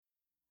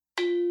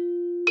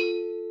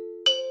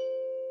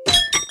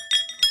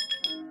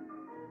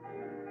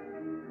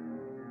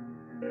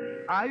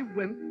I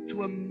went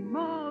to a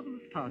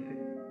marvelous party.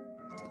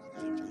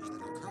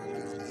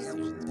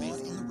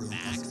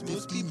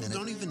 Most people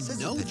don't even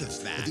know the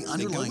facts. The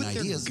underlying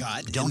ideas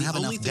gut, don't have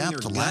enough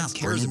depth to last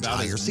for an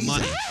entire season.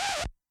 Money.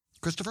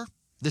 Christopher,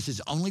 this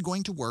is only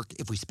going to work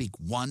if we speak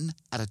one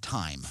at a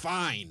time.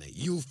 Fine,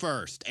 you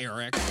first,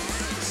 Eric.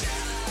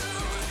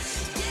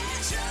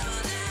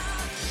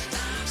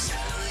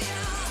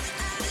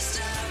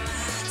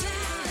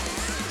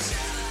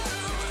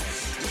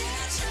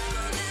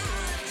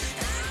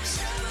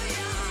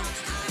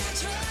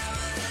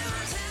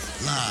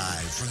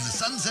 Live from the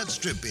Sunset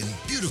Strip in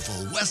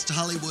beautiful West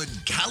Hollywood,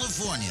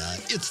 California,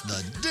 it's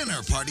the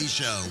Dinner Party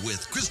Show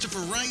with Christopher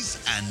Rice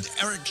and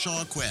Eric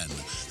Shaw Quinn,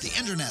 the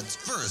internet's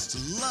first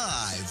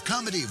live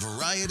comedy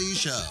variety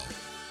show,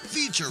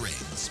 featuring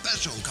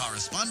special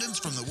correspondents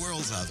from the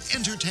worlds of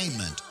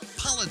entertainment,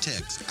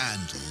 politics,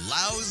 and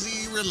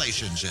lousy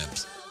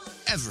relationships.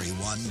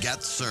 Everyone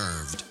gets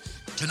served.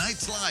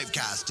 Tonight's live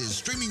cast is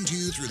streaming to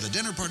you through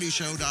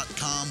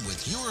thedinnerpartyshow.com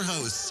with your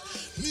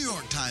hosts, New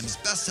York Times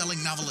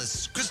bestselling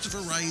novelists Christopher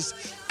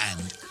Rice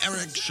and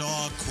Eric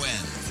Shaw Quinn.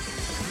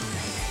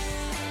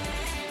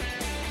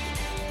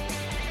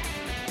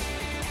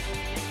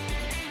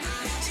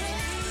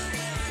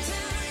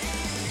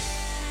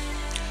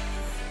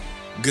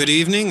 Good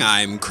evening,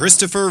 I'm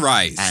Christopher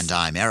Rice. And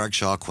I'm Eric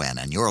Shaw Quinn,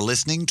 and you're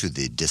listening to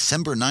the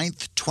December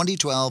 9th,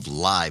 2012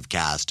 live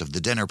cast of The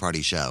Dinner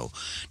Party Show.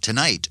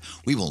 Tonight,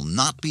 we will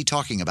not be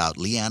talking about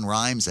Leanne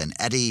Rimes and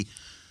Eddie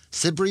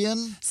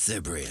Cibrian?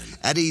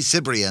 Eddie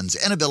Cibrian's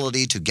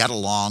inability to get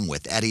along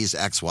with Eddie's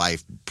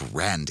ex-wife,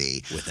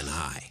 Brandy. With an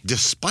I.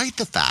 Despite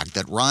the fact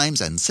that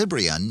Rimes and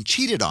Cibrian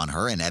cheated on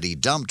her and Eddie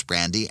dumped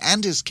Brandy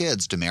and his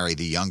kids to marry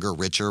the younger,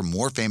 richer,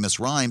 more famous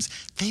Rimes,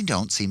 they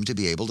don't seem to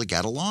be able to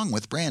get along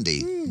with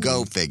Brandy.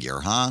 Go figure,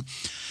 huh?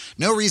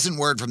 No recent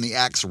word from the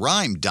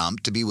ex-Rhyme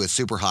dump to be with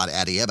super hot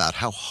Eddie about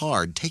how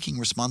hard taking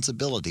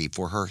responsibility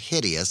for her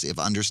hideous, if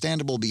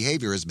understandable,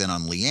 behavior has been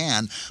on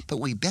Leanne, but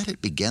we bet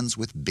it begins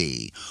with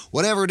B.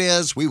 Whatever it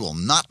is, we will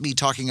not be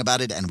talking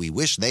about it, and we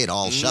wish they'd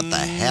all shut the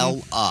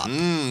hell up.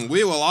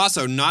 We will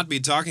also not be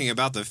talking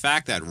about the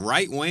fact that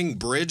right-wing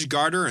bridge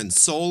guarder and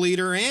soul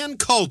eater Ann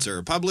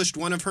Coulter published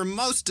one of her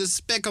most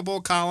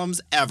despicable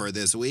columns ever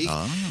this week,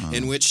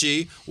 in which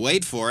she,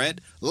 wait for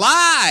it,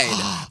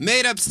 lied,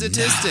 made up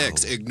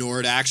statistics, ignored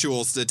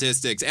actual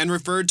statistics, and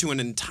referred to an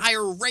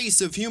entire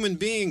race of human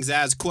beings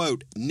as,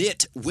 quote,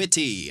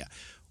 nitwitty.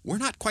 We're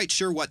not quite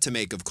sure what to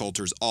make of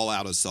Coulter's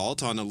all-out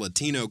assault on a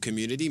Latino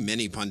community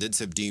many pundits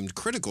have deemed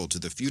critical to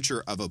the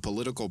future of a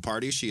political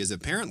party she is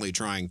apparently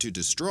trying to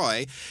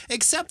destroy,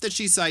 except that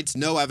she cites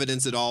no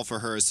evidence at all for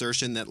her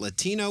assertion that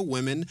Latino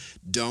women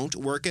don't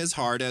work as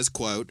hard as,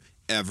 quote,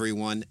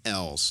 everyone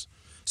else.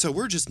 So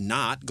we're just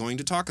not going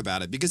to talk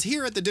about it, because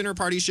here at the Dinner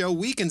Party Show,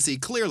 we can see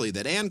clearly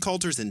that Ann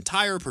Coulter's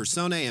entire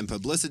persona and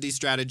publicity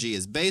strategy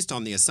is based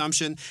on the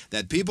assumption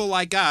that people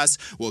like us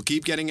will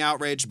keep getting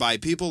outraged by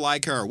people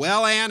like her.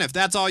 Well, Ann, if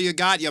that's all you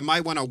got, you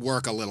might want to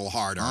work a little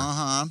harder.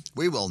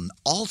 We will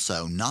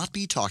also not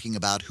be talking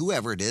about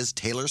whoever it is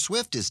Taylor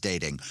Swift is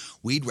dating.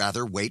 We'd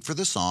rather wait for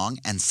the song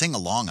and sing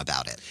along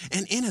about it.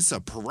 And in a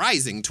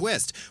surprising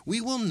twist, we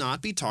will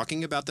not be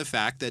talking about the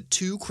fact that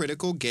 2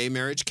 critical gay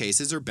marriage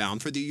cases are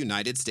bound for the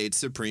United States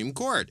Supreme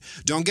Court.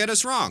 Don't get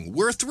us wrong.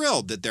 We're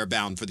thrilled that they're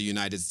bound for the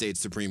United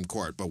States Supreme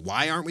Court. But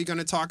why aren't we going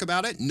to talk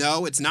about it?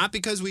 No, it's not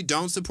because we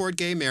don't support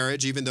gay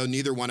marriage, even though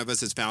neither one of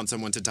us has found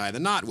someone to tie the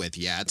knot with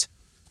yet.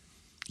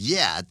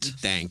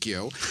 Thank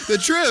you. The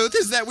truth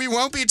is that we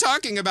won't be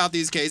talking about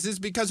these cases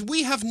because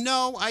we have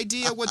no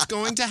idea what's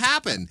going to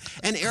happen.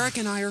 And Eric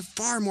and I are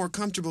far more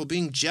comfortable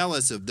being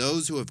jealous of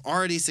those who have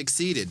already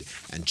succeeded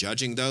and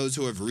judging those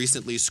who have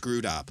recently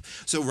screwed up.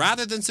 So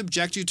rather than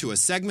subject you to a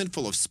segment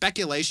full of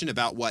speculation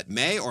about what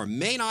may or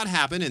may not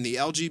happen in the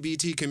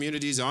LGBT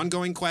community's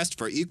ongoing quest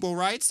for equal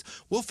rights,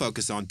 we'll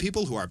focus on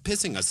people who are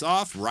pissing us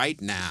off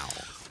right now.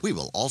 We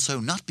will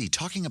also not be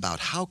talking about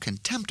how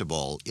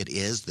contemptible it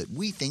is that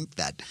we think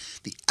that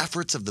the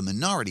efforts of the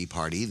minority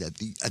party at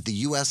the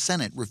U.S.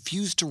 Senate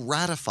refused to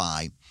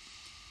ratify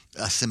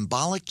a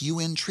symbolic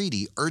UN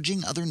treaty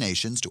urging other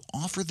nations to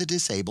offer the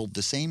disabled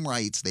the same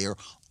rights they are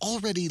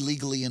already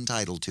legally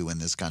entitled to in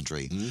this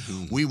country.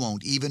 We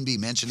won't even be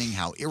mentioning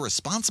how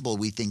irresponsible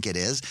we think it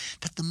is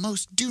that the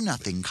most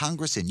do-nothing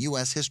Congress in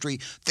U.S. history,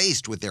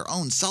 faced with their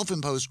own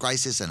self-imposed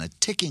crisis and a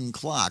ticking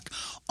clock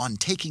on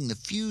taking the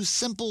few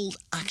simple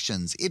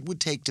actions it would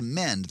take to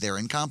mend their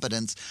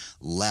incompetence,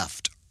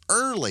 left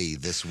early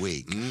this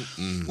week.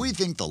 We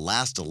think the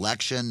last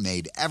election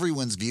made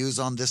everyone's views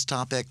on this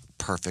topic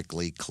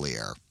perfectly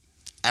clear.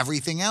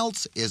 Everything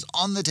else is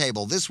on the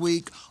table this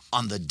week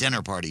on The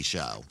Dinner Party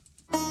Show.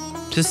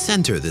 To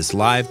center this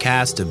live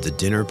cast of The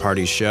Dinner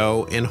Party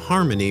Show in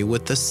harmony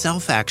with the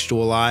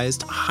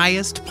self-actualized,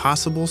 highest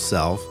possible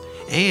self,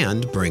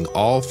 and bring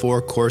all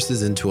 4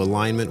 courses into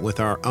alignment with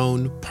our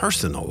own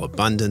personal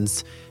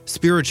abundance,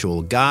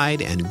 spiritual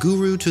guide and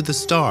guru to the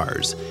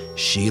stars,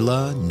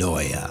 Sheila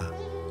Noya.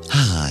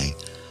 Hi,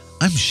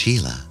 I'm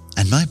Sheila,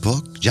 and my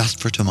book,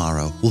 Just for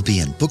Tomorrow, will be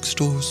in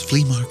bookstores,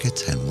 flea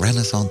markets, and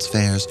Renaissance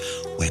fairs,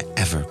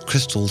 wherever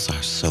crystals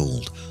are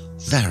sold,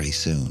 very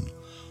soon,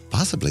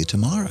 possibly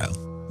tomorrow.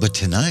 But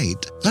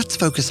tonight, let's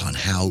focus on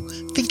how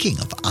thinking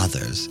of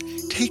others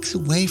takes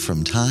away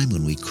from time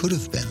when we could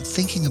have been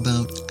thinking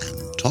about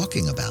and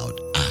talking about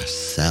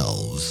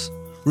ourselves.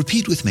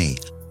 Repeat with me,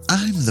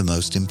 I'm the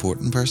most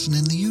important person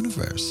in the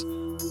universe.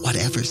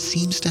 Whatever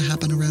seems to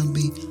happen around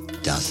me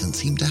doesn't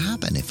seem to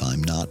happen if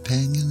I'm not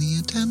paying any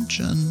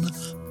attention.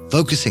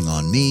 Focusing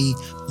on me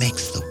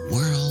makes the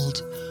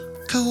world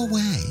go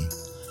away.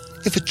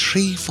 If a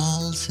tree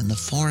falls in the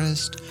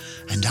forest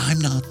and I'm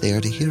not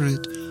there to hear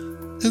it,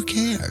 who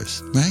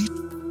cares, right?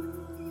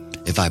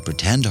 If I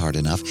pretend hard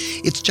enough,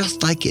 it's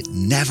just like it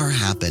never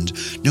happened,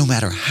 no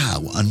matter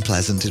how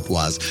unpleasant it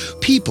was.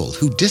 People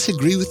who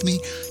disagree with me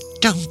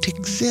don't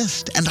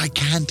exist, and I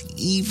can't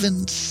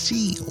even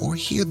see or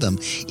hear them,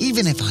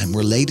 even if I'm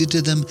related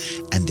to them,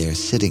 and they're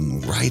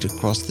sitting right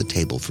across the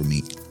table from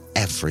me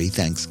every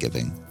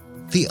Thanksgiving.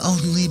 The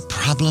only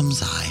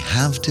problems I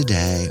have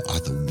today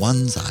are the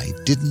ones I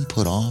didn't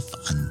put off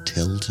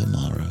until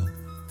tomorrow.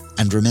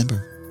 And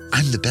remember,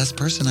 I'm the best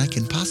person I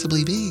can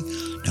possibly be,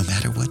 no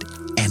matter what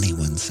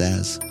anyone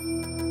says.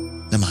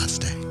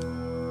 Namaste.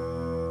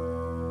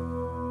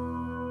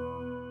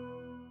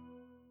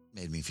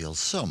 Made me feel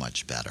so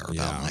much better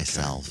about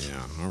myself.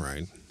 Yeah, all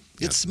right.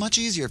 It's much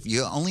easier if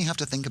you only have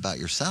to think about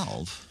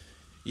yourself.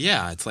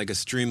 Yeah, it's like a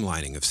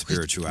streamlining of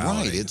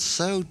spirituality. Right, it's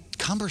so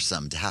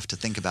cumbersome to have to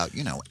think about,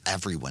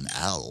 everyone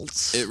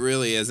else. It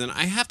really is. And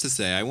I have to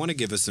say, I want to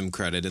give us some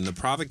credit. In the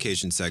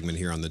provocation segment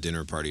here on the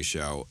Dinner Party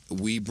Show,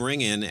 we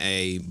bring in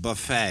a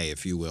buffet,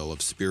 if you will,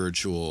 of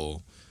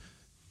spiritual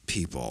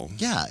people.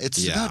 Yeah,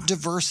 it's about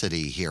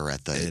diversity here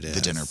at the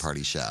Dinner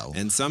Party Show.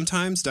 And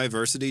sometimes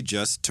diversity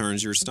just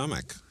turns your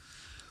stomach.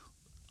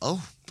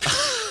 Oh.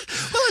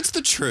 Well, it's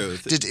the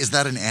truth. Is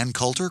that an Ann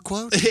Coulter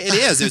quote? It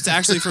is. It's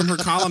actually from her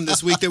column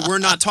this week that we're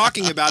not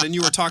talking about, and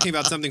you were talking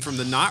about something from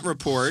the Not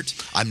Report.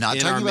 I'm not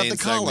talking about the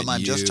column. Segment.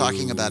 I'm just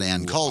talking about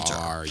Ann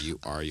Coulter. You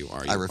are.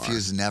 I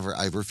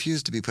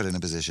refuse to be put in a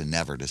position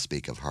never to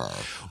speak of her.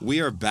 We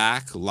are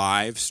back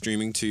live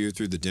streaming to you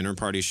through the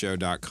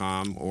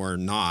dinnerpartyshow.com or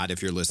not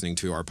if you're listening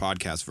to our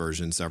podcast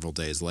version several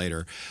days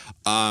later.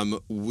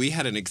 We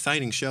had an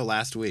exciting show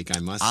last week, I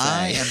must say.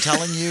 I am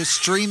telling you,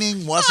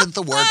 streaming wasn't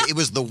the word. It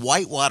was the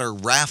whitewater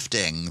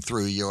rafting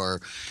through your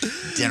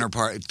dinner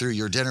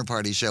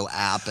party show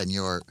app and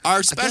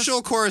our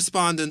special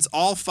correspondents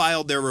all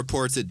filed their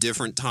reports at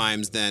different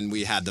times than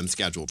we had them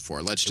scheduled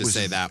for. Let's just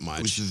say that much.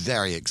 It was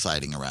very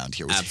exciting around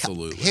here. It was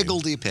absolutely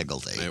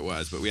higgledy-piggledy. It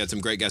was, but we had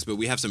some great guests. But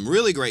we have some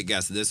really great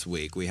guests this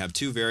week. We have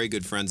two very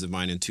good friends of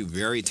mine and two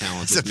very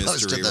talented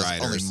mystery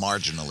writers. Only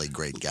marginally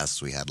great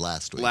guests we had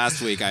last week.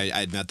 Last week I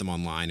had met them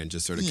online and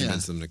just sort of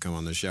convinced them to come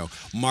on the show.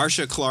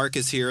 Marcia Clark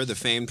is here, the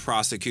famed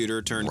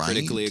prosecutor turned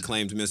critically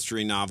acclaimed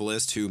mystery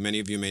novelist who many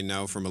of you may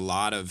know from a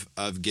lot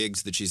of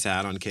gigs that she's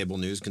had on cable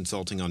news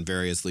consulting on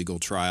various legal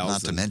trials.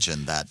 Not to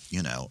mention that,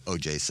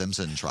 O.J.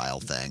 Simpson trial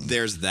thing.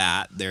 There's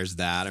that.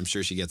 I'm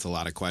sure she gets a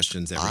lot of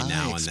questions every now and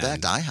then. I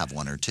expect I have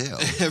one or two.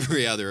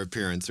 Every other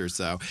appearance or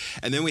so.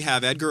 And then we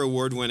have Edgar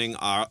Award-winning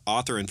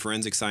author and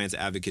forensic science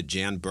advocate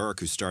Jan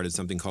Burke, who started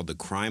something called the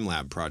Crime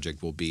Lab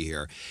Project, will be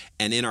here.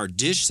 And in our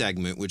Dish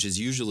segment, which is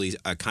usually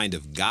a kind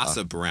of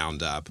gossip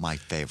roundup. My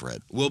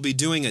favorite. We'll be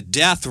doing a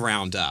death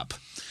roundup.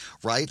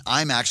 Right?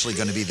 I'm actually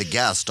going to be the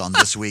guest on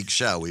this week's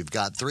show. We've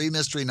got three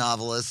mystery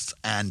novelists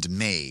and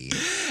me.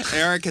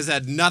 Eric has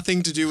had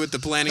nothing to do with the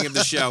planning of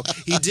the show.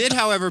 He did,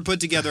 however,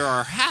 put together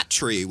our hat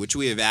tree, which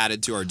we have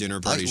added to our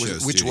Dinner Party Show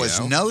studio. Which was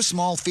no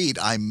small feat.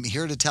 I'm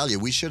here to tell you,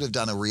 we should have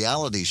done a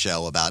reality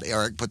show about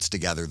Eric puts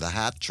together the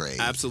hat tree.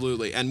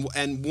 Absolutely.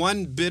 And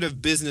one bit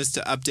of business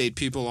to update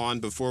people on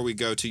before we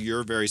go to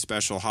your very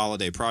special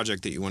holiday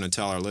project that you want to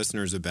tell our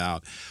listeners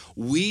about.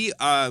 We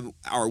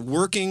are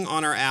working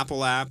on our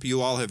Apple app.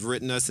 You all have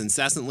written us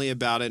incessantly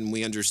about it, and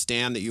we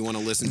understand that you want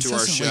to listen to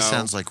our show.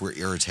 Sounds like we're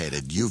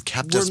irritated. You've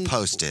kept us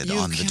posted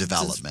on the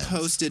development.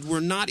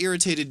 We're not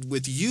irritated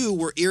with you.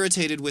 We're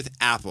irritated with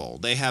Apple.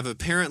 They have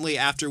apparently,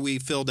 after we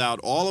filled out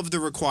all of the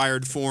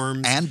required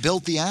forms and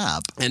built the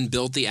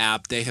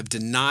app, they have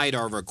denied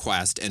our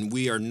request, and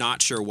we are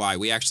not sure why.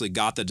 We actually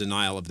got the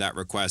denial of that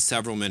request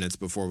several minutes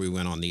before we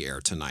went on the air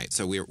tonight.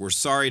 So we're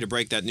sorry to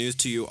break that news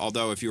to you.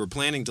 Although if you were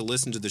planning to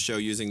listen to the show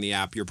using the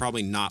app, you're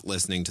probably not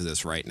listening to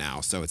this right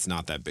now, so it's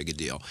not that big a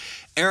deal.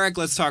 Eric,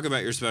 let's talk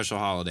about your special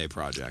holiday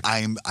project.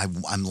 I'm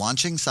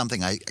launching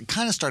something I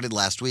kind of started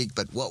last week,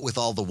 but what with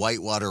all the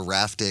whitewater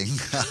rafting,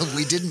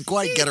 we didn't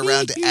quite get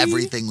around to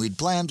everything we'd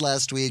planned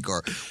last week,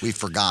 or we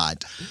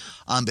forgot.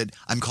 But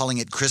I'm calling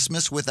it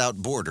Christmas Without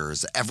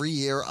Borders. Every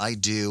year I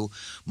do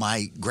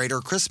my Greater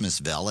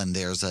Christmasville, and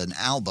there's an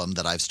album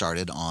that I've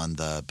started on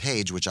the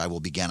page, which I will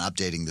begin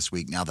updating this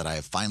week now that I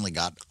have finally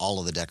got all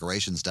of the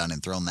decorations done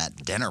and thrown that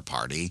dinner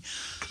party.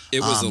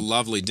 It was a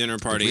lovely dinner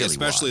party, really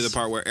especially was. the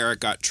part where Eric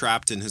got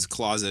trapped in his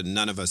closet and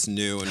none of us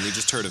knew, and we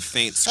just heard a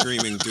faint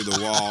screaming through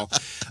the wall.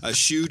 A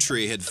shoe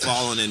tree had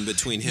fallen in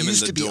between him and the door.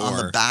 It used to be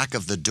on the back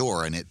of the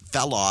door, and it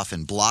fell off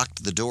and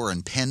blocked the door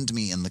and pinned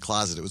me in the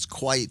closet. It was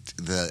quite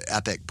the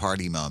epic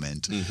party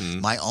moment.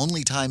 My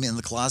only time in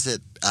the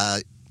closet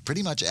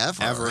pretty much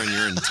ever. Ever in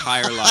your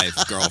entire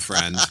life,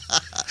 girlfriend.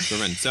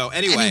 So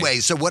anyway,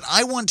 so what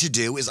I want to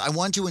do is I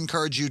want to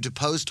encourage you to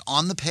post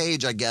on the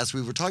page, I guess.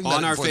 We were talking about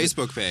on it our before,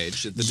 Facebook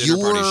page at the Dinner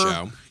Party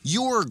Show.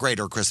 Your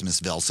Greater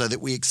Christmasville, so that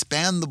we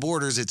expand the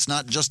borders. It's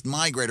not just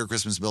my Greater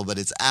Christmasville, but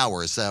it's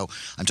ours. So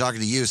I'm talking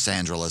to you,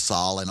 Sandra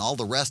LaSalle, and all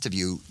the rest of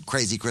you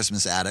crazy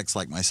Christmas addicts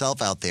like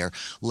myself out there.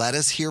 Let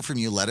us hear from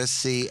you. Let us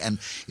see. And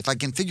if I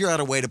can figure out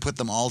a way to put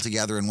them all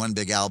together in one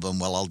big album,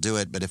 well, I'll do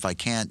it. But if I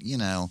can't,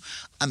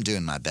 I'm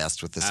doing my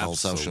best with this whole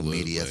social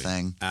media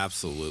thing.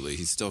 Absolutely.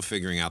 He's still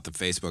figuring out the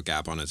Facebook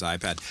app on his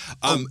iPad.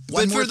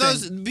 But for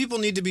those people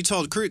need to be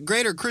told,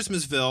 Greater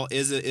Christmasville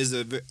is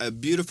a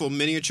beautiful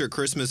miniature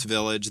Christmas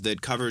village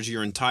that covers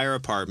your entire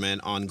apartment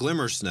on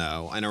glimmer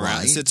snow and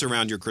sits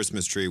around your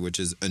Christmas tree, which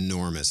is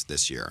enormous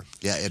this year.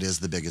 Yeah, it is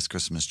the biggest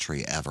Christmas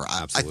tree ever.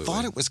 I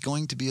thought it was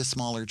going to be a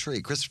smaller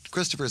tree.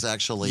 Christopher's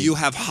actually... You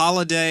have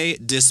holiday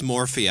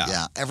dysmorphia.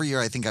 Yeah, every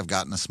year I think I've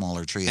gotten a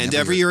smaller tree. And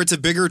every year it's a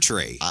bigger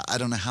tree. I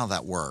don't know how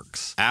that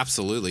works.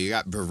 Absolutely. You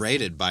got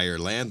berated by your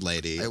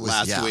landlady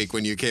last week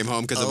when you came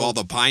home because of all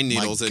the pine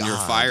needles in your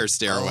fire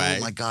stairway.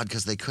 Oh, my God,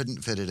 because they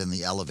couldn't fit it in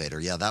the elevator.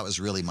 Yeah, that was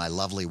really my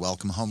lovely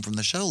welcome home from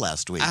the show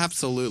last week.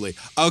 Absolutely.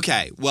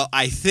 Okay, well,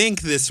 I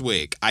think this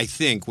week,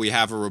 we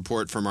have a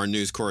report from our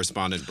news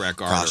correspondent, Breck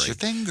Artery. Cross your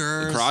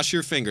fingers. Cross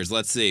your fingers.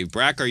 Let's see.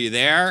 Breck, are you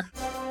there?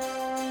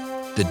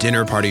 The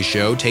Dinner Party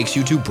Show takes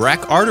you to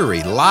Breck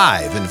Artery,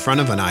 live in front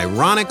of an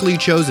ironically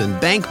chosen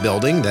bank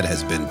building that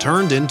has been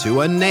turned into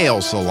a nail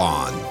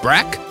salon.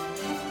 Breck?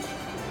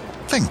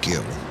 Thank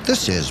you.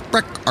 This is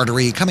Breck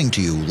Artery coming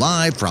to you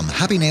live from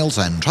Happy Nails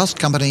and Trust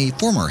Company,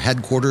 former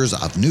headquarters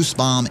of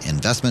Nussbaum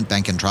Investment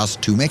Bank and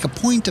Trust, to make a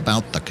point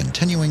about the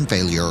continuing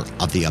failure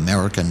of the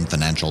American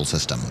financial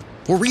system.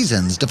 For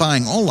reasons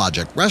defying all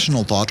logic,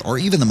 rational thought, or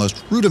even the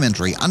most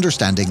rudimentary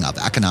understanding of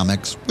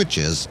economics, which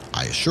is,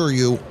 I assure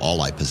you,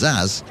 all I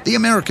possess, the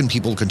American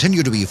people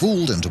continue to be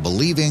fooled into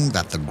believing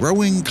that the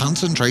growing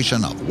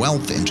concentration of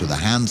wealth into the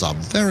hands of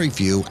very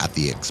few at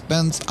the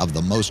expense of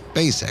the most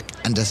basic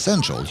and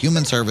essential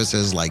human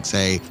services like,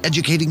 say,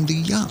 educating the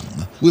young,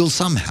 will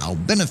somehow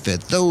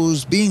benefit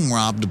those being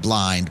robbed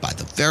blind by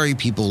the very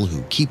people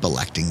who keep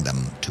electing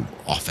them to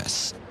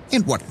office.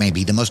 In what may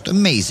be the most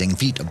amazing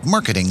feat of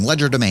marketing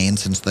legerdemain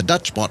since the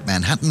Dutch bought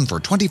Manhattan for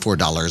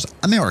 $24,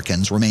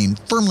 Americans remain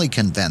firmly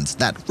convinced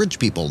that rich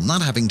people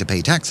not having to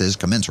pay taxes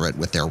commensurate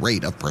with their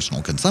rate of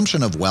personal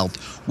consumption of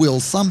wealth will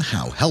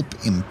somehow help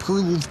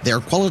improve their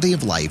quality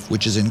of life,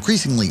 which is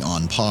increasingly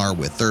on par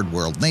with third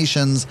world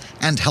nations,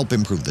 and help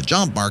improve the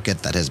job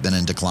market that has been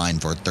in decline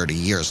for 30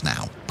 years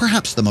now.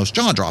 Perhaps the most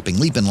jaw-dropping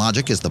leap in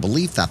logic is the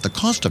belief that the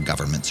cost of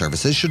government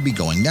services should be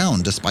going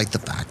down, despite the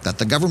fact that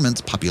the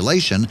government's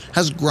population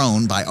has grown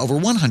by over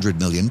 100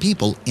 million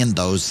people in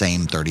those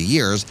same 30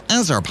 years,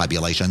 as our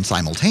population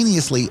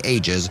simultaneously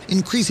ages,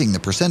 increasing the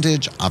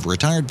percentage of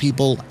retired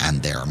people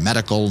and their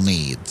medical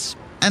needs.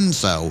 And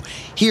so,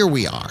 here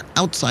we are,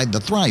 outside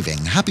the thriving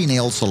Happy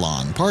Nail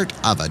Salon, part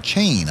of a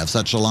chain of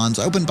such salons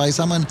opened by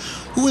someone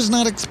who was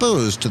not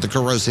exposed to the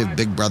corrosive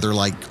Big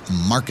Brother-like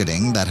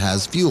marketing that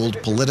has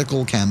fueled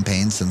political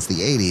campaigns since the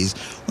 80s,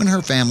 when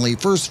her family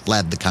first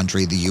fled the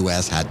country the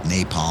U.S. had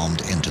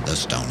napalmed into the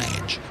Stone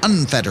Age.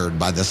 Unfettered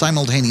by the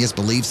simultaneous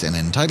beliefs in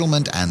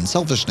entitlement and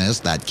selfishness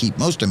that keep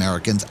most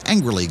Americans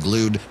angrily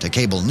glued to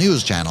cable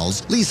news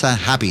channels, Lisa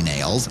Happy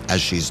Nails,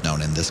 as she's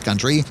known in this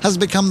country, has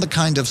become the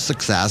kind of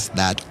success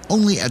that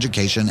only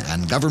education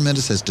and government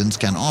assistance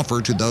can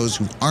offer to those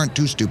who aren't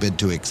too stupid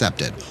to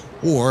accept it,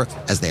 or,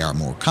 as they are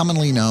more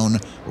commonly known,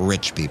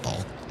 rich people.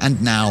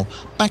 And now,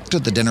 back to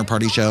the Dinner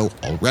Party Show,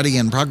 already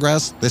in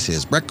progress. This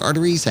is Breck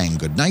Artery saying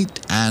good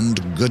night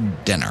and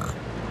good dinner.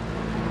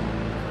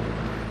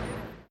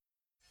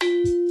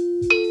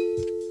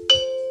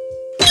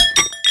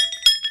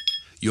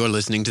 You're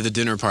listening to The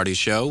Dinner Party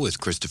Show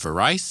with Christopher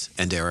Rice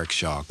and Eric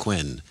Shaw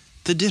Quinn.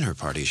 The Dinner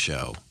Party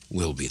Show.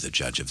 We'll be the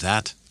judge of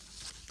that.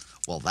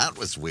 Well, that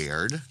was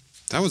weird.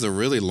 That was a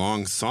really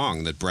long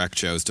song that Breck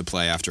chose to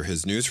play after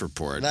his news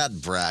report.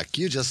 That Breck,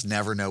 you just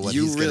never know what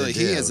he's going to do.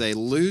 He is a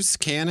loose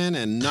cannon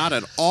and not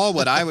at all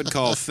what I would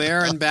call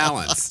fair and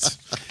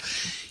balanced.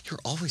 You're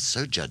always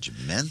so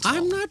judgmental.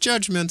 I'm not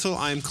judgmental.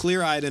 I'm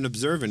clear-eyed and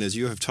observant, as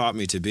you have taught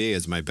me to be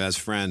as my best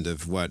friend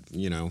of,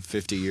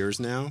 50 years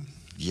now?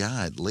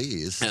 Yeah, at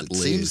least. At It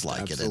least, seems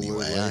like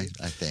absolutely. it anyway,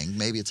 I think.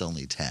 Maybe it's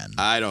only 10.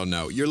 I don't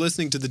know. You're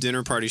listening to The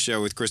Dinner Party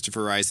Show with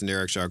Christopher Rice and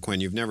Eric Shaw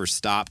Quinn. You've never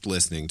stopped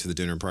listening to The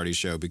Dinner Party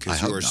Show because I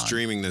you hope are not.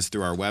 streaming this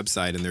through our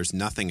website, and there's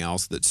nothing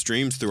else that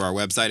streams through our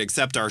website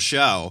except our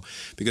show,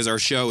 because our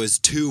show is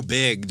too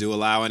big to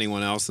allow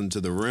anyone else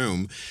into the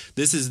room.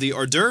 This is the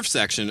hors d'oeuvre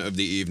section of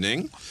the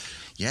evening.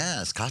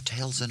 Yes,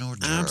 cocktails and hors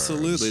d'oeuvres.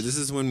 Absolutely. This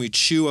is when we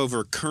chew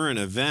over current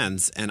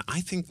events, and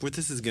I think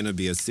this is going to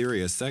be a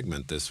serious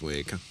segment this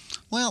week.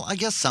 Well, I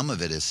guess some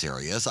of it is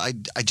serious. I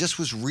just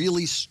was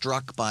really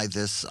struck by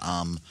this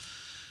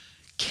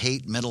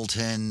Kate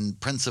Middleton,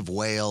 Prince of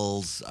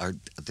Wales, or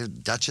the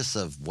Duchess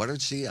of, what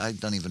is she? I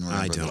don't even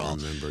remember. I don't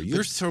remember.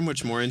 You're so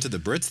much more into the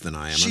Brits than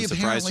I am. She I'm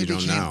surprised you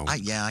don't know.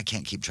 I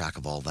can't keep track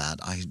of all that.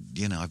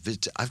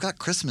 I've got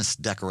Christmas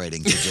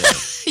decorating to do.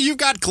 You've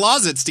got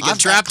closets to get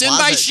trapped in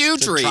by shoe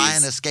trees. To try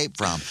and escape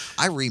from.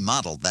 I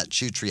remodeled that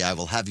shoe tree. I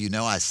will have you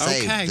know I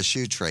saved the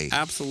shoe tree.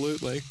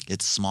 Absolutely.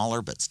 It's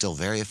smaller but still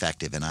very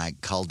effective, and I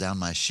culled down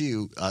my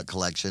shoe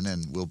collection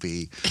and will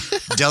be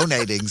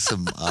donating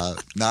some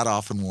not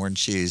often worn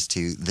shoes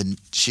to the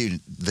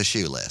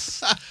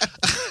shoeless.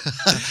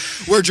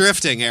 We're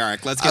drifting,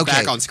 Eric. Let's get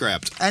back on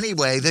script.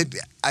 Anyway,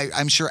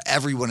 I'm sure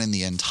everyone in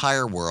the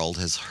entire world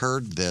has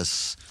heard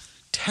this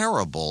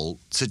terrible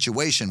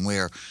situation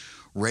where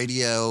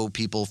radio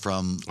people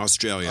from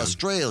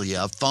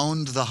Australia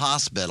phoned the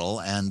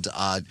hospital and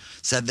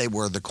said they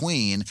were the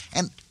Queen.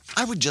 And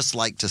I would just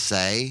like to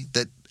say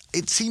that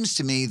it seems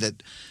to me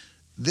that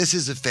this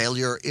is a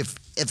failure if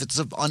it's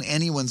on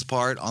anyone's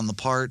part, on the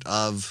part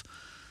of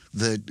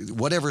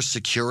whatever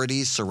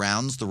security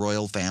surrounds the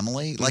royal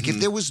family. Like if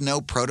there was no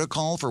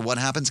protocol for what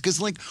happens,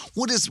 because like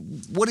what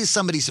is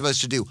somebody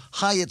supposed to do?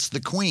 Hi, it's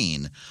the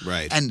Queen.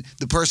 Right. And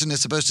the person is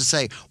supposed to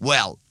say,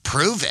 well,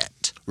 prove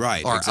it.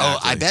 Right, or, exactly. oh,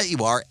 I bet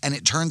you are. And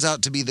it turns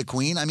out to be the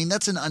Queen. I mean,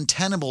 that's an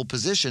untenable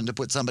position to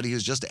put somebody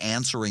who's just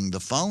answering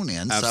the phone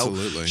in.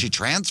 Absolutely. So she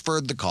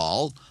transferred the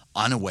call,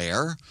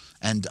 unaware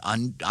and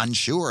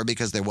unsure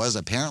because there was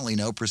apparently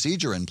no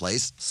procedure in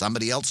place.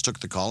 Somebody else took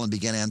the call and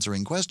began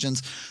answering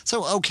questions.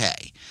 So,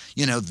 okay,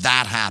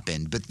 that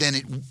happened. But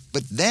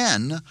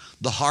then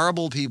the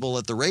horrible people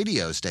at the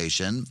radio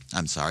station,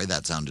 I'm sorry,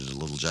 that sounded a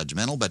little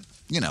judgmental, but,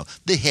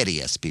 the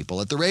hideous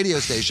people at the radio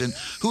station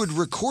who had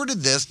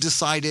recorded this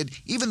decided,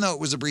 even though it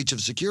was a breach of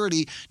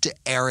security, to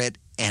air it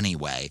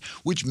anyway,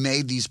 which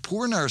made these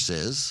poor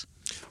nurses...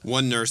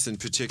 One nurse in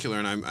particular,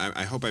 and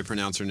I hope I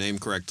pronounce her name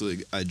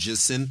correctly,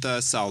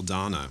 Jacinta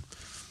Saldana.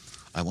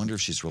 I wonder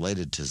if she's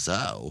related to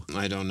Zoe.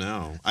 I don't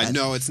know. I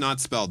know it's not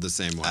spelled the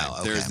same way.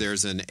 Oh, okay.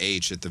 There's an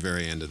H at the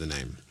very end of the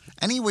name.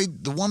 Anyway,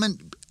 the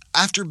woman,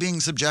 after being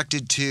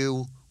subjected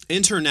to...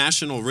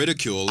 international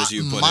ridicule, as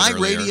you put it my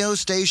earlier. radio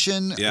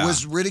station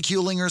was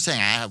ridiculing her, saying,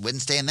 I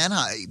wouldn't stay in that.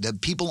 The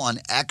people on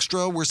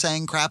Extra were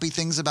saying crappy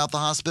things about the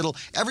hospital.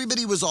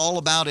 Everybody was all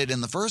about it in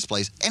the first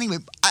place. Anyway,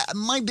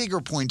 my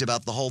bigger point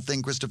about the whole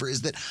thing, Christopher,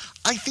 is that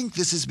I think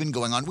this has been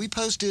going on. We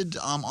posted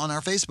on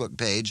our Facebook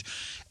page,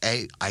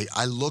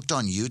 I looked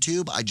on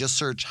YouTube. I just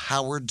searched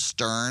Howard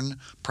Stern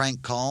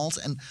prank calls,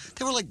 and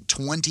there were like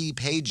 20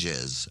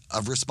 pages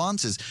of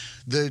responses.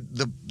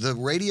 The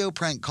radio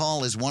prank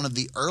call is one of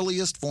the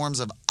earliest forms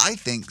of, I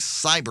think,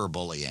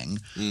 cyberbullying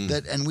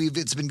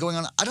it's been going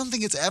on. I don't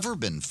think it's ever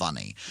been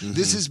funny.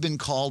 This has been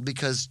called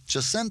because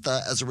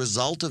Jacinta, as a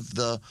result of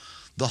the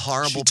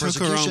horrible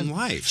persecution, took her own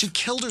life. She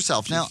killed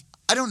herself. Now,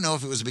 I don't know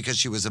if it was because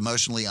she was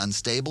emotionally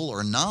unstable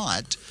or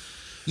not,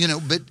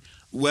 but...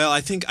 Well,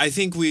 I think I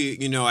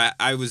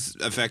was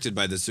affected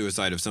by the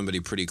suicide of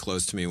somebody pretty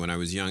close to me when I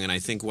was young, and I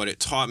think what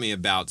it taught me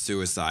about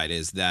suicide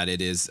is that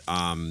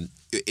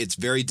it's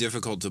very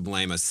difficult to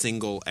blame a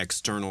single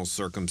external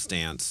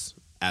circumstance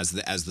as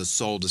the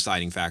sole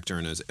deciding factor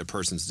in a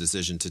person's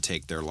decision to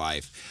take their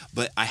life.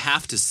 But I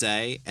have to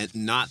say, and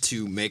not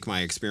to make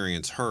my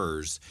experience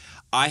hers,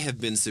 I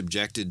have been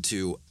subjected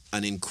to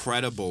an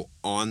incredible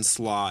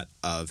onslaught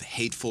of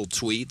hateful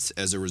tweets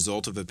as a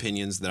result of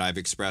opinions that I've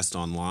expressed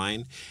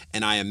online.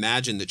 And I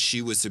imagine that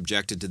she was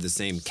subjected to the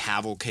same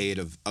cavalcade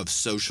of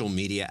social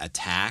media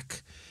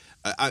attack.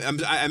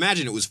 I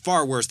imagine it was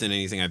far worse than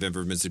anything I've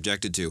ever been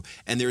subjected to.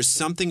 And there's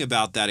something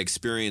about that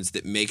experience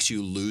that makes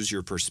you lose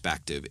your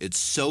perspective. It's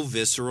so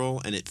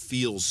visceral and it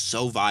feels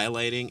so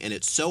violating and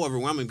it's so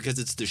overwhelming because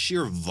it's the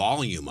sheer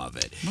volume of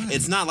it. Right.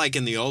 It's not like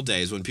in the old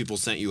days when people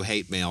sent you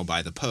hate mail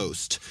by the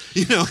post.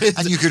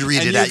 And you could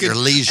read it at your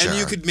leisure. And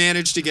you could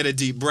manage to get a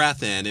deep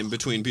breath in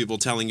between people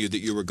telling you that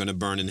you were going to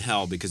burn in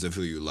hell because of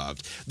who you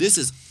loved. This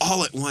is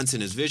all at once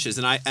and is vicious.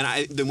 And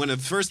the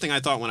first thing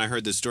I thought when I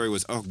heard this story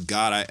was, oh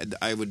God,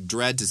 I would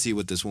dread to see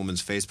what this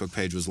woman's Facebook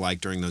page was like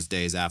during those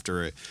days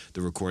after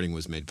the recording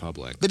was made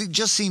public. But it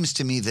just seems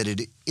to me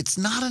that it's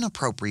not an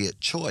appropriate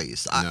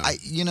choice.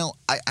 No.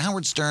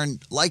 Howard Stern,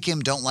 like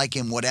him, don't like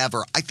him,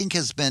 whatever, I think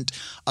has spent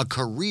a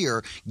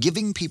career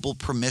giving people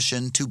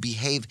permission to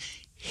behave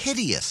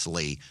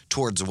hideously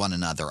towards one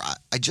another.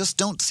 I just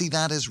don't see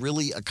that as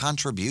really a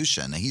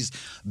contribution. He's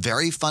a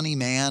very funny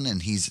man,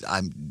 and he's,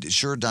 I'm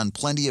sure, done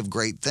plenty of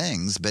great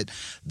things, but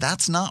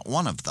that's not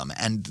one of them.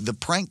 And the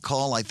prank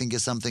call, I think,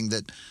 is something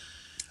that,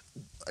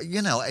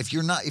 you know, if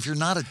you're not a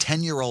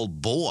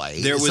 10-year-old boy,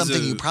 it's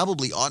something you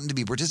probably oughtn't to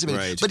be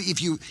participating in. Right. But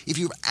if you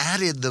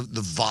added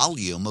the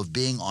volume of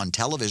being on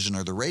television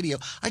or the radio,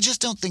 I just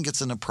don't think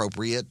it's an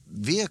appropriate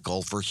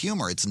vehicle for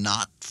humor. It's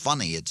not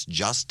funny. It's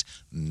just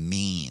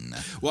mean.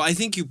 Well, I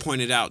think you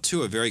pointed out,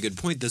 too, a very good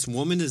point. This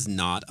woman is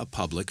not a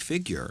public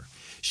figure.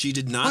 She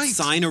did not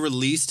sign a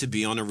release to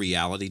be on a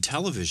reality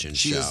television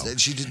show.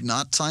 She did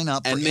not sign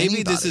up for anybody. And maybe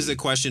anybody. this is a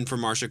question for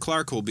Marcia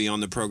Clark, who will be on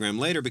the program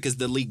later, because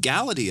the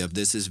legality of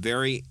this is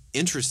very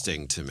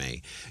interesting to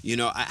me. You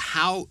know,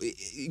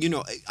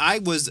 I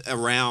was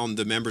around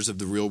the members of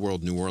the Real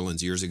World New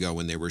Orleans years ago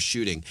when they were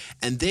shooting,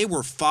 and they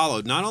were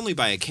followed not only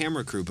by a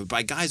camera crew, but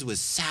by guys with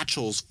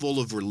satchels full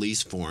of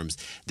release forms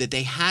that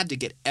they had to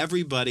get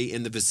everybody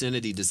in the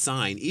vicinity to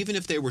sign, even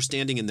if they were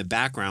standing in the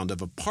background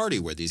of a party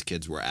where these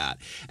kids were at.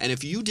 And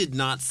if you did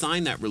not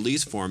sign that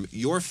release form,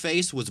 your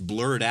face was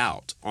blurred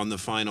out on the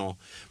final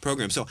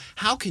program. So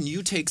how can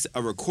you take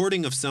a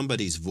recording of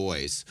somebody's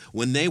voice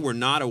when they were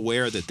not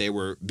aware that they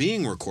were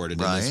being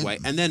recorded in this way,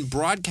 and then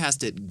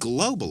broadcast it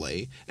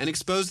globally and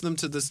expose them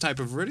to this type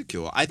of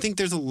ridicule? I think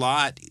there's a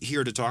lot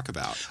here to talk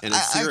about, and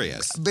it's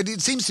serious. But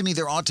it seems to me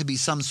there ought to be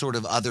some sort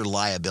of other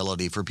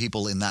liability for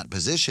people in that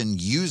position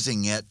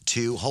using it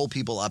to hold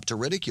people up to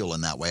ridicule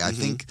in that way. I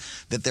think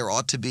that there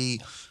ought to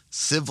be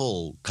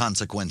civil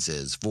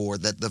consequences for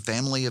that. The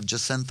family of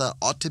Jacinta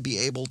ought to be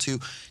able to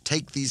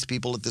take these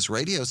people at this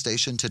radio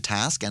station to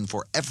task, and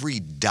for every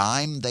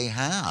dime they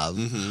have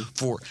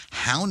for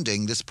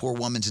hounding this poor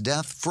woman to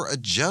death for a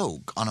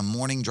joke on a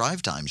morning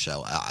drive time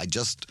show.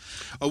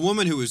 A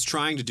woman who was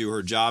trying to do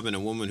her job, and a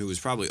woman who was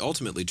probably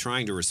ultimately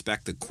trying to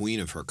respect the queen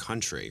of her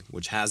country,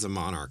 which has a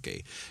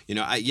monarchy. You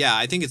know,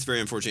 I think it's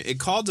very unfortunate. It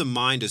called to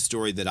mind a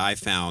story that I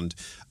found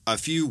a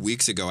few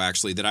weeks ago,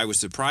 actually, that I was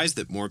surprised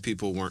that more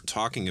people weren't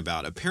talking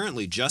about.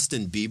 Apparently,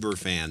 Justin Bieber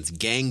fans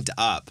ganged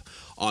up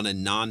on a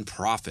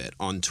nonprofit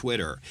on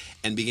Twitter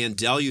and began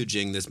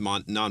deluging this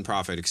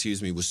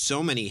nonprofit, with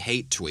so many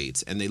hate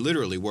tweets, and they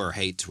literally were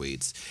hate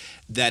tweets,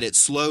 that it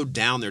slowed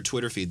down their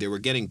Twitter feed. They were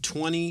getting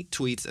 20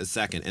 tweets a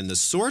second. And the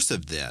source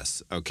of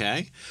this,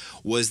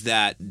 was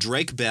that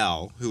Drake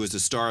Bell, who was the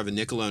star of a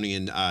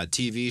Nickelodeon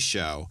TV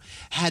show,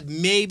 had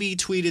maybe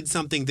tweeted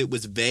something that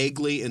was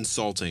vaguely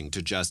insulting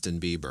to Justin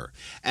Bieber.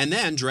 And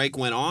then Drake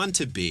went on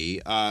to be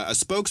a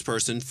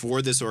spokesperson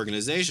for this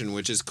organization,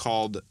 which is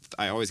called,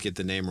 I always get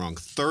the name wrong,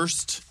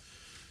 Thirst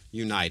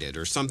United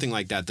or something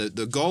like that.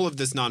 The goal of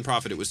this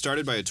nonprofit, it was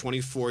started by a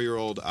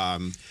 24-year-old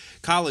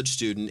college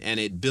student, and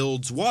it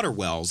builds water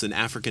wells in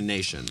African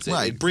nations.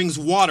 It brings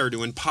water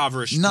to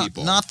impoverished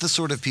people. Not the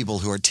sort of people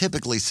who are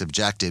typically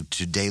subjected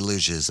to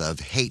deluges of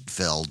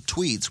hate-filled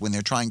tweets when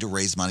they're trying to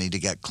raise money to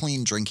get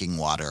clean drinking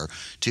water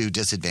to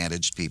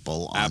disadvantaged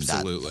people on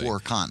that poor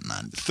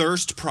continent.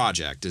 Thirst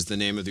Project is the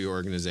name of the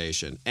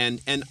organization. And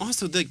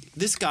also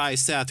this guy,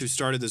 Seth, who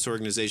started this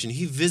organization,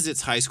 he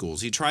visits high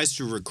schools. He tries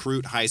to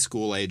recruit high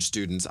school-age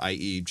students,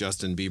 i.e.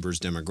 Justin Bieber's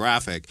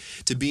demographic,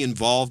 to be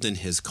involved in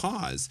his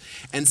cause.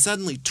 And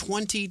suddenly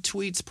 20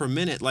 tweets per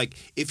minute. Like,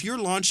 if you're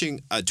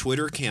launching a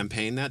Twitter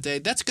campaign that day,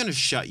 that's going to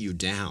shut you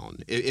down.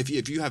 If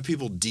you have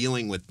people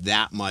dealing with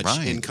that much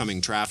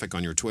incoming traffic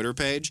on your Twitter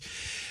page.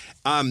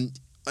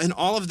 And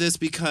all of this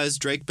because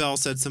Drake Bell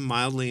said some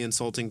mildly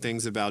insulting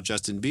things about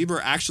Justin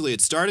Bieber. Actually,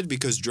 it started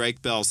because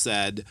Drake Bell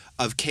said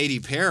of Katy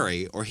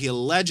Perry, or he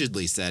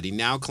allegedly said, he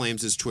now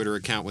claims his Twitter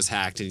account was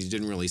hacked and he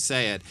didn't really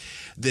say it,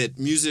 that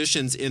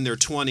musicians in their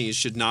 20s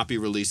should not be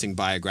releasing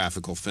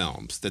biographical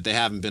films, that they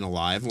haven't been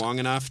alive long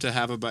enough to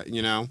have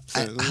How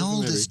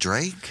old is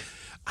Drake?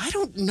 I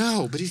don't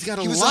know, but he's got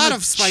a lot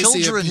of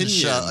spicy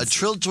opinions. A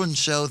children's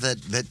show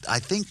that I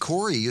think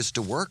Corey used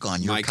to work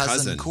on. Your My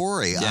cousin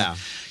Corey. Yeah.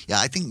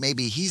 I think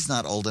maybe he's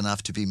not old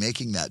enough to be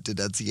making that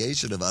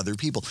denunciation of other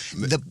people.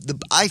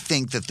 I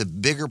think that the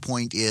bigger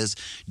point is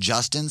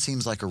Justin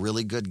seems like a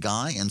really good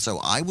guy, and so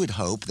I would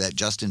hope that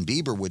Justin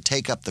Bieber would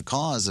take up the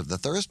cause of the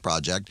Thirst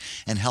Project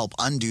and help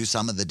undo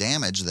some of the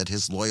damage that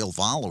his loyal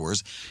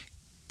followers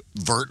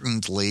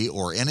vertently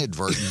or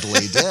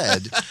inadvertently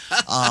did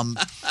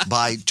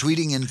by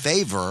tweeting in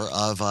favor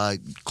of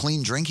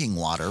clean drinking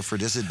water for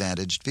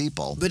disadvantaged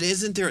people. But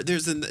isn't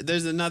there's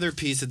another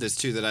piece of this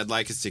too that I'd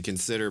like us to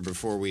consider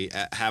before we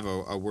have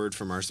a word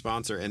from our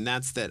sponsor, and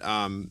that's that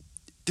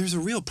there's a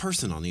real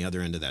person on the other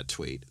end of that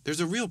tweet.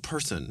 There's a real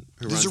person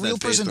who runs that Facebook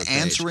page. There's a real person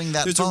answering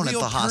that phone at the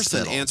hospital. There's a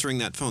real person answering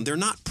that phone. They're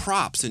not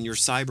props in your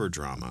cyber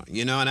drama,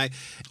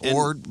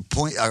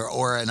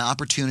 or an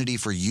opportunity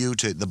for you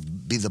to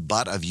be the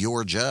butt of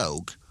your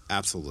joke.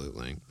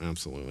 Absolutely.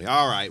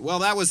 All right. Well,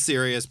 that was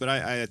serious, but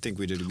I think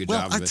we did a good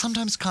job of it.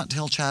 Sometimes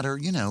cocktail chatter,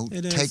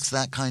 takes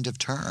that kind of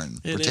turn,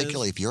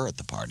 particularly if you're at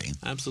the party.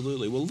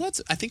 Absolutely. Well,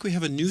 I think we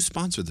have a new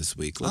sponsor this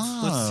week.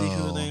 Let's see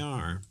who they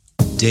are.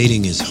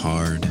 Dating is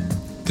hard,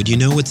 but you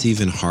know what's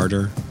even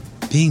harder?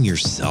 Being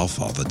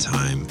yourself all the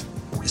time.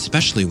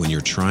 especially when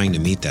you're trying to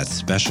meet that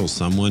special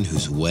someone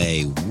who's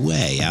way,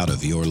 way out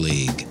of your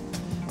league.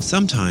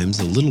 Sometimes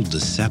a little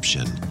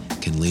deception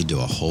can lead to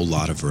a whole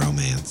lot of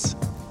romance.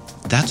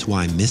 That's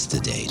why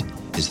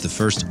Mistadate is the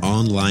first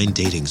online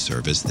dating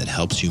service that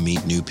helps you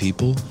meet new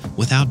people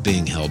without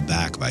being held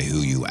back by who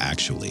you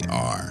actually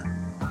are.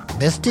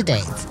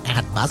 Mistadate's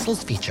Add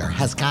Muscles feature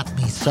has gotten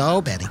me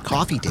so many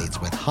coffee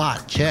dates with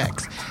hot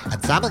chicks,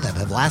 and some of them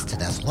have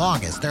lasted as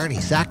long as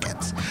 30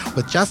 seconds.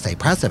 With just a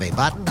press of a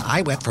button,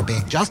 I went from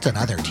being just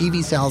another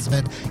TV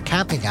salesman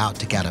camping out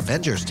to get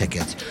Avengers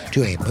tickets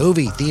to a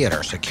movie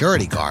theater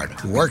security guard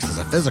who works as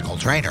a physical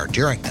trainer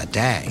during the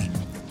day.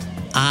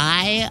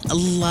 I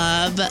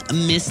love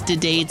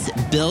Mistadate's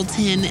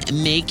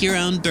built-in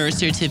make-your-own birth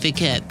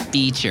certificate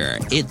feature.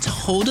 It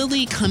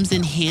totally comes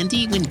in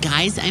handy when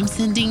guys I'm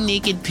sending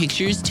naked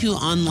pictures to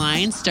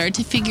online start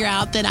to figure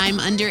out that I'm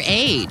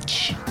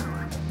underage.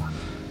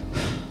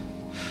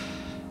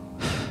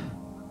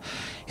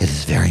 It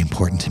is very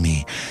important to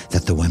me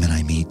that the women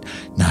I meet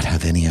not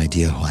have any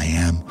idea who I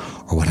am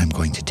or what I'm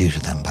going to do to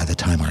them by the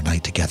time our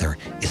night together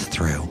is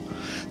through.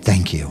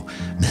 Thank you,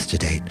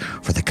 Mistadate,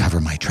 for the Cover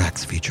My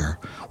Tracks feature,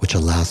 which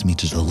allows me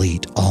to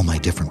delete all my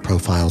different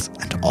profiles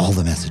and all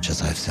the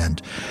messages I've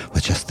sent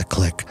with just the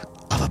click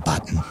of a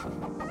button.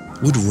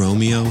 Would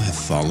Romeo have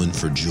fallen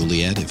for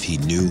Juliet if he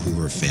knew who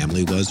her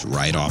family was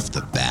right off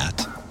the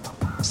bat?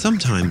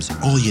 Sometimes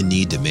all you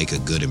need to make a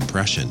good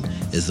impression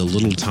is a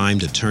little time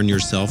to turn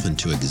yourself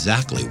into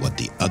exactly what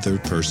the other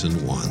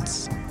person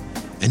wants.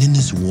 And in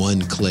this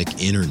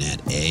one-click internet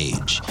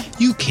age,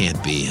 you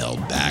can't be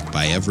held back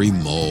by every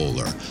mole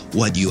or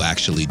what you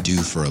actually do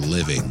for a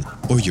living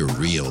or your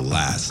real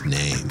last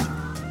name.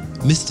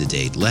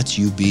 Mistadate lets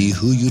you be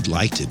who you'd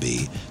like to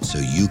be so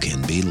you can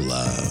be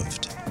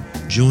loved.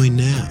 Join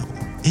now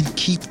and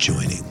keep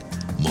joining.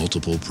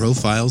 Multiple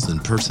profiles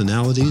and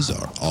personalities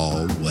are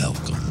all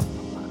welcome.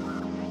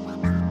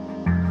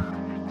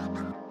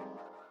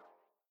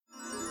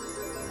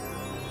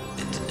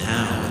 And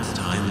now it's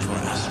time for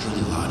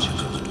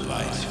astrological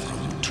advice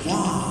from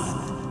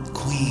Twan,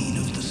 Queen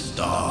of the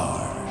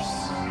Stars.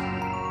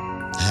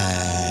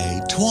 Hey,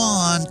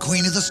 Twan,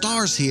 Queen of the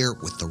Stars here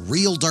with the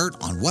real dirt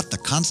on what the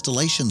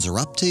constellations are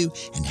up to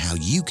and how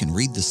you can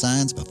read the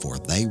signs before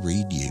they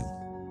read you.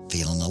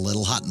 Feeling a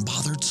little hot and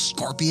bothered,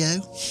 Scorpio?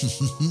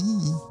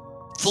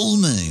 Full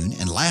moon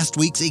and last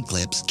week's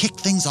eclipse kicked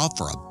things off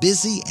for a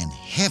busy and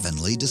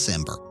heavenly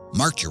December.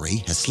 Mercury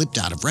has slipped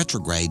out of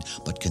retrograde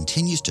but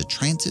continues to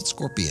transit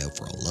Scorpio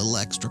for a little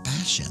extra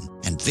passion.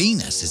 And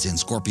Venus is in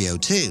Scorpio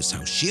too,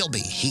 so she'll be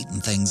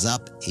heating things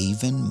up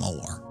even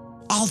more.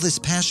 All this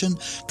passion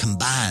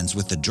combines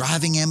with the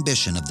driving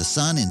ambition of the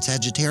sun in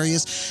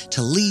Sagittarius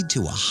to lead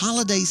to a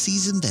holiday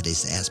season that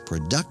is as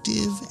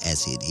productive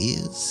as it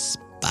is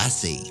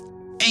spicy.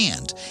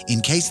 And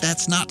in case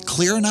that's not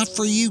clear enough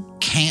for you,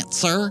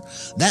 Cancer,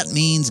 that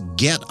means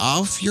get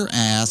off your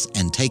ass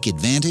and take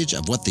advantage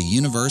of what the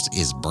universe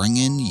is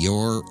bringing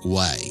your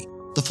way.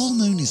 The full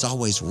moon is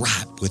always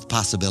ripe with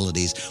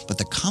possibilities, but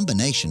the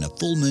combination of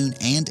full moon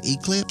and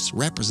eclipse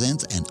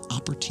represents an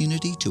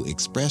opportunity to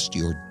express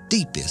your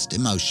deepest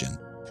emotion.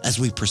 As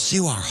we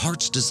pursue our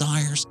heart's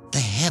desires, the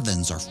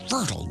heavens are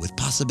fertile with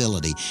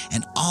possibility,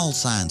 and all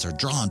signs are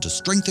drawn to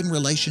strengthen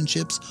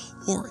relationships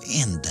or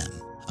end them.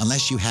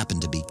 Unless you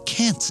happen to be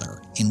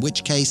Cancer, in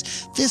which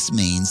case this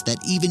means that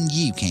even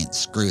you can't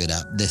screw it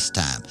up this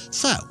time.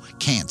 So,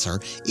 Cancer,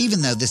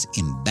 even though this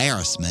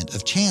embarrassment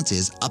of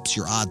chances ups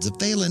your odds of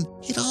failing,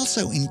 it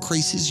also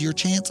increases your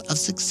chance of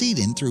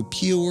succeeding through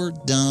pure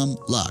dumb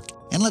luck.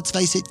 And let's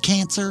face it,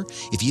 Cancer,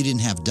 if you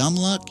didn't have dumb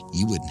luck,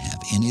 you wouldn't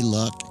have any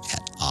luck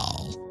at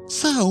all.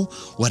 So,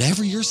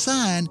 whatever your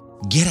sign,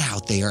 get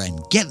out there and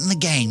get in the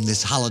game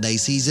this holiday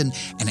season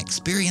and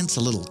experience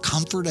a little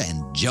comfort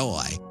and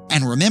joy.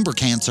 And remember,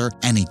 Cancer,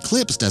 an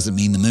eclipse doesn't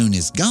mean the moon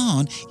is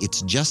gone.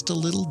 It's just a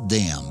little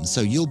dim,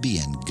 so you'll be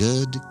in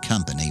good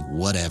company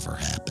whatever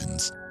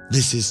happens.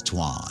 This is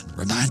Twan,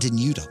 reminding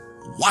you to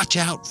watch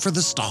out for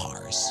the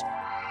stars.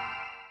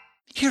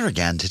 Here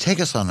again to take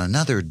us on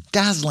another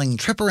dazzling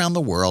trip around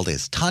the world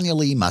is Tanya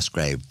Lee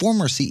Musgrave,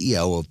 former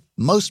CEO of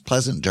Most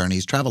Pleasant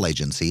Journeys Travel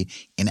Agency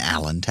in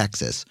Allen,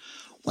 Texas.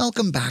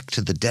 Welcome back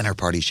to the Dinner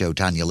Party Show,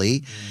 Tanya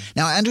Lee.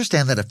 Now, I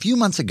understand that a few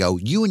months ago,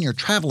 you and your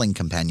traveling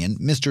companion,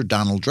 Mr.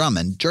 Donald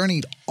Drummond,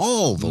 journeyed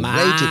all the way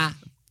to... My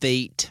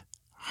feet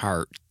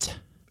hurt.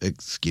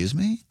 Excuse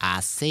me?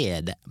 I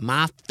said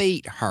my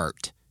feet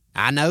hurt.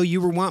 I know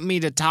you were wanting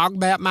me to talk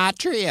about my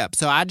trip,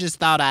 so I just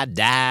thought I'd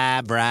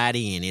dive right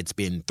in. It's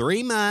been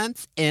 3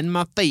 months, and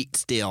my feet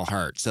still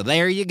hurt. So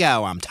there you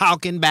go. I'm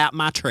talking about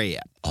my trip.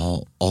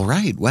 All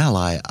right. Well,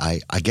 I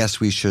guess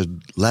we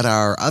should let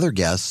our other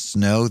guests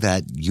know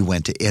that you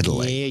went to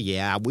Italy.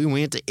 Yeah, we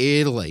went to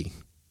Italy.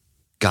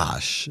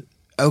 Gosh.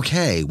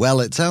 Okay, well,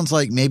 it sounds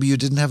like maybe you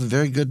didn't have a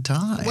very good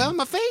time. Well,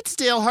 my feet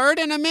still hurt,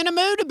 and I'm in a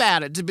mood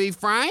about it, to be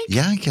frank.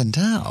 Yeah, I can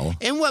tell.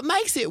 And what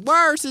makes it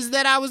worse is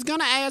that I was going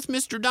to ask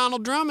Mr.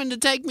 Donald Drummond to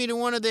take me to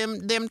one of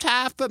them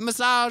Thai foot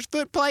massage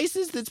foot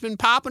places that's been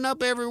popping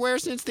up everywhere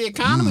since the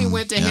economy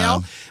went to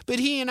hell, but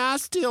he and I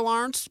still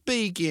aren't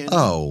speaking.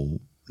 Oh,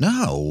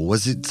 no.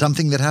 Was it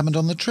something that happened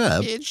on the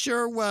trip? It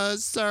sure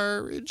was,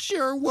 sir. It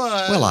sure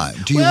was. Well,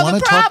 do you want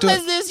to talk to... the problem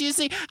is this, you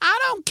see. I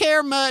don't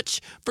care much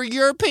for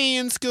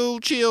European school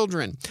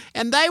children.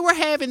 And they were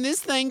having this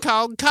thing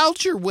called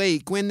Culture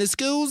Week when the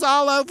schools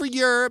all over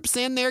Europe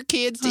send their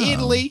kids to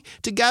Italy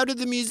to go to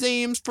the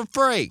museums for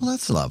free. Well,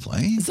 that's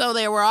lovely. So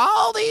there were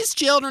all these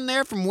children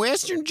there from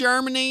Western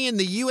Germany and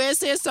the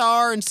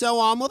USSR and so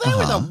on. Well, they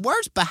were the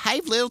worst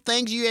behaved little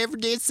things you ever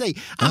did see.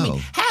 I mean,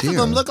 half of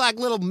them look like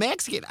little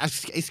Mexican...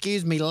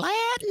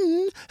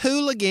 Latin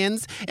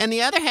hooligans, and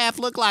the other half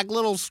looked like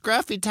little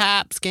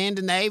scruffy-type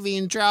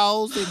Scandinavian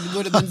trolls that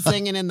would have been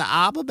singing in the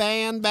ABBA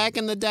band back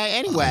in the day.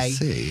 Anyway,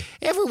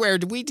 everywhere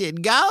we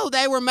did go,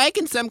 they were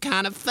making some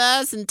kind of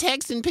fuss and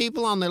texting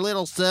people on their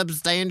little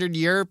substandard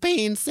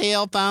European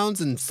cell phones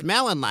and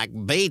smelling like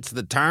beets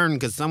the turn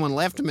because someone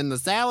left them in the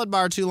salad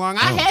bar too long.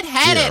 I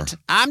had it.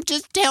 I'm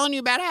just telling you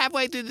about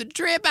halfway through the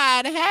trip,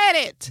 I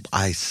had it.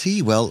 I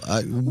see. Well,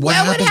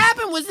 what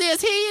happened was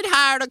this. He had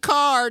hired a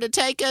car to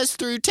take us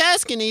through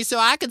Tuscany so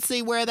I could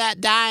see where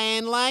that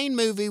Diane Lane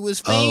movie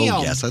was filmed.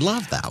 Oh, yes, I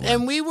love that one.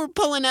 And we were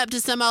pulling up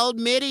to some old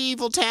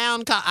medieval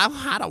town called,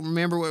 I don't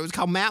remember what it was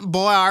called, Mount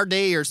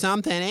Boyardee or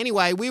something.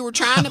 Anyway, we were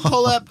trying to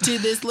pull up to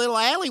this little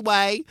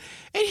alleyway,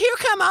 and here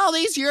come all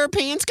these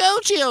European school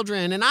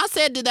children. And I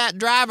said to that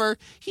driver,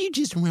 you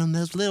just run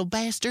those little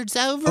bastards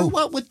over.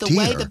 What with the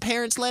way the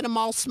parents let them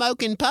all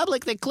smoke in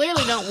public, they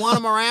clearly don't want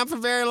them around for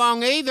very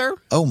long either.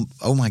 Oh,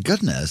 my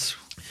goodness.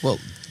 Well...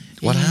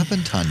 What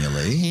happened, Tanya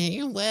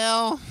Lee?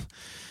 Well,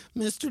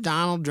 Mr.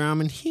 Donald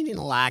Drummond, he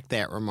didn't like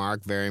that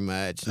remark very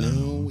much.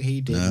 No,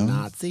 he did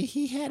not. See,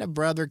 he had a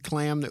brother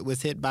Clem that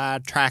was hit by a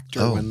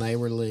tractor when they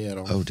were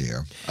little. Oh,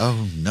 dear.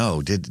 Oh,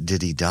 no.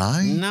 Did he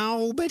die?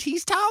 No, but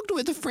he's talked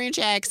with a French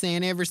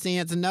accent ever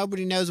since, and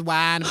nobody knows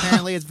why, and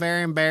apparently it's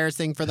very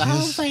embarrassing for the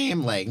whole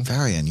family.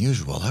 Very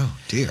unusual. Oh,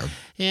 dear.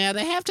 Yeah,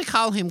 they have to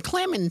call him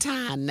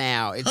Clementine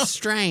now. It's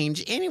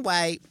strange.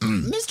 Anyway,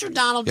 Mr.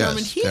 Donald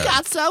Drummond, he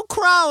got so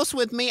cross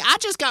with me. I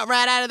just got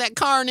right out of that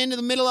car and into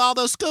the middle of all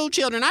those school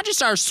children. I just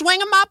started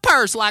swinging my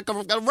purse like a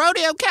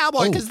rodeo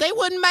cowboy because they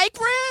wouldn't make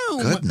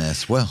room.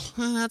 Goodness, well,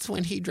 that's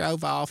when he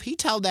drove off. He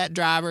told that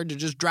driver to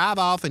just drive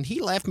off, and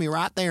he left me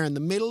right there in the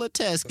middle of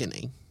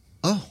Tuscany.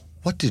 Oh.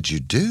 What did you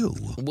do?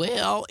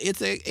 Well,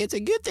 it's a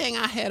good thing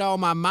I had all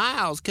my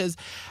miles because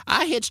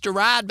I hitched a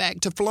ride back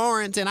to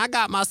Florence and I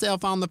got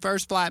myself on the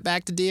first flight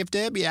back to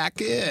DFW I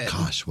could.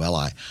 Gosh,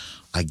 well,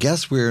 I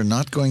guess we're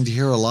not going to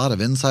hear a lot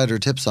of insider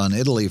tips on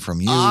Italy from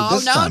you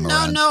this time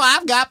around. No,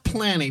 I've got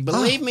plenty.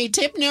 Believe me,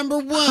 tip number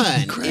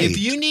one, if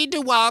you need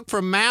to walk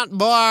from Mount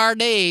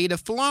Boyardee to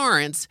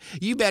Florence,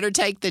 you better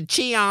take the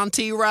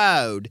Chianti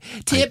Road.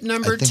 Tip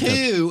number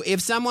two, if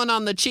someone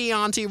on the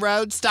Chianti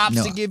Road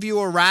stops to give you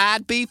a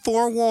ride, be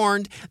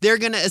forewarned. They're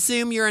going to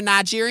assume you're a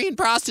Nigerian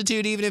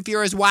prostitute even if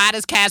you're as white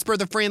as Casper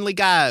the Friendly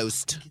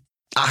Ghost.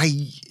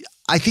 I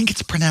think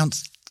it's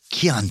pronounced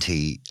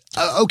Chianti.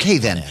 Okay,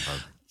 then.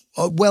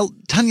 Well,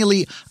 Tanya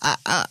Lee,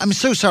 I'm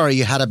so sorry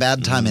you had a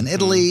bad time in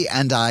Italy,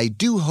 and I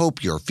do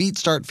hope your feet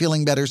start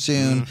feeling better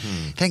soon.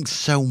 Thanks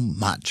so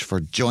much for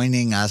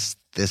joining us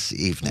this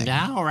evening.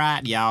 All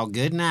right, y'all.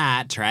 Good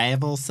night.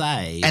 Travel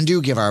safe. And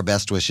do give our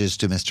best wishes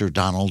to Mr.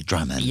 Donald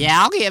Drummond.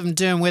 Yeah, I'll give them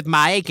to him with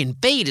my aching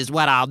feet is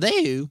what I'll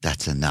do.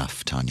 That's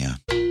enough, Tanya.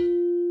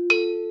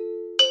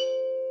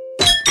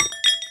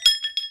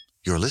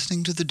 You're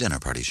listening to The Dinner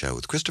Party Show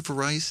with Christopher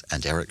Rice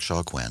and Eric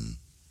Shaw Quinn.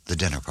 The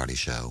Dinner Party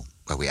Show,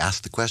 where we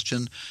ask the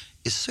question,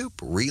 is soup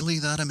really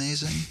that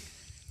amazing?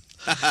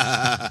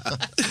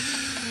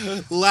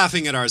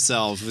 Laughing at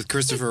ourselves with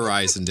Christopher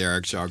Rice and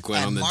Derek Shaw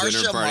Quinn on the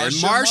Dinner Party.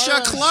 And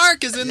Marcia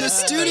Clark is in the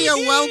studio.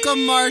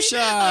 Welcome,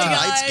 Marcia.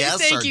 Hi,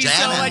 guys. Thank you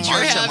so much for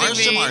having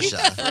me. Marcia.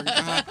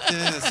 Forgot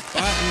this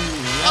button.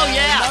 Oh,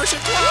 yeah. Marcia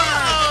Clark.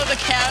 Oh, the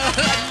cow.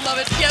 I love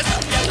it. Yes.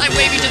 I'm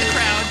waving to the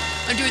crowd.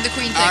 I'm doing the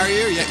Queen thing. Are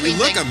you? Yeah, you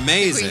look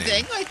amazing. The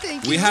Queen thing. I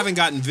think we haven't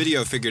gotten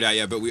video figured out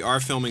yet, but we are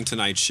filming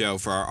tonight's show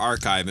for our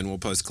archive, and we'll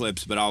post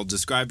clips. But I'll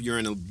describe you're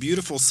in a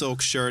beautiful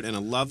silk shirt and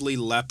a lovely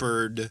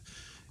leopard.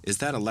 Is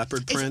that a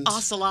leopard print? It's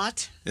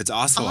ocelot. It's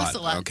ocelot.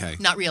 Ocelot. Okay.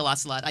 Not real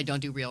ocelot. I don't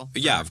do real.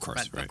 Yeah, of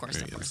course. Right. Of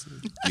course.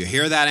 You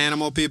hear that,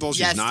 animal people?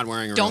 She's not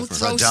wearing a real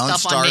fur. Don't start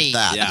stuff on me.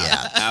 that Yeah,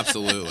 yet.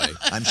 absolutely.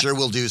 I'm sure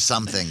we'll do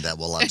something that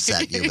will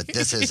upset you, but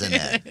this isn't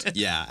it.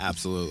 Yeah,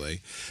 absolutely.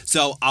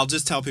 So I'll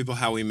just tell people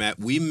how we met.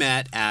 We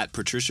met at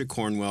Patricia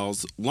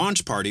Cornwell's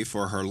launch party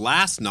for her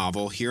last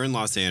novel here in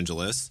Los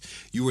Angeles.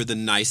 You were the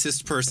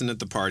nicest person at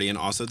the party and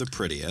also the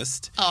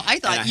prettiest. Oh, I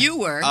thought you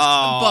were.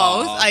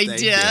 Oh, both. I thank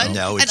did. you.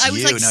 No, it's and I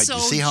was you. like, No, so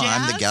you see how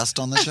I'm the jazzed. guest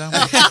on the show?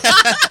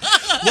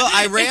 Well,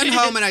 I ran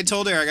home and I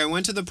told Eric, I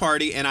went to the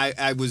party and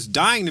I was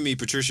dying to meet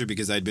Patricia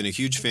because I'd been a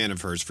huge fan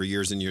of hers for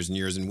years and years and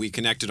years. And we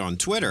connected on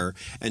Twitter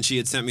and she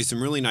had sent me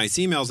some really nice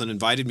emails and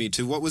invited me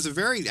to what was a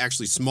very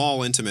actually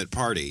small, intimate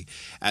party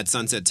at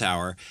Sunset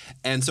Tower.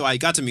 And so I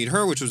got to meet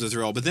her, which was a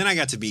thrill. But then I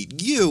got to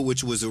meet you,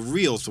 which was a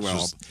real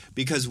thrill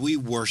because we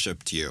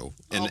worshipped you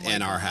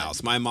in our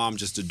house. My mom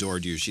just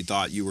adored you. She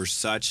thought you were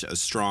such a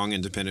strong,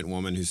 independent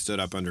woman who stood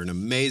up under an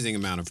amazing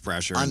amount of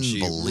pressure. And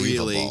she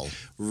really,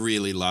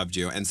 really loved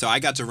you. And so I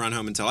got to run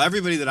home and tell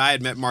everybody that I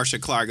had met Marcia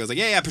Clark. I was like,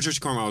 yeah, Patricia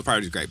Cornwell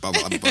party was great. Blah,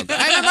 blah, blah, blah.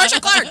 I met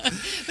Marcia Clark.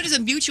 But it's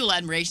a mutual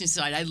admiration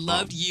side. I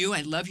loved you.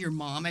 I love your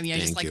mom. I mean, I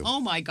just like, oh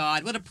my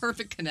God, what a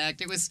perfect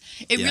connect.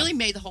 It really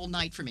made the whole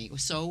night for me. It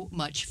was so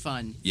much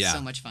fun. Yeah.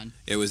 So much fun.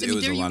 It was a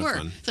lot of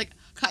fun. It's like,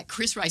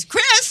 Chris Rice.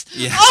 Chris!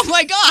 Yeah. Oh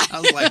my God!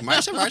 I was like,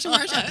 Marcia. It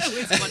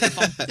was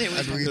wonderful. It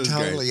was wonderful.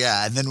 Totally,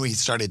 yeah. And then we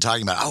started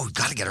talking about, we've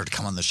got to get her to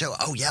come on the show.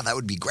 Oh, yeah, that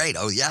would be great.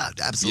 Oh, yeah,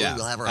 absolutely.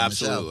 We'll have her on the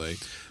show. Absolutely.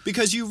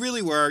 Because you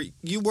really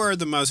were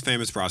the most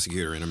famous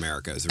prosecutor in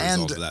America as a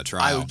result of that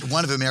trial.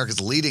 One of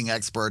America's leading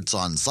experts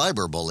on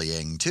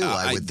cyberbullying, too.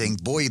 I would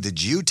think, boy,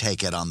 did you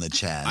take it on the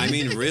chin. I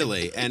mean,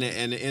 really. And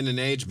in an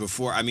age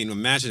before, I mean,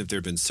 imagine if there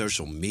had been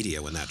social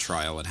media when that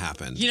trial had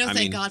happened.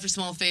 Thank God for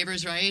small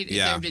favors, right? If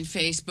there had been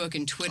Facebook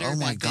and Twitter Oh,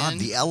 my God. Then.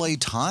 The L.A.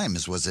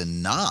 Times was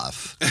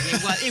enough.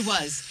 It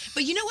was.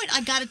 But you know what?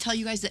 I've got to tell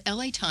you guys, the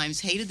L.A.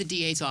 Times hated the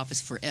DA's office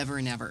forever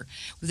and ever.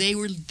 They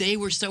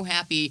were so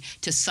happy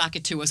to sock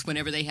it to us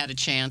whenever they had a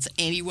chance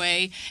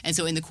anyway. And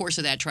so in the course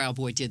of that trial,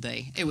 boy, did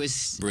they. It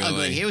was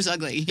ugly. It was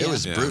ugly. It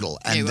was brutal.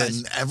 And then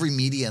every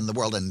media in the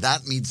world, and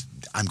that means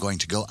I'm going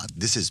to go,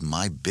 this is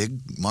my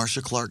big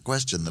Marcia Clark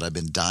question that I've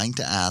been dying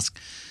to ask.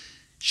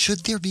 Should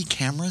there be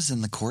cameras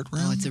in the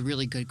courtroom? Oh, it's a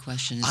really good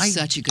question. It's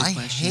such a good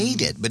question. I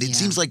hate it, but it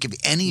seems like if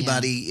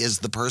anybody is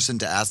the person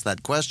to ask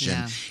that question,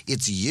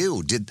 it's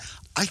you.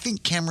 I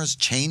think cameras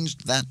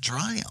changed that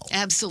trial.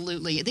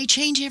 Absolutely. They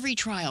change every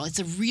trial.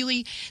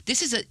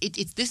 This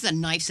is a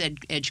knife's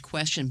edge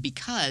question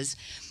because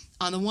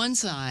on the one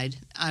side,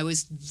 I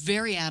was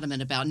very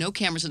adamant about no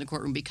cameras in the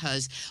courtroom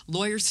because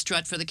lawyers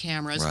strut for the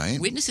cameras. Right.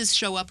 Witnesses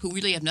show up who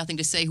really have nothing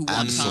to say who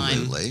want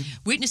time.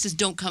 Witnesses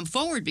don't come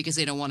forward because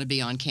they don't want to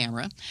be on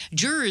camera.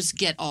 Jurors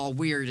get all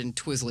weird and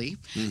twizzly.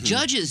 Mm-hmm.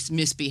 Judges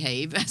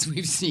misbehave, as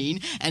we've seen,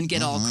 and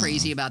get all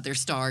crazy about their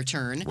star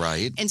turn.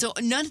 Right. And so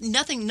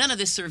none of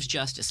this serves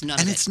justice. None of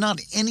it. And it's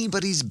not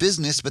anybody's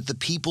business but the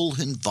people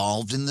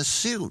involved in the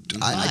suit.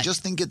 I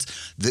just think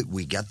it's that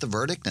we get the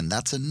verdict and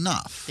that's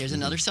enough. There's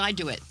another side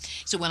to it.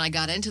 So when I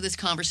got into this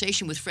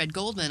conversation with Fred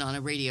Goldman on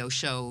a radio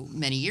show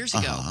many years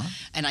ago,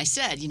 and I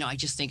said, I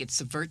just think it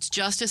subverts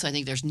justice. I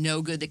think there's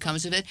no good that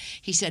comes of it.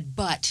 He said,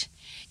 but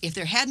if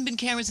there hadn't been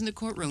cameras in the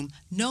courtroom,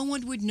 no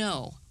one would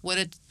know what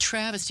a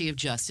travesty of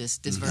justice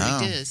this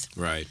verdict is.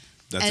 Right.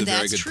 That's a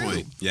very good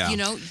point. Yeah.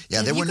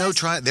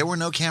 There were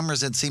no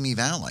cameras at Simi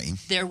Valley.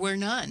 There were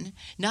none.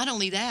 Not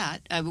only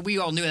that, we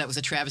all knew that was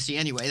a travesty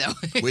anyway, though.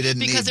 We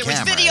didn't because need there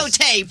cameras. was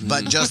videotape.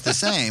 But just the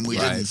same, we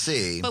didn't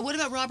see. But what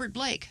about Robert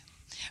Blake?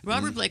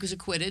 Robert Blake was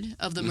acquitted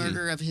of the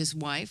murder of his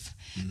wife,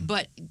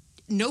 but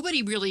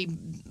nobody really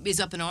is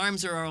up in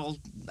arms or all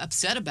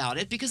upset about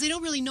it because they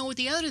don't really know what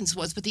the evidence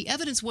was. But the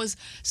evidence was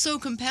so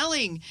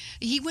compelling.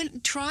 He went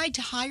and tried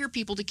to hire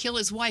people to kill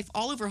his wife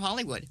all over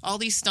Hollywood. All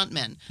these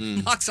stuntmen.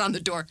 Knocks on the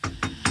door.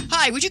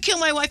 Hi, would you kill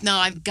my wife? No,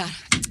 I've got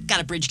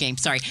a bridge game.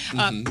 Sorry.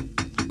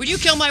 Would you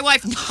kill my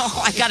wife? No,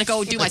 I got to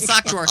go do my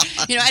sock drawer.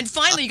 And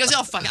finally he goes,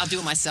 oh, fuck, I'll do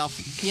it myself,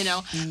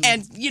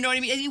 And you know what I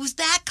mean? It was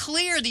that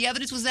clear. The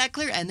evidence was that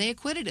clear. And they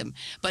acquitted him.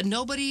 But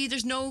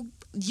there's no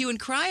hue and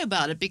cry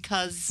about it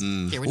because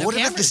there were no What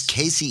cameras. about this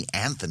Casey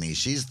Anthony?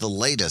 She's the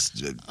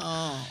latest.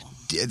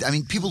 I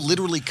mean, people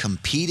literally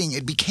competing.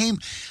 It became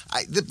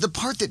the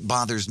part that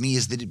bothers me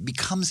is that it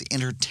becomes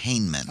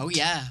entertainment. Oh,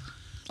 yeah.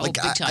 Like,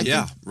 big time.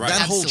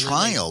 That whole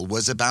trial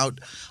was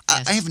about.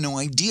 Yes. I have no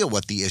idea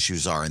what the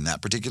issues are in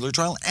that particular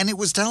trial, and it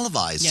was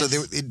televised, so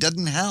it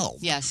doesn't help.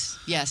 Yes,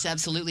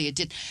 absolutely, it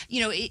did.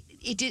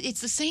 It's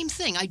the same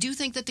thing. I do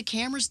think that the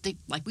cameras,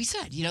 like we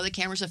said, the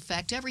cameras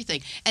affect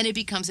everything, and it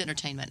becomes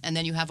entertainment. And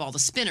then you have all the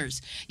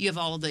spinners, you have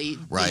all of the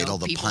all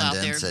the people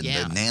pundits out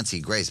there. and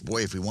Nancy Grace.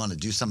 Boy, if we want to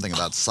do something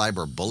about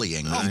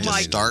cyberbullying, we need to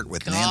my start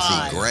with God.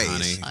 Nancy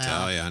Grace,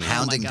 honey.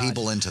 hounding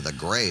people into the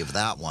grave.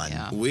 That one.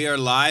 Yeah. We are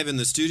live in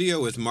the studio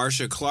with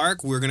Marcia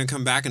Clark. We're going to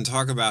come back and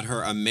talk about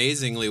her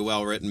amazingly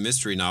well-written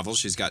mystery novel.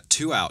 She's got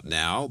 2 out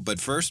now.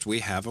 But first, we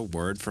have a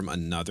word from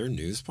another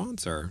new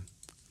sponsor.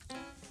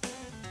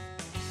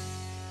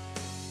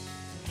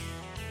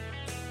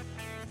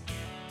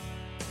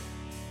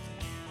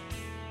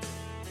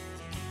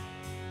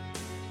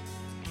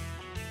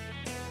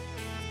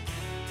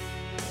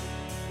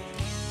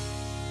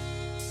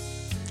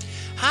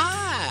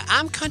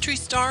 I'm country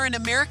star and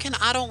American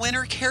Idol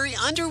winner Carrie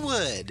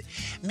Underwood.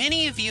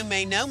 Many of you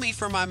may know me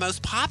for my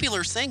most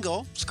popular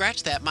single,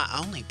 scratch that, my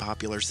only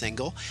popular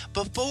single,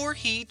 Before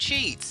He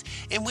Cheats,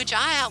 in which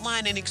I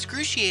outline in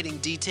excruciating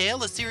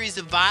detail a series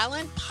of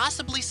violent,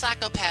 possibly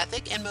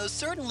psychopathic, and most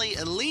certainly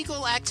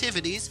illegal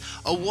activities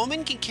a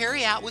woman can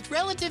carry out with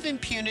relative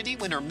impunity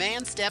when her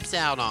man steps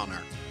out on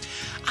her.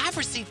 I've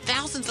received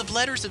thousands of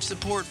letters of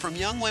support from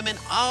young women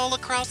all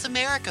across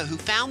America who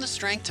found the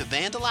strength to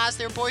vandalize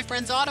their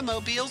boyfriend's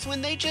automobiles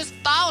when they just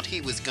thought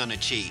he was gonna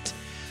cheat.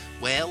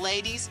 Well,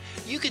 ladies,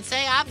 you could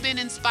say I've been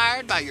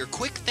inspired by your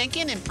quick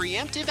thinking and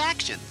preemptive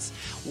actions.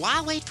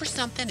 Why wait for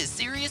something as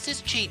serious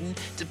as cheating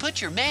to put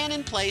your man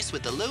in place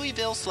with the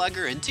Louisville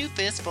Slugger and 2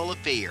 fists full of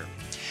fear?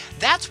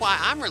 That's why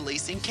I'm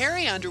releasing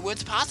Carrie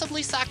Underwood's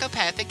possibly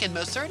psychopathic and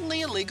most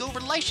certainly illegal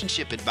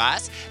relationship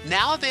advice,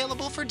 now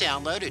available for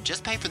download at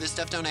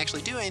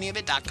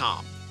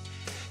justpayforthisstuffdon'tactuallydoanyofit.com.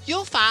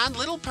 You'll find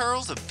little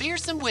pearls of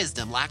fearsome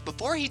wisdom like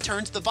Before He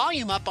Turns the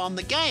Volume Up on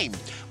the Game,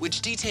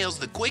 which details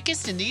the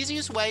quickest and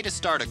easiest way to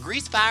start a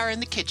grease fire in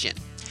the kitchen.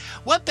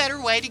 What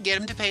better way to get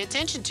him to pay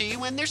attention to you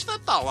when there's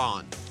football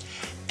on?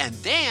 And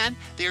then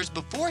there's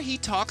Before He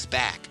Talks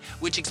Back,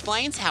 which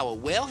explains how a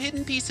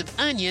well-hidden piece of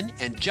onion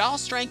and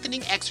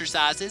jaw-strengthening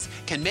exercises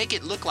can make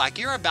it look like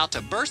you're about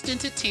to burst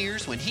into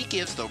tears when he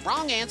gives the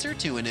wrong answer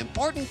to an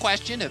important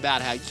question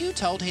about how you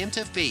told him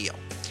to feel.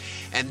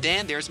 And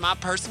then there's my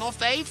personal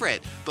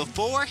favorite,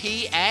 Before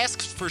He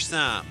Asks for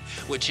Some,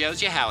 which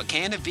shows you how a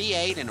can of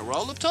V8 and a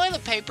roll of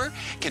toilet paper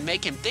can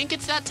make him think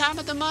it's that time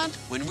of the month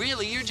when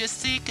really you're just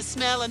sick of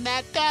smelling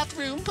that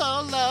bathroom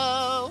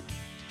polo.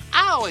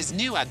 I always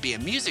knew I'd be a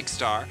music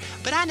star,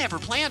 but I never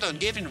planned on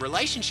giving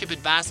relationship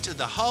advice to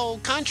the whole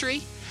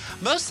country.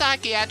 Most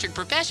psychiatric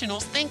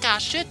professionals think I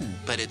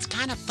shouldn't, but it's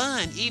kind of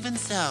fun even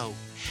so.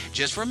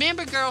 Just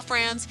remember,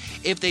 girlfriends,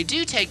 if they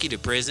do take you to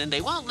prison, they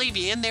won't leave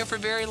you in there for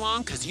very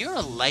long because you're a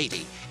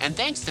lady. And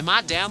thanks to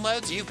my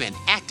downloads, you've been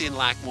acting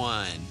like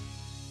one.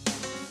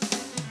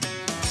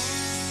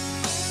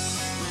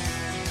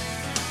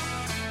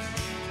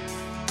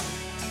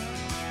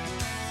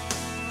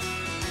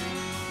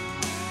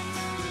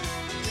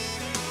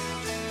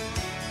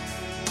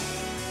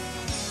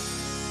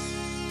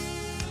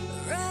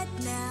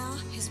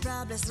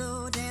 Probably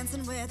slow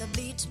dancing with a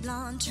bleach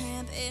blonde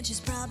tramp, and she's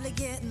probably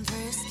getting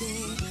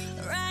thirsty.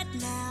 Right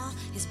now,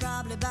 he's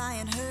probably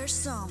buying her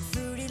some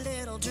fruity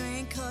little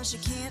drink, cause she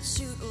can't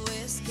shoot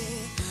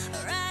whiskey.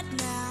 Right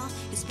now,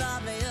 he's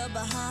probably up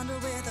behind her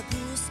with a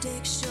pool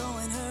stick,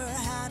 showing her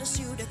how to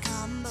shoot a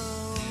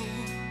combo.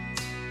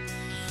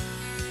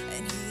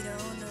 And he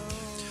don't know.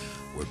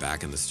 We're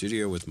back in the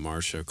studio with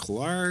Marcia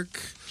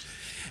Clark.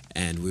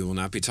 And we will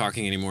not be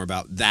talking anymore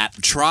about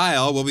that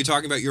trial. We'll be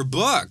talking about your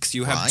books.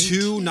 You have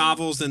 2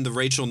 novels in the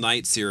Rachel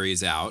Knight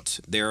series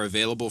out. They're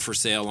available for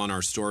sale on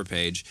our store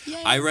page.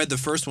 Yay. I read the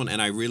first one, and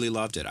I really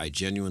loved it. I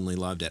genuinely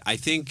loved it. I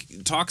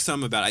think, talk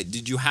some about it.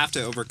 Did you have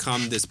to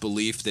overcome this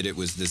belief that it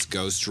was this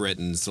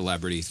ghost-written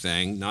celebrity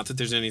thing? Not that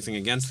there's anything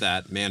against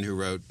that man who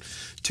wrote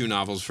 2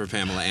 novels for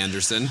Pamela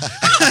Anderson.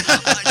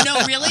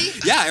 No, really?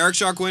 Yeah, Eric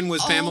Shaw Quinn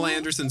was Pamela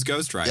Anderson's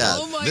ghostwriter. Yeah,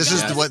 oh my this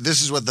God.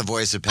 is what the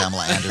voice of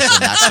Pamela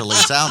Anderson actually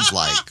sounds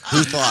like.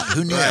 Who thought?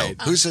 Who knew? Right.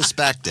 Who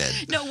suspected?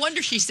 No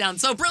wonder she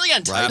sounds so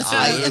brilliant. Right.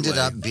 Absolutely. I ended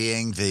up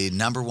being the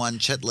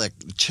 #1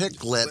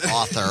 chick lit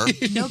author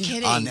No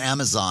kidding. on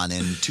Amazon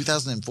in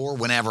 2004,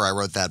 whenever I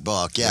wrote that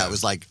book. Yeah, it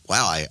was like,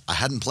 wow, I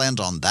hadn't planned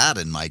on that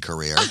in my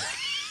career.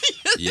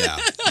 Yeah.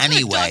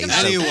 Anyway, I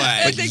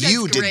but think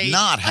you that's did great.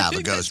 not have I a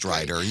think that's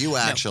ghostwriter. great. You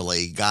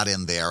actually got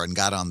in there and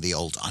got on the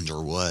old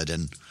Underwood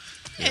and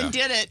and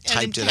did it and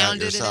typed then it out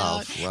pounded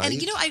yourself, it out. right?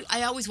 And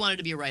I always wanted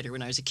to be a writer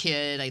when I was a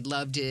kid. I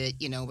loved it,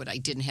 but I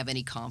didn't have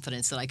any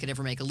confidence that I could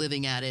ever make a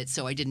living at it,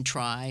 so I didn't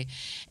try.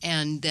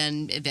 And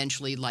then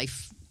eventually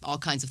all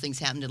kinds of things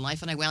happened in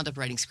life, and I wound up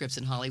writing scripts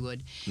in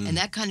Hollywood. And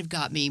that kind of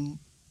gave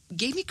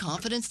me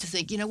confidence to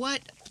think, you know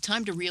what,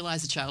 time to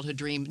realize a childhood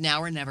dream,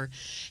 now or never.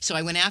 So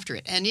I went after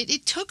it. And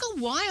it took a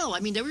while.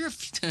 I mean, there were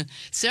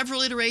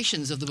several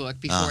iterations of the book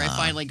before I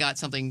finally got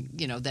something,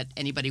 that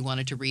anybody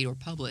wanted to read or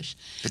publish.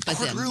 But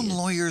courtroom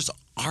lawyers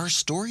are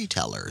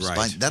storytellers.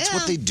 Right. That's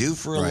what they do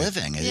for a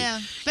living. Yeah,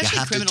 especially you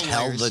have criminal to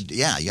tell lawyers.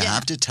 you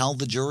have to tell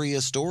the jury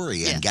a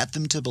story and Yeah. get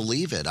them to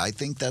believe it. I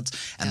think the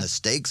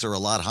stakes are a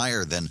lot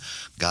higher than,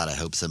 God, I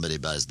hope somebody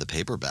buys the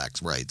paperback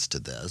rights to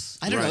this.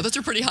 I don't know. Those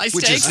are pretty high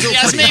Which stakes. is still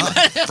if you pretty ask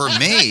me. high. For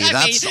me,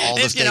 that's all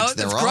the stakes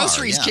there it's are.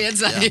 groceries, Yeah. kids.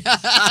 Yeah.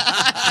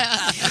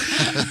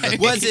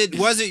 Was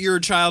it your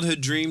childhood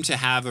dream to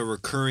have a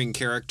recurring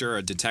character,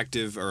 a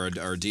detective or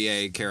a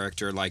DA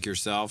character like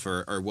yourself,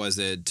 or was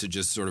it to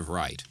just sort of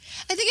write?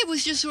 I think it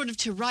was just sort of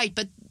to write,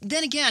 but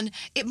then again,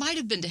 it might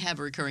have been to have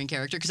a recurring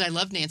character because I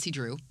love Nancy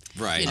Drew.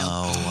 Right. You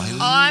know?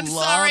 I'm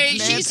sorry.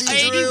 She's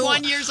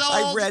 81 years old.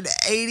 I read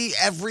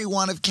every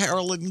one of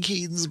Carolyn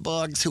Keane's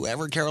books,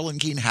 whoever Carolyn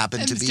Keane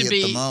happened to be at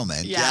the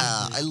moment. Yeah,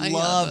 I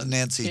love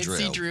Nancy Drew.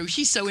 Nancy Drew.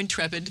 She's so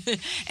intrepid.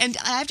 And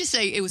I have to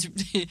say,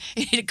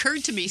 it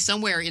occurred to me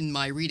somewhere in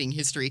my reading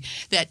history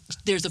that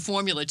there's a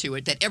formula to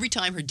it, that every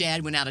time her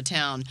dad went out of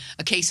town,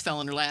 a case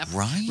fell in her lap.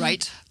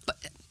 Right? But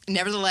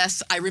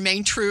nevertheless, I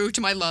remain true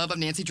to my love of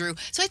Nancy Drew.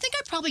 So I think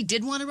I probably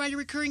did want to write a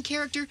recurring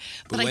character.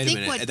 But wait I think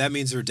a minute. That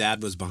means her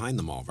dad was behind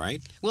them all,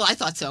 right? Well, I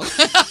thought so.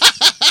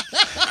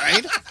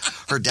 Right?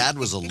 Her dad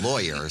was a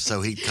lawyer,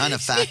 so he kind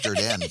of factored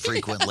in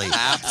frequently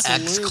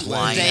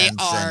ex-clients They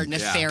are and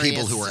nefarious.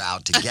 people who were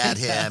out to get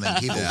him and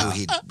people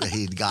who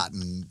he'd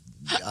gotten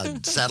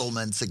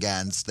settlements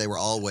against. They were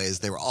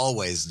always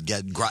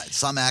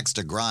some axe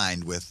to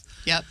grind with.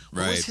 Yep.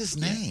 What was his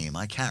name?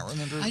 I can't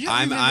remember.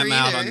 I'm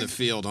out on the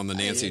field on the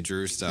Nancy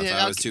Drew stuff.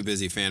 Yeah, I was too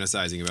busy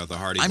fantasizing about the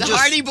Hardy Boys. The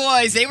Hardy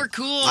Boys, they were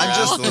cool. I'm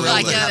just thrilled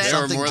I to get have it. They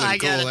were more than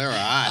cool. They were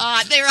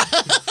hot. They were.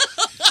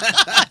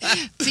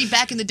 See,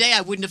 back in the day,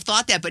 I wouldn't have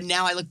thought that, but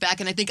now I look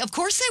back and I think, of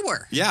course they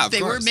were. Yeah, of they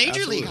course. were majorly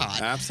Absolutely.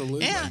 hot.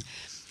 Absolutely. Yeah.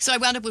 So I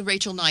wound up with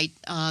Rachel Knight.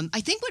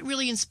 I think what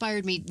really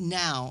inspired me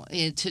now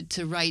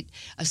to write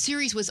a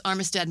series was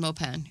Armistead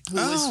Maupin, who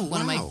was one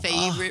of my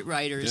favorite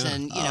writers,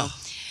 and you know.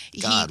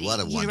 God, what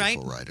a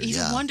wonderful writer. He's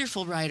a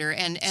wonderful writer.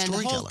 And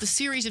the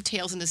series of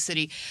Tales in the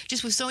City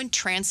just was so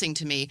entrancing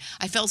to me.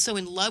 I felt so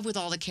in love with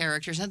all the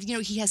characters. And, you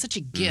know, he has such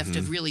a gift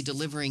of really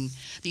delivering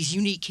these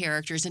unique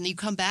characters. And you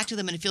come back to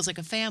them and it feels like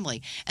a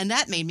family. And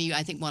that made me,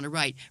 I think, want to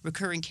write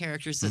recurring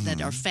characters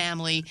that are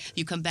family.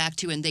 You come back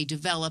to and they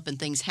develop and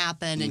things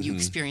happen and you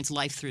experience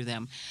life through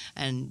them.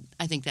 And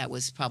I think that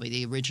was probably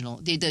the original,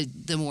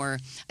 the more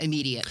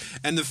immediate.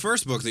 And the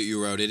first book that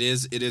you wrote, it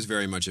is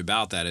very much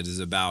about that. It is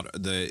about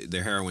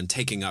the heroine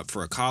taking up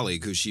for a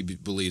colleague who she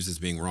believes is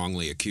being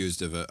wrongly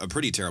accused of a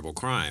pretty terrible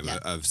crime,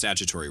 of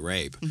statutory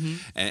rape.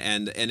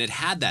 And it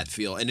had that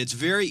feel. And it's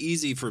very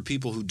easy for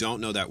people who don't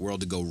know that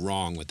world to go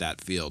wrong with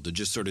that feel, to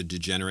just sort of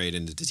degenerate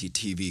into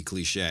TV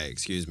cliche,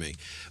 excuse me.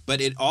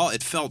 But it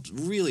felt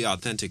really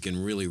authentic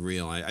and really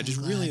real. I just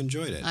really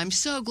enjoyed it. I'm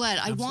so glad.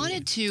 Absolutely. I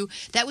wanted to,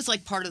 that was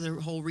like part of the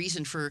whole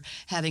reason for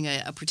having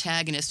a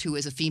protagonist who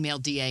is a female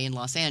DA in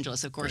Los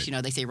Angeles. Of course, you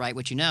know, they say write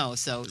what you know,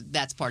 so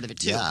that's part of it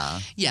too.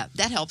 Yeah,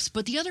 that helps.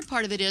 But the other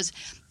part of it is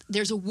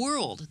there's a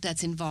world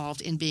that's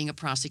involved in being a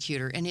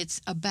prosecutor, and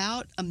it's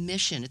about a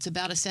mission. It's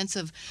about a sense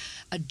of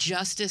a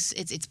justice.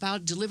 It's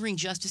about delivering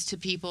justice to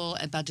people,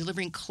 about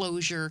delivering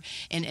closure,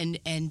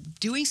 and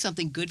doing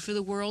something good for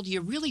the world.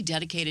 You're really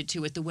dedicated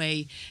to it the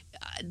way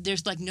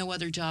there's like no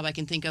other job I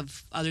can think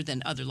of other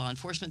than other law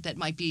enforcement that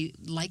might be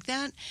like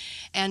that.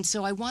 And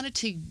so I wanted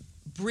to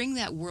bring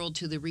that world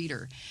to the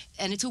reader.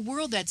 And it's a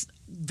world that's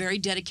very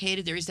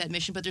dedicated. There is that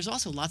mission, but there's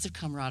also lots of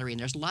camaraderie and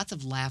there's lots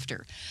of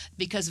laughter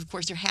because, of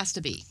course, there has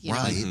to be. You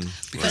know?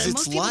 Because it's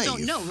most people life.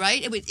 don't know,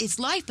 right? It's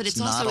life, but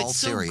it's also so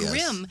serious.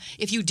 grim.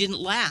 If you didn't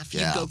laugh,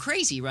 you'd go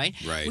crazy, right?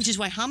 Which is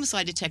why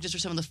homicide detectives are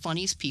some of the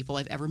funniest people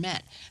I've ever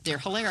met. They're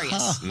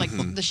hilarious. Like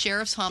the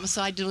sheriff's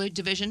homicide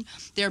division,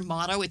 their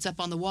motto, it's up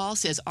on the wall,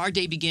 says, "Our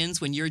day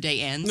begins when your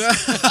day ends."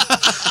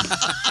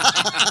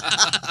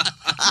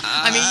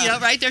 I mean, you know,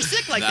 right? They're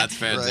sick like That's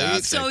that.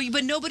 fantastic. So,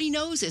 but nobody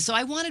knows it. So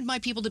I wanted my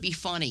people to be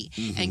funny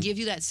and give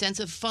you that sense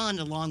of fun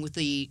along with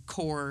the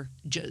core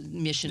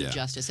mission of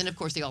justice. And of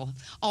course,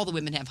 all the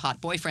women have hot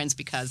boyfriends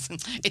because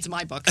it's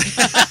my book.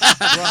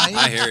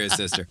 I hear you,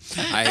 sister.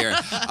 I hear.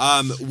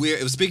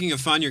 Speaking of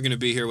fun, you're going to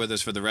be here with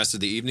us for the rest of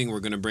the evening. We're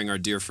going to bring our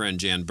dear friend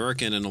Jan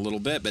Burke in a little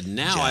bit. But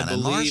now I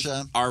believe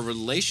our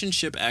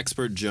relationship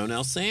expert,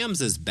 Jonelle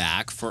Sams, is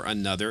back for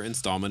another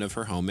installment of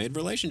her homemade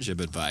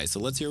relationship advice. So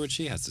let's hear what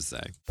she has to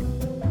say.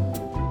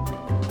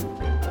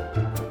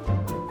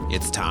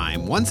 It's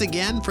time once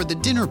again for the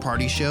Dinner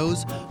Party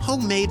Show's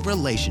homemade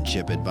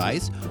relationship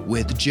advice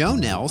with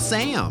Jonelle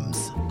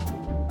Sams.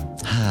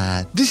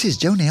 Hi, this is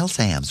Jonelle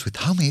Sams with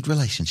homemade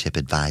relationship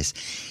advice.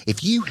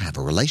 If you have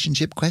a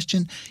relationship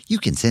question, you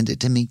can send it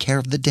to me care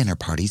of the Dinner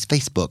Party's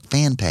Facebook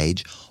fan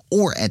page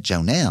or at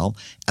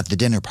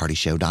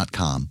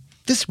jonelle@thedinnerpartyshow.com.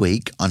 This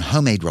week on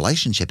Homemade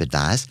Relationship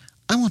Advice,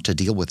 I want to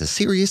deal with a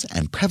serious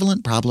and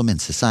prevalent problem in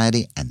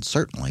society and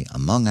certainly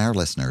among our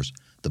listeners.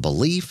 The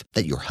belief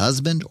that your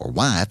husband or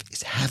wife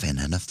is having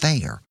an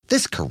affair.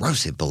 This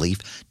corrosive belief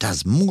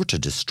does more to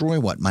destroy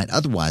what might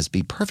otherwise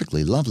be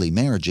perfectly lovely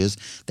marriages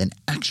than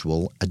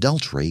actual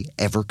adultery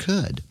ever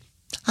could.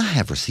 I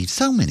have received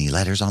so many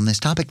letters on this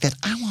topic that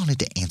I wanted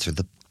to answer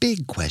the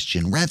big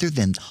question rather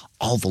than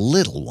all the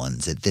little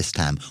ones at this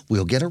time.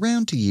 We'll get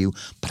around to you,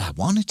 but I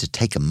wanted to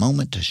take a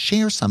moment to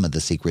share some of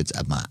the secrets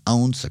of my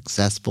own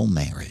successful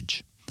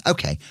marriage.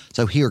 Okay,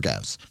 so here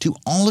goes. To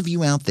all of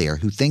you out there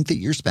who think that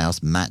your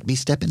spouse might be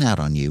stepping out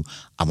on you,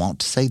 I want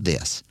to say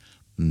this.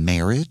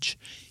 Marriage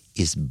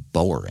is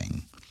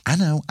boring. I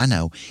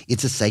know.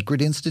 It's a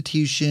sacred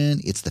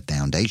institution. It's the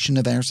foundation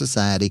of our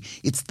society.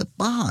 It's the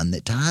bond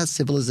that ties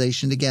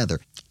civilization together.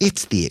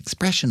 It's the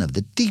expression of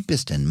the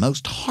deepest and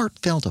most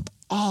heartfelt of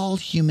all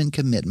human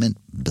commitment.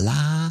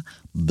 Blah,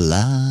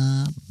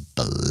 blah,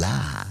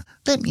 blah.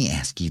 Let me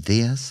ask you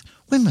this.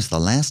 When was the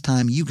last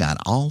time you got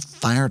all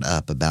fired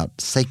up about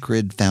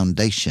sacred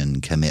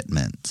foundation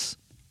commitments?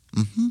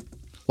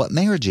 What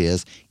marriage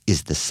is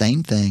the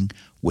same thing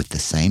with the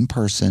same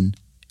person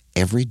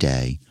every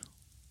day,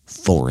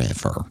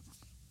 forever.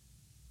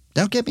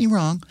 Don't get me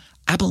wrong,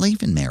 I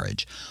believe in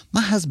marriage.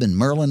 My husband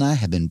Merle and I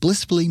have been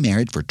blissfully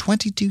married for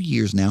 22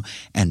 years now,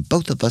 and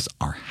both of us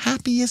are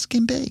happy as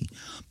can be.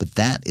 But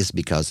that is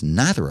because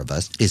neither of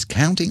us is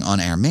counting on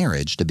our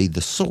marriage to be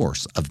the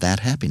source of that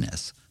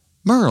happiness.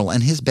 Merle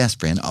and his best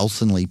friend,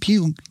 Olson Lee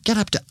Pugh, get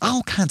up to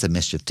all kinds of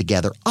mischief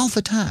together all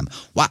the time.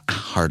 Why, I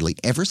hardly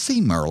ever see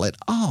Merle at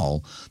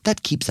all.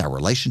 That keeps our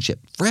relationship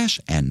fresh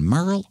and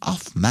Merle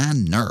off my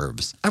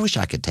nerves. I wish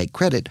I could take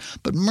credit,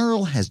 but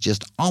Merle has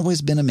just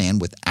always been a man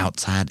with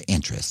outside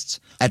interests.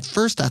 At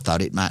first I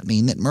thought it might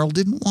mean that Merle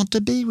didn't want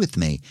to be with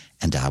me,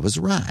 and I was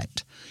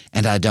right.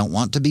 And I don't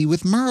want to be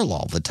with Merle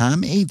all the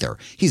time either.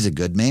 He's a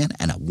good man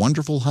and a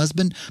wonderful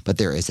husband, but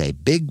there is a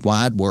big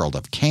wide world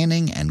of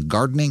canning and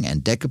gardening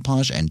and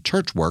decoupage and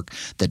church work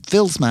that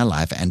fills my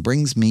life and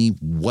brings me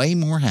way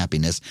more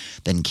happiness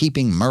than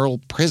keeping Merle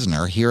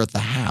prisoner here at the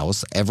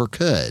house ever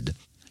could.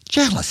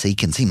 Jealousy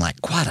can seem like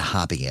quite a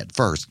hobby at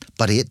first,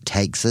 but it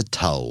takes a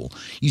toll.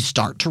 You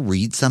start to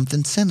read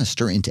something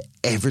sinister into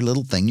every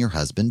little thing your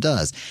husband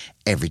does.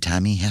 Every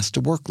time he has to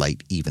work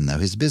late, even though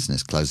his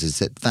business closes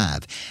at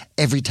 5.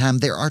 Every time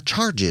there are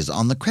charges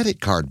on the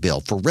credit card bill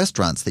for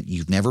restaurants that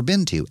you've never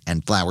been to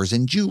and flowers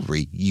and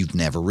jewelry you've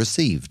never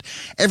received.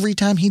 Every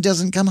time he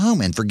doesn't come home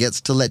and forgets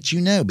to let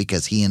you know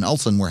because he and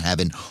Olson were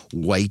having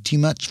way too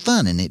much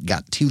fun and it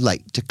got too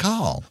late to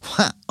call.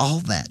 Why,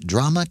 all that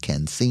drama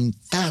can seem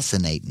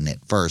fascinating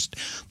at first,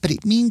 but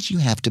it means you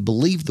have to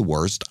believe the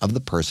worst of the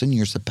person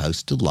you're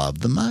supposed to love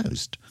the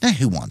most. Now,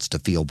 who wants to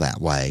feel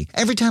that way?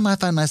 Every time I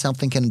find myself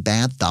thinking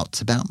bad thoughts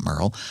about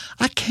Merle,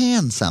 I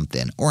can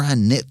something, or I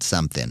knit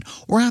something,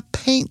 or I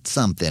paint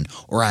something,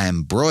 or I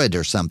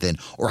embroider something,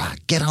 or I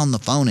get on the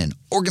phone and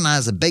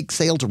organize a bake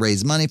sale to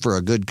raise money for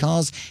a good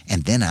cause,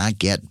 and then I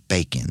get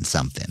baking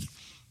something.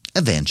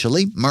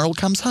 Eventually, Merle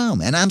comes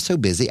home, and I'm so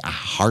busy I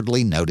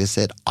hardly notice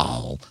it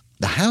all.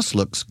 The house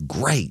looks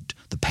great.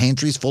 The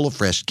pantry's full of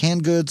fresh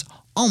canned goods.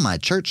 All my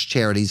church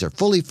charities are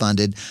fully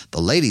funded.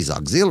 The ladies'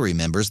 auxiliary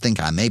members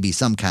think I may be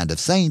some kind of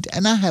saint,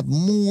 and I have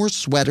more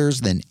sweaters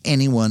than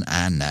anyone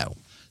I know.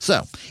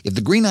 So, if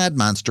the green-eyed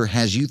monster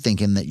has you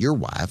thinking that your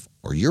wife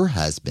or your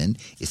husband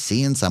is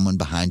seeing someone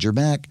behind your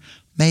back,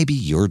 maybe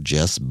you're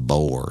just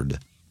bored.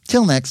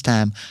 Till next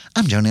time,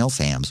 I'm Jonelle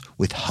Sams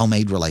with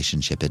Homemade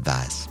Relationship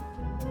Advice.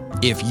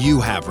 If you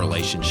have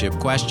relationship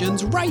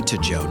questions, write to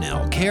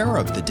Jonelle, care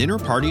of The Dinner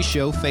Party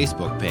Show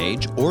Facebook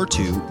page, or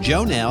to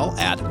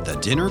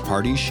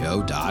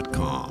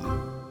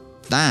jonelle@thedinnerpartyshow.com.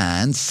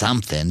 Find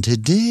something to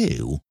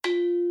do.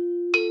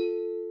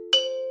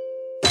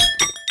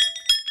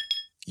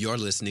 You're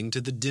listening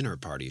to The Dinner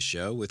Party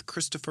Show with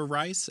Christopher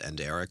Rice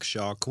and Eric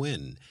Shaw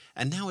Quinn.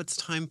 And now it's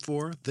time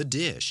for The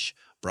Dish,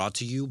 brought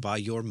to you by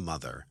your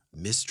mother,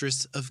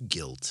 Mistress of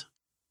Guilt.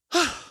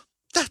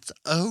 That's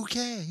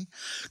okay.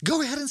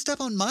 Go ahead and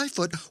step on my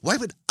foot. Why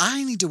would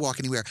I need to walk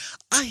anywhere?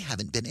 I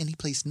haven't been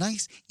anyplace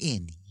nice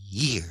in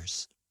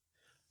years.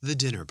 The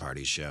Dinner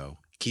Party Show.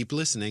 Keep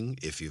listening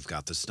if you've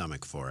got the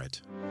stomach for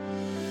it.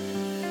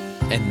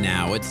 And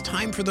now it's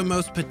time for the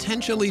most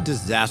potentially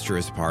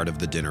disastrous part of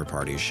the Dinner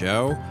Party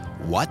Show.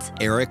 What's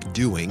Eric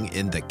doing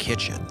in the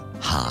kitchen?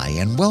 Hi,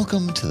 and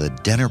welcome to the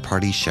Dinner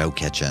Party Show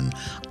kitchen.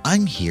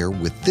 I'm here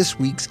with this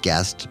week's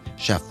guest,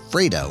 Chef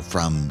Fredo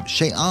from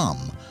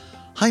She'am.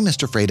 Hi,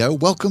 Mr. Fredo.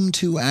 Welcome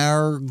to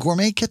our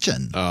gourmet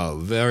kitchen. Oh,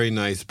 very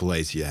nice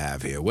place you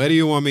have here. Where do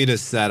you want me to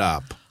set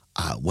up?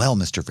 Well,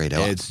 Mr.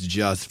 Fredo. It's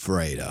just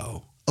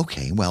Fredo.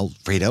 Okay, well,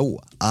 Fredo,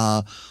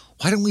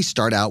 why don't we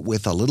start out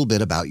with a little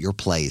bit about your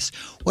place?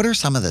 What are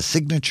some of the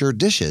signature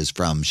dishes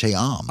from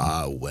She'am?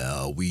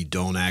 Well, we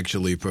don't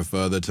actually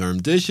prefer the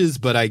term dishes,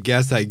 but I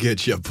guess I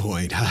get your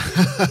point.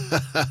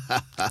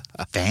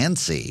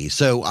 Fancy.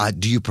 So,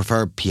 do you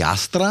prefer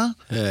piastra?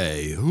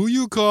 Hey, who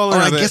you calling?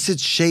 Or I guess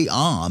it's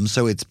She'am,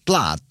 so it's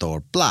plat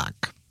or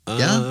black.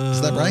 Yeah?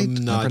 Is that right?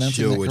 I'm not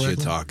sure what you're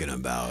talking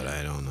about.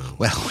 I don't know.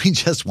 Well, we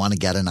just want to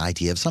get an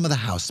idea of some of the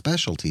house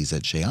specialties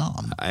at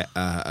She'am.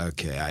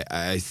 Okay,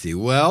 I see.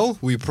 Well,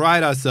 we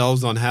pride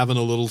ourselves on having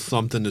a little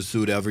something to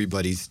suit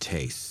everybody's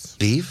tastes.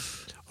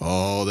 Beef?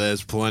 Oh,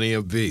 there's plenty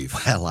of beef.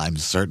 Well, I'm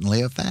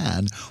certainly a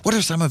fan. What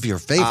are some of your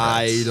favorites?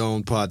 I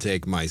don't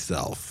partake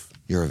myself.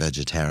 You're a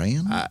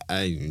vegetarian?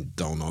 I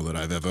don't know that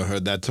I've ever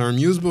heard that term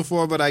used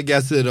before, but I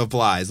guess it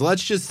applies.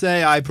 Let's just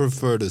say I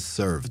prefer to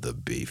serve the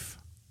beef.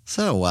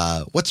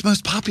 So, what's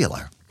most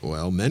popular?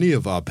 Well, many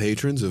of our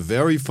patrons are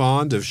very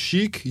fond of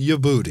Sheikh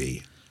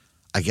Yaboudi.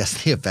 I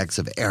guess the effects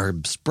of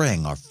Arab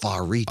Spring are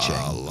far-reaching.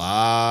 A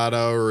lot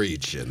of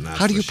reaching, that's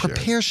How do you for sure.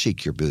 prepare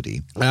sheik your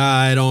booty?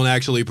 I don't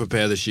actually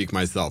prepare the sheik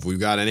myself. We've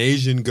got an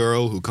Asian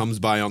girl who comes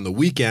by on the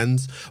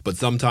weekends, but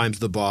sometimes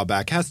the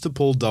barback has to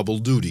pull double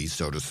duty,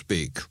 so to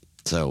speak.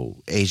 So,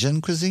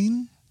 Asian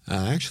cuisine?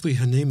 Actually,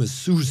 her name is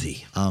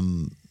Susie.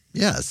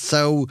 Yeah,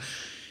 so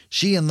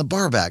she and the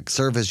barback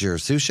serve as your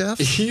sous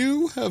chef?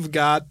 You have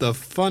got the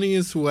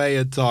funniest way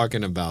of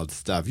talking about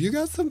stuff. You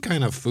got some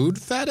kind of food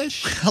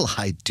fetish? Well,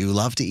 I do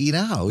love to eat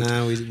out.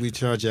 No, we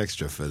charge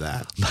extra for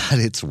that. But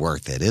it's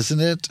worth it, isn't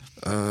it?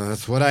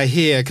 That's what I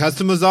hear.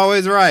 Customer's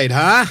always right,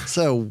 huh?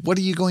 So, what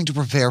are you going to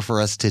prepare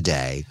for us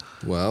today?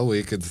 Well,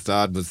 we could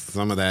start with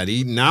some of that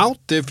eating out.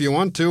 If you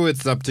want to,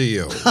 it's up to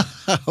you.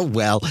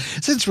 Well,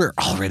 since we're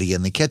already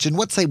in the kitchen,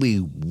 what say we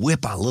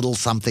whip a little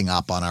something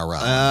up on our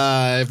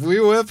own? If we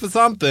whip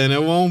something,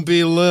 it won't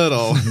be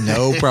little.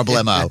 No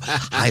problemo.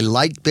 I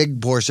like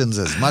big portions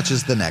as much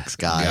as the next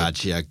guy.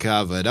 Gotcha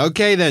covered.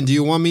 Okay, then. Do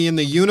you want me in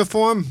the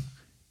uniform?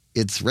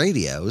 It's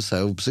radio,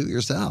 so suit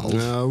yourself.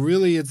 No,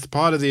 really, it's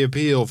part of the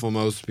appeal for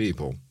most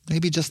people.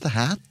 Maybe just the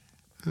hat?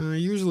 I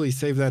usually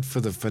save that for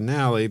the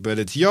finale, but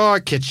it's your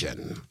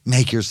kitchen.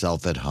 Make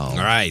yourself at home.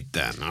 All right,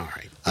 then. All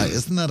right.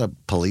 Isn't that a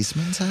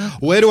policeman's hat?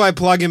 Where do I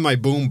plug in my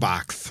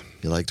boombox?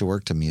 You like to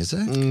work to music?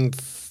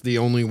 It's the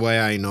only way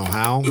I know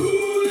how.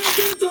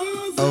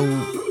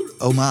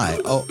 Oh my.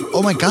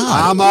 Oh my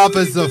God. I'm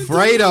Officer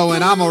Fredo,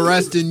 and I'm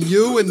arresting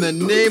you in the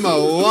name of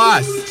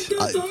lust.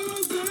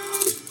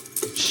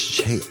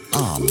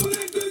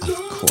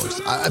 Of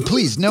course.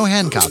 Please, no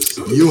handcuffs.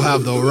 You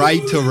have the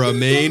right to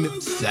remain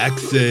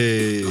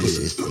sexy. This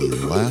is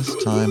the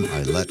last time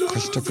I let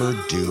Christopher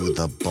do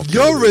the booking.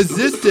 You're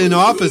resisting,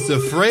 Officer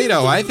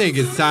Fredo. I think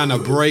it's time to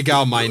break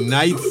out my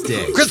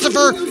nightstick.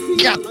 Christopher,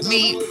 get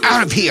me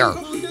out of here.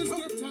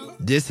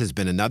 This has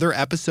been another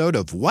episode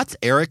of What's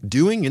Eric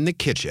Doing in the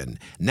Kitchen?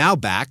 Now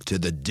back to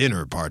the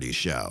dinner party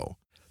show.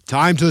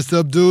 Time to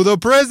subdue the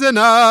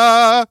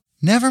prisoner.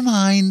 Never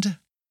mind.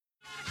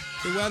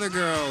 The Weather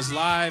Girls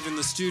live in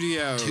the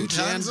studio. Two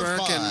Jan tons of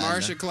Burke and fun.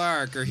 Marcia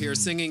Clark are here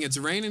singing It's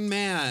Raining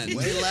Man.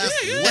 Way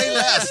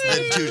less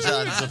than 2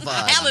 tons of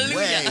fun.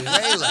 Hallelujah.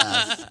 Way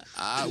less.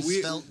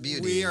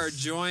 We are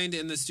joined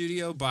in the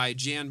studio by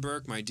Jan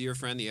Burke, my dear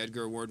friend, the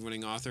Edgar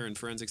Award-winning author and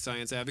forensic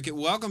science advocate.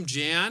 Welcome,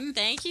 Jan.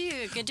 Thank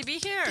you. Good to be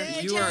here.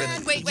 You are.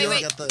 Wait.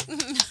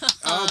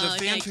 Oh, the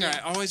thank fanfare. you. I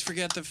always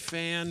forget the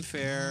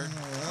fanfare.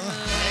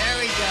 There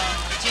we go.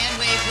 Jan,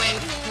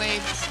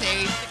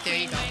 wave. There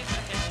you go.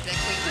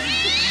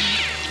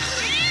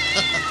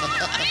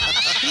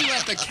 He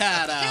let the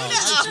cat out.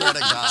 I swear to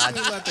God.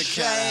 He let the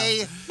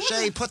cat out.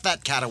 Shay, put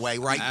that cat away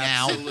right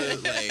now.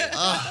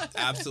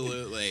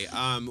 Absolutely.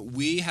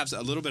 We have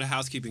a little bit of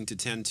housekeeping to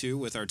tend to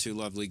with our two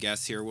lovely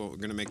guests here. We're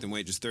going to make them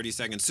wait just 30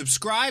 seconds.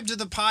 Subscribe to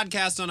the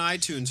podcast on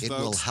iTunes, It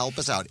folks. will help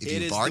us out. If It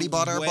you've is already the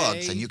bought our way-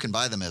 books, and you can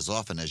buy them as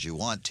often as you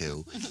want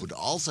to, it would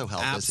also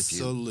help us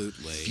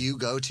if you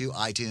go to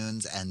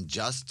iTunes and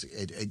just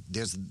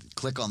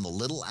click on the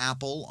little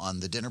apple on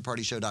the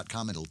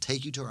dinnerpartyshow.com. It'll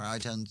take you to our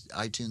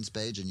iTunes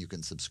page, and you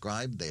can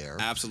subscribe there.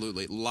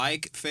 Absolutely.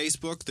 Like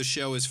Facebook, the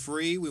show is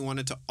free. We want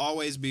it to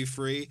always be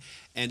free.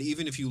 And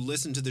even if you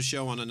listen to the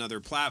show on another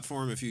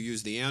platform, if you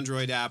use the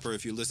Android app or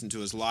if you listen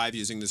to us live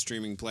using the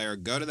streaming player,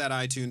 go to that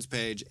iTunes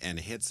page and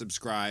hit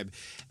subscribe,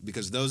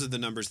 because those are the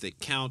numbers that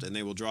count, and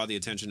they will draw the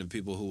attention of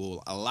people who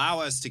will allow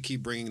us to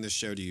keep bringing the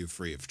show to you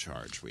free of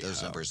charge.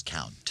 Those numbers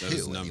count, too.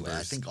 Those Anyway, numbers.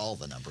 I think all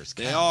the numbers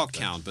count. They all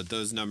count, but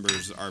those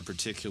numbers are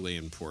particularly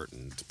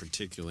important.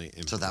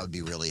 So that would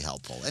be really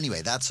helpful.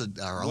 Anyway, that's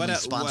our only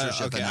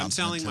sponsorship okay, announcement I'm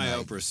telling my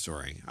tonight. Oprah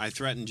story. I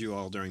threatened you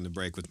all during the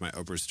break with my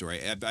Oprah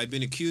story. I've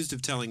been accused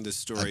of telling this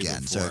story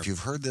Again, before. so if you've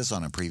heard this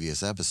on a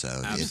previous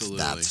episode, Absolutely.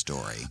 it's that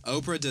story.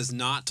 Oprah does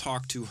not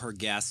talk to her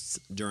guests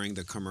during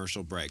the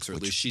commercial breaks, or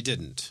at least she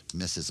didn't.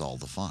 Misses all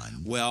the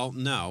fun. Well,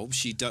 no,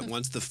 she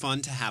wants the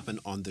fun to happen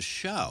on the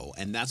show,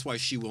 and that's why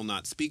she will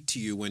not speak to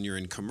you when you're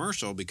in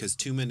commercial, because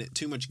too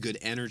much good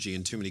energy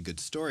and too many good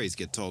stories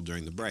get told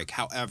during the break.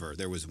 However,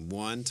 there was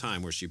one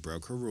time where she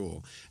broke her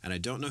rule, and I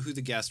don't know who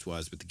the guest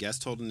was, but the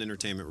guest told an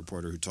entertainment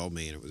reporter who told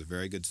me, and it was a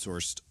very good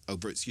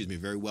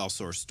very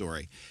well-sourced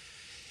story.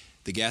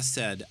 The guest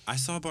said, "I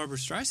saw Barbra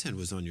Streisand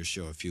was on your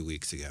show a few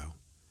weeks ago."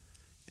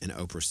 And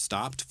Oprah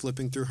stopped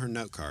flipping through her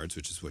note cards,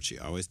 which is what she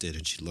always did,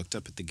 and she looked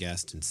up at the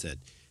guest and said,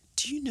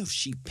 "Do you know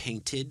she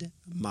painted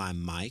my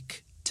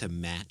mic to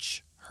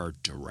match her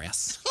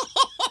dress?"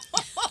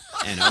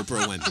 And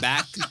Oprah went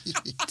back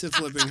to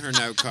flipping her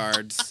note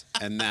cards,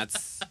 and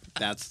that's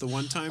the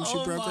one time she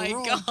broke her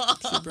rule.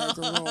 She broke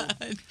her rule.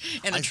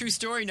 And a true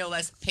story, no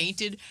less,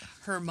 painted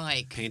her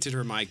mic. Painted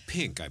her mic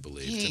pink, I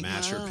believe, to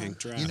match her pink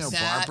dress. You know,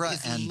 That Barbara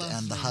is and the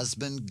lovely.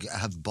 husband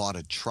have bought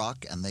a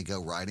truck, and they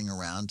go riding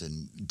around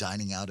and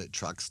dining out at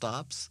truck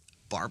stops.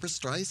 Barbara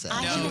Streisand.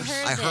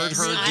 I heard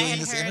her I doing had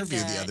this heard interview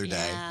that, the other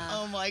day. yeah.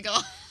 Oh my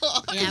God.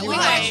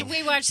 Yeah,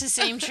 we watch the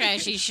same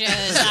trashy shows,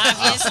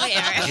 obviously,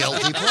 Eric.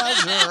 Guilty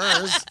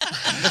pleasures.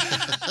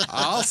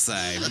 I'll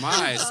say,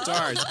 my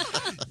stars.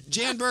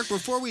 Jan Burke,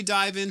 before we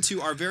dive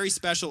into our very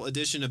special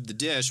edition of The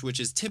Dish, which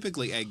is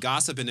typically a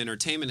gossip and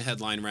entertainment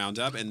headline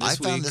roundup, and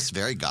this I found week this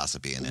very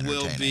gossipy and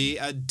entertaining. will be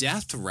a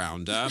death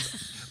roundup.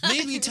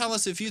 Maybe tell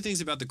us a few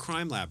things about the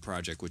Crime Lab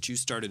Project, which you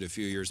started a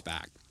few years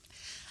back.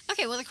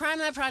 Okay, well, the Crime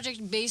Lab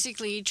Project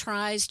basically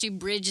tries to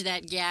bridge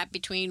that gap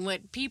between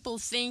what people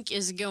think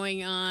is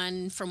going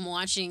on from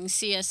watching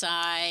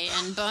CSI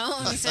and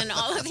Bones and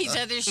all of these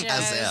other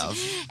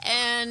shows,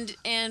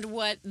 and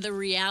what the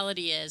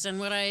reality is. And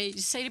what I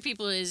say to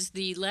people is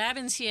the lab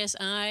in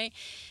CSI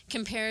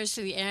compares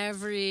to the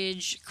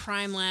average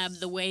crime lab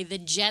the way the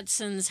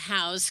Jetsons'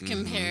 house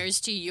compares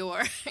to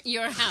your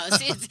house.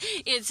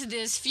 It's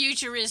this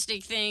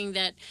futuristic thing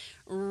that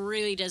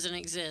really doesn't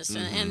exist.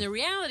 And the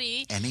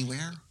reality...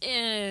 Anywhere?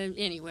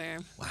 Anywhere.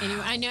 Wow.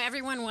 Anywhere. I know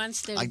everyone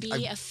wants there to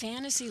be a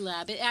fantasy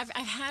lab. I've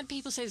had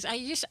people say this.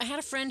 I had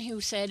a friend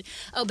who said,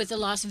 oh, but the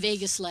Las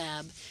Vegas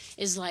lab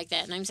is like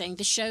that. And I'm saying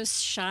the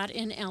show's shot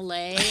in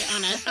L.A.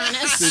 on a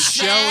The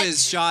set. show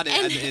is shot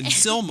in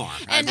Sylmar,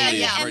 I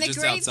believe, or and the just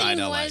great outside thing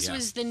L.A.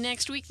 was the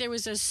next week there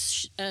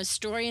was a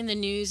story in the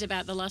news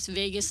about the Las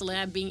Vegas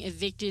lab being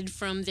evicted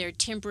from their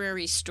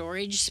temporary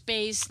storage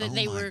space that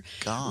they were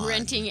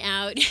renting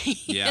out.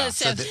 Yeah.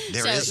 So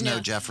there is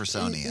no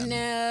Jeffersonian.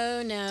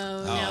 No.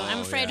 I'm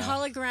afraid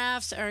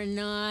holographs are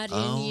not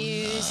in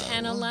use.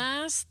 And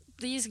alas,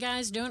 these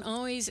guys don't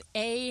always,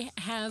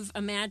 have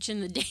a match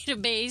in the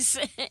database,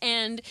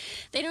 and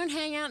they don't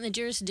hang out in the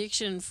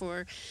jurisdiction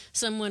for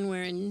someone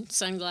wearing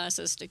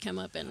sunglasses to come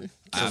up and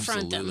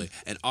confront them.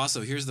 And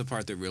also, here's the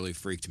part that really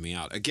freaked me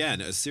out.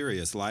 Again, a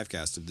serious live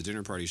cast of the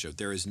Dinner Party Show.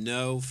 There is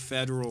no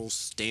federal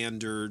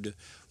standard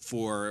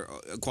for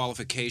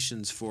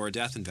qualifications for a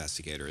death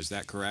investigator. Is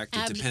that correct?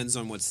 It depends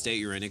on what state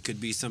you're in. It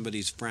could be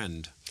somebody's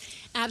friend.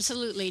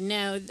 Absolutely.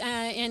 No.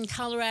 In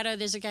Colorado,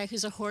 there's a guy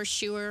who's a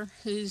horseshoer,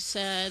 who's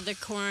the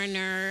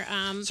coroner.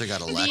 So he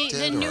got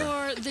elected?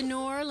 The New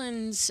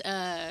Orleans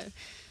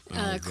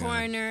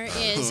coroner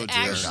is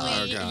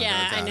actually...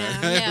 I know.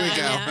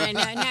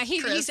 No,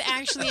 he's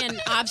actually an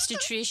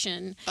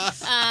obstetrician. Well,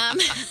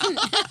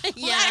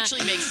 that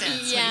actually makes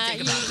sense when you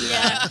think about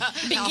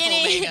it.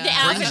 Beginning the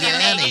brings you in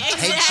and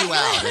alphabet. takes you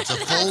out. It's a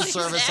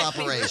full-service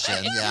operation.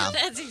 Right. Yeah.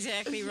 That's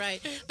exactly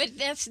right. But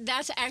that's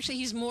actually,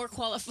 he's more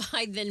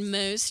qualified than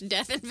most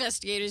death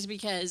investigators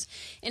because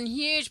in a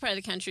huge part of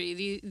the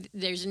country,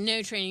 there's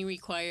no training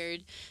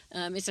required.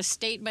 It's a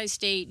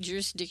state-by-state,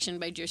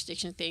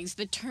 jurisdiction-by-jurisdiction things.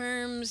 The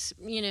terms,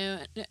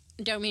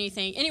 don't mean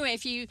anything. Anyway,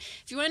 if you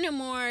want to know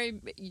more,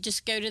 you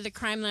just go to the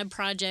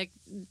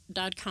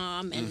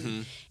crimelabproject.com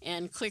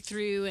and click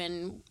through,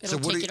 and it'll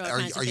take you to all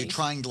kinds of things. Are you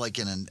trying to, like,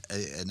 in an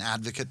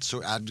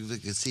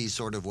advocacy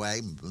sort of way,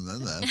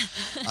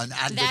 an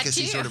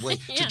advocacy sort of way,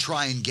 to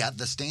try and get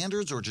the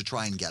standards or to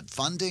try and get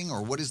funding,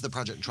 or what is the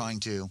project trying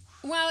to?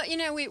 Well,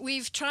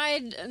 we've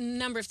tried a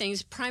number of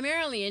things.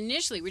 Primarily,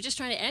 initially, we're just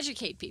trying to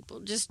educate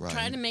people,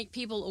 trying to make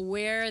people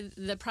aware of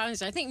the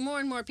problems. I think more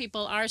and more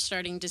people are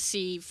starting to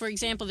see. For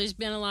example, there's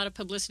been a lot of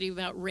publicity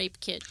about rape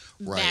kit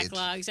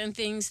backlogs and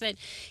things that,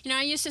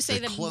 I used to say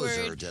the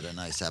Closer did a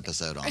nice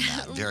episode on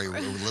that. A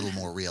little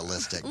more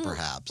realistic,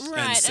 perhaps.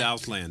 Right. And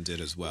Southland did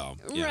as well.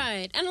 Yeah.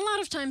 Right. And a lot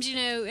of times,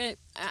 I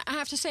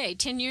have to say,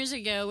 10 years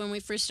ago when we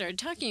first started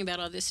talking about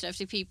all this stuff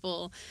to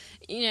people,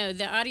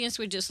 the audience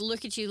would just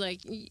look at you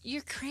like,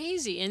 you're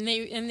crazy. And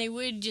they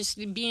would just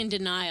be in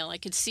denial. I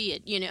could see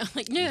it,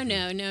 like,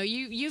 no,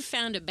 you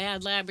found a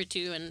bad lab or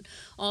two and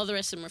all the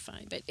rest of them were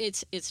fine. But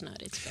it's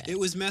not. It's bad. It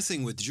was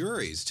messing with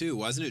juries, too,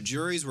 wasn't it?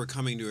 Juries were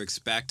coming to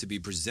expect to be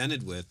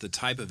presented with the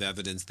type of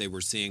evidence they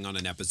were seeing on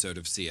an episode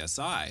of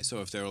CSI.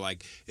 So if they were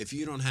like, if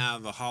you don't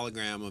have a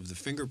hologram of the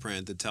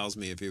fingerprint that tells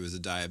me if he was a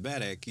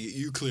diabetic,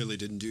 you clearly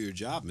didn't do your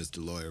job,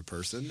 Mr. Lawyer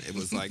Person. It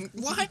was like,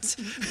 what?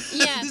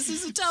 Yeah. This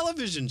is a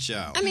television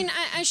show. I mean,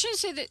 I should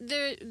say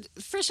that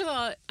first of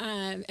all,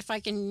 if I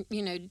can,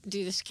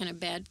 do this kind of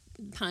bad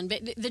pun,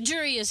 but the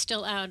jury is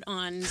still out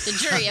on the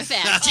jury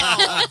effect. You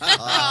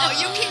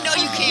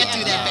can't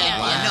do that bad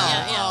one.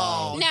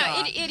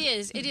 No,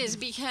 it is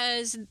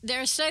because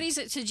there are studies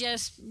that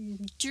suggest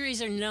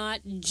juries are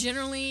not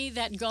generally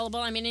that gullible.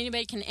 I mean,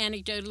 anybody can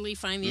anecdotally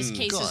find these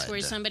cases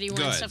where somebody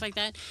won, stuff like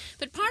that.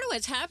 But part of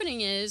what's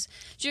happening is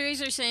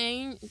juries are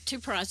saying to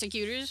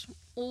prosecutors,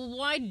 well,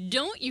 why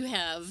don't you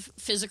have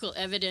physical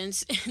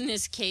evidence in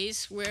this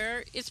case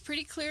where it's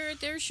pretty clear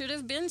there should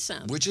have been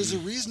some? Which is a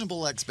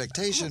reasonable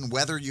expectation,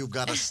 whether you've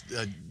got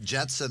a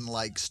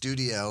Jetson-like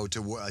studio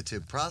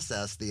to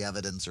process the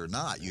evidence or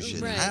not. You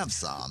should have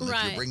some if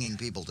you're bringing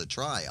people to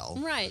trial.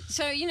 Right.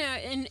 So,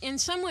 in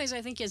some ways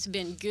I think it's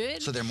been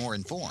good. So they're more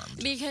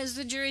informed. Because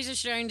the juries are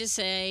starting to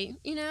say,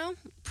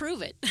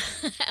 prove it.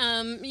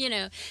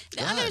 The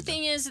other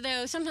thing is,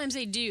 though, sometimes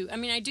they do. I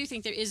mean, I do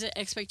think there is an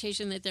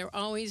expectation that there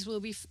always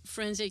will be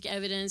forensic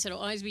evidence. It'll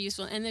always be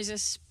useful. And there's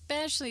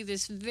especially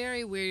this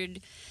very weird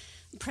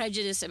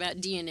prejudice about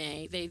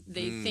DNA. They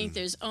think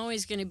there's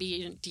always going to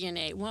be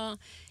DNA. Well,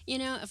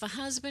 if a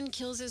husband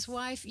kills his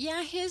wife,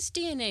 his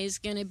DNA is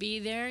going to be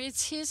there.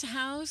 It's his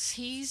house.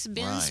 He's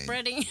been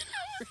spreading it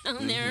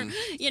around there.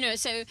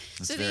 So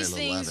these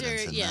things are,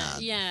 it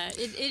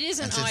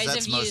isn't and always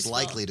that's of most useful.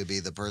 likely to be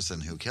the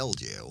person who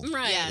killed you.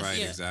 Right. Yes. Right,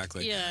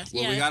 exactly. Yeah.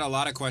 Well, we got a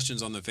lot of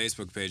questions on the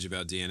Facebook page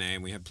about DNA,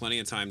 and we have plenty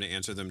of time to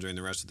answer them during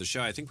the rest of the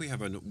show. I think we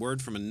have a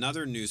word from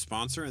another new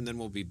sponsor, and then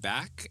we'll be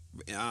back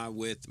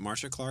with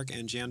Marcia Clark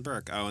and Jan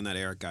Burke. Oh, and that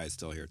Eric guy is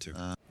still here, too.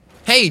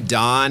 Hey,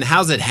 Don,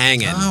 how's it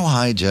hanging? Oh,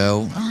 hi,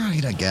 Joe. All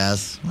right, I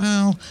guess.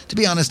 Well, to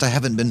be honest, I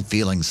haven't been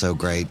feeling so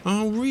great.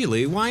 Oh,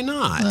 really? Why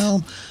not?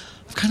 Well,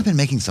 I've kind of been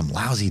making some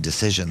lousy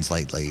decisions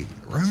lately.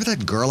 Remember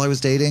that girl I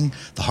was dating?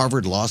 The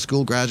Harvard Law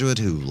School graduate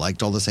who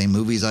liked all the same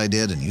movies I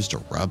did and used to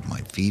rub my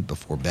feet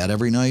before bed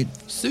every night?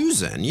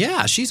 Susan,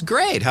 yeah, she's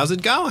great. How's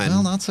it going?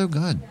 Well, not so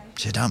good.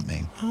 She dumped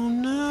me. Oh,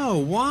 no.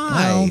 Why?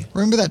 Well,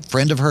 remember that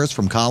friend of hers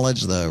from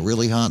college, the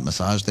really hot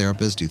massage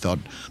therapist who thought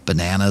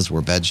bananas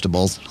were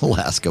vegetables?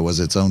 Alaska was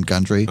its own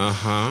country.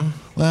 Uh-huh.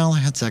 Well, I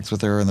had sex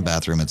with her in the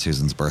bathroom at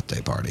Susan's birthday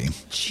party.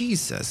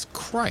 Jesus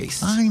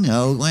Christ. I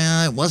know.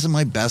 Well, it wasn't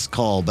my best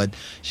call, but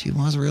she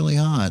was really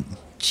hot.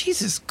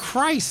 Jesus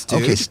Christ,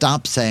 dude. Okay,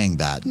 stop saying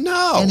that.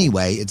 No.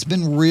 Anyway, it's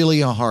been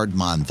really a hard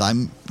month.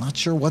 I'm not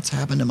sure what's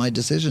happened to my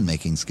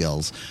decision-making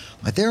skills.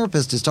 My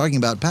therapist is talking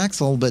about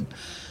Paxil, but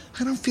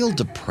I don't feel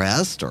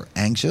depressed or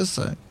anxious.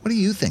 What do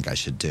you think I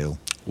should do?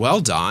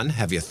 Well, Don,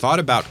 have you thought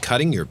about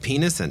cutting your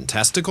penis and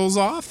testicles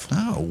off?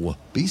 No,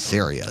 be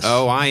serious.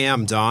 Oh, I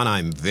am, Don.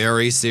 I'm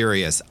very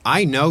serious.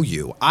 I know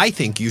you. I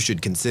think you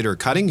should consider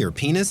cutting your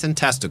penis and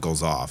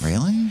testicles off.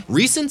 Really?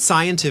 Recent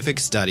scientific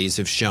studies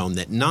have shown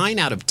that 9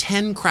 out of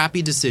 10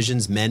 crappy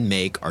decisions men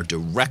make are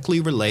directly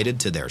related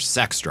to their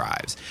sex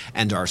drives.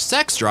 And our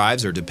sex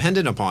drives are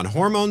dependent upon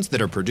hormones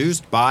that are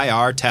produced by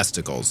our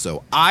testicles.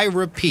 So I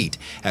repeat,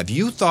 have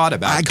you thought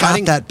about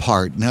cutting... I got that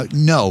part.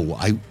 No,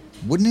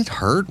 wouldn't it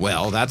hurt?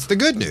 Well, that's the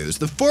good news.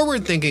 The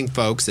forward-thinking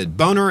folks at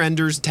Boner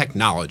Enders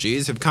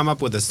Technologies have come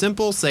up with a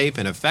simple, safe,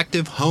 and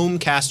effective home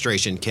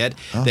castration kit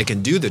that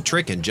can do the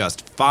trick in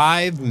just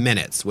 5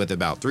 minutes with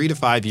about 3 to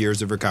 5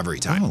 years of recovery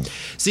time.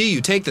 See,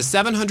 you take the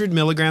 700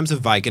 milligrams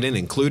of Vicodin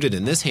included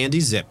in this handy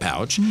zip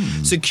pouch,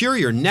 secure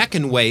your neck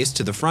and waist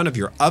to the front of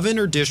your oven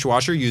or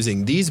dishwasher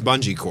using these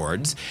bungee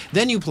cords,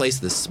 then you place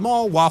the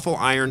small waffle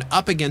iron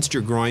up against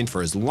your groin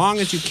for as long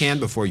as you can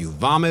before you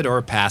vomit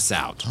or pass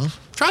out.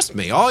 Trust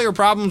me, all your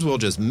problems will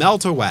just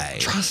melt away.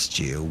 Trust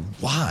you?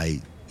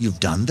 Why?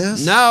 You've done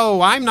this?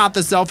 No, I'm not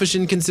the selfish,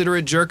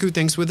 inconsiderate jerk who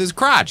thinks with his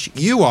crotch.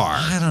 You are.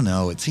 I don't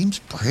know. It seems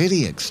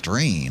pretty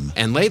extreme.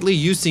 And lately,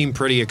 you seem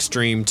pretty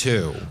extreme,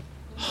 too.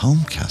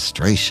 Home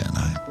castration?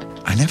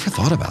 I never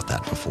thought about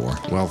that before.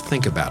 Well,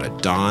 think about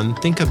it, Don.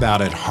 Think about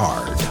it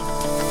hard.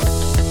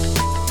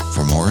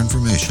 For more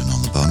information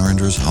on the Boner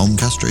Enders Home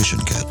Castration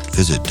Kit,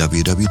 visit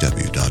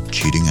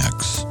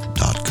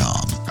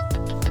www.cheatingx.com.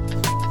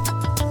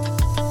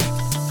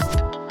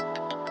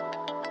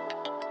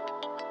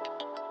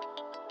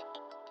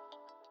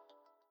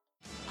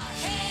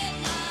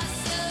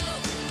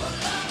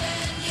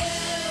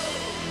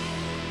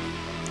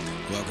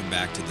 Welcome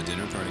back to the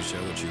Dinner Party Show,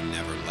 which you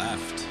never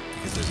left,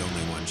 because there's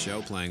only one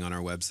show playing on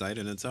our website,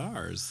 and it's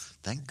ours.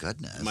 Thank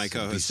goodness. My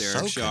co-host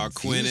Eric so Shaw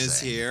Quinn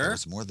is here.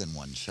 There's more than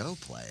one show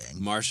playing.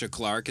 Marcia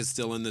Clark is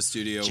still in the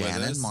studio with us.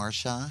 Jan and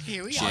Marcia.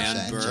 Here we are.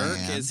 Jan Burke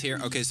is here.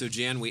 Okay, so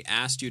Jan, we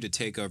asked you to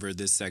take over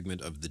this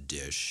segment of The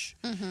Dish,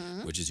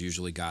 which is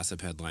usually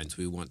gossip headlines.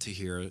 We want to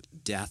hear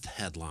death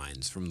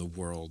headlines from the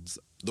world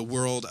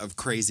of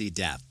crazy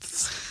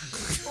deaths.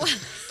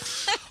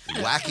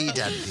 Wacky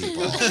dead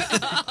people.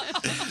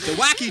 The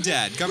Wacky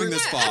Dead coming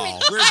this fall.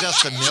 We're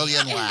just a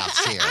million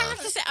laughs here. I have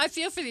to say, I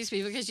feel for these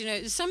people because,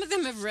 some of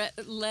them have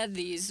led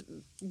these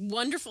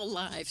wonderful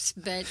lives,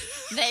 but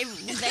they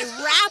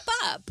wrap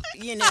up,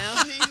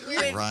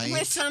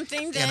 with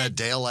something that... In a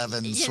Dale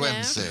Evans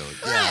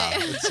swimsuit. Right. Yeah,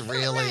 it's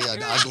really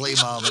an ugly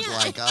moment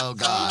like, oh,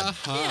 God.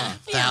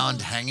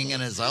 Found hanging in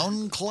his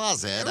own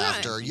closet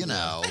after,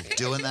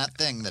 doing that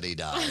thing that he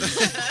does.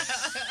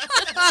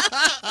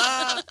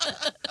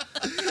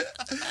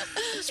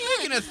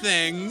 Speaking of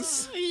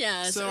things,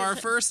 yes. So our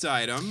first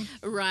item.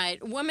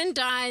 Right. Woman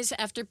dies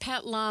after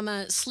pet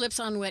llama slips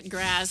on wet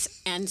grass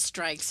and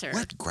strikes her.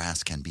 Wet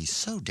grass can be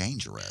so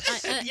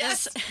dangerous.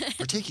 Yes.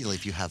 Particularly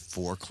if you have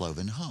 4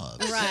 cloven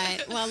hooves. Right.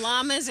 Well,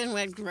 llamas and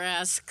wet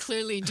grass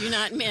clearly do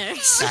not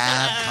mix.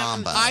 Bad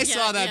combo. I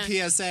saw that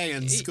PSA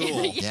in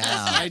school. Yeah.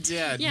 I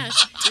did.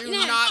 Yes. Do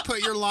not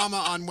put your llama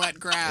on wet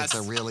grass.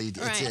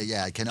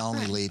 It can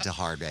only lead to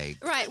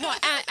heartache. Right. Well,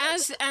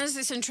 as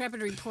this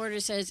intrepid reporter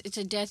says, it's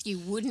a death you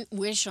wouldn't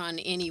wish on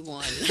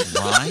anyone.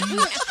 Right?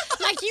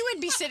 Like you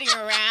would be sitting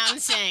around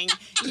saying,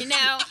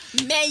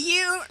 may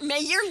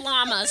your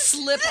llama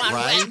slip on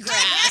wet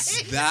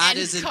grass. That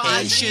is an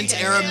ancient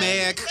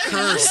Aramaic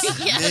curse.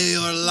 May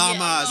your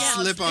llama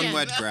slip on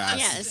wet grass.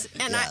 Yes.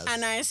 And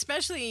I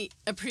especially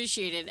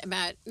appreciated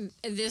about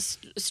this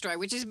story,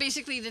 which is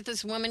basically that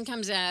this woman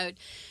comes out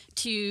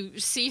to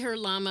see her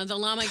llama. The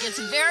llama gets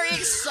very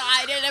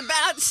excited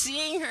about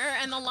seeing her,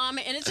 and the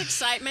llama, in its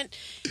excitement,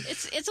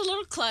 it's a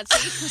little klutzy,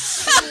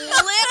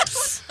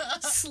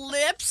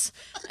 slips,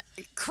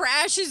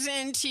 crashes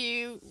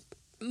into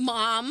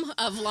mom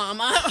of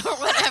llama or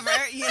whatever,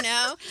 and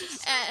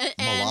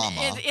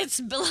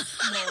it's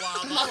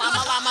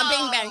Malama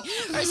Bing Bang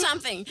or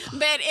something,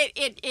 but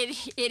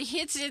it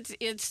hits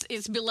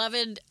its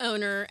beloved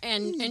owner,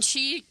 and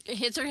she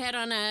hits her head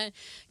on a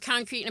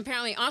concrete, and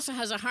apparently also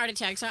has a heart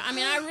attack. So I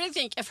mean, I really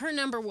think if her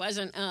number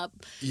wasn't up,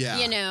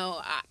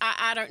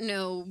 I don't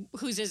know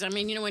whose is. I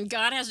mean, when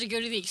God has to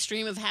go to the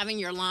extreme of having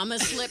your llama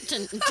slipped to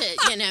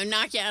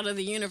knock you out of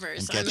the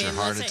universe, and get your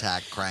heart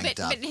attack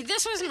cranked up. But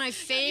this was my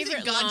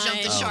favorite. God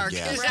jumped the shark.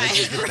 Yes. Right,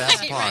 This is the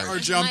best part. Or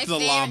jump the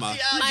llama.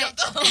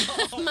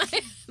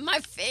 My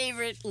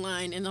favorite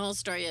line in the whole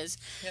story is,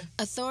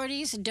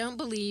 authorities don't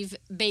believe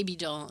Baby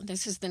Doll.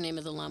 This is the name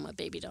of the llama,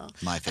 Baby Doll.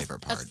 My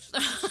favorite part.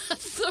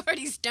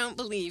 Authorities don't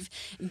believe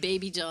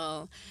Baby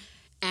Doll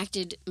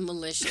acted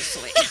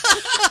maliciously.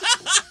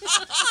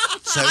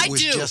 So it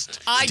was just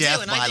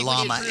death by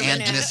llama and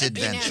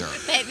misadventure.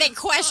 They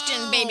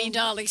questioned Baby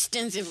Doll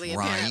extensively,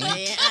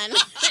 apparently.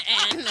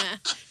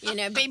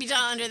 And Baby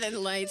Doll under the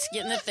lights,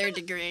 getting the 3rd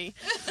degree.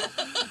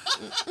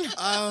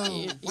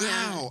 Oh,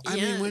 wow. I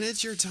mean, when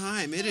it's your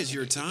time, it is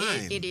your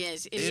time. It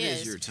is. It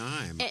is your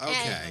time.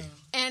 Okay.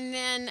 And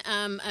then,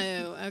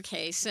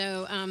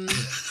 so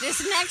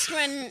this next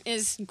one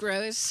is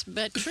gross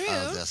but true.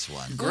 Oh, this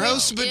one.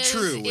 Gross but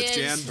true with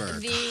Jan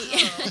Burke.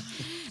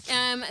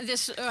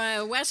 This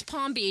West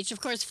Palm Beach,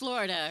 of course,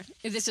 Florida.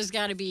 This has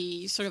got to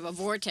be sort of a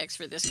vortex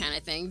for this kind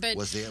of thing. But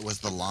was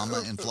the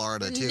llama in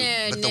Florida too?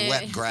 No, but the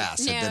wet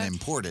grass had been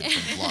imported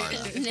from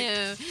Florida.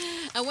 No,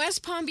 a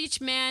West Palm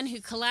Beach man who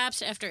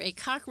collapsed after a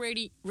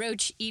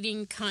cockroach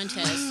eating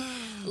contest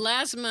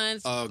last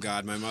month. Oh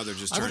God, my mother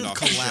just turned off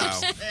the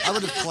show. I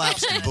would have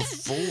collapsed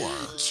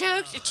before.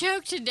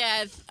 Choked to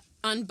death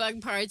on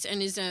bug parts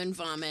and his own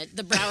vomit.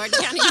 The Broward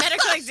County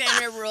Medical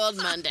Examiner ruled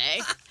Monday.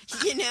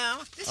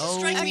 This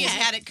strikes me as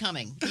had it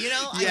coming.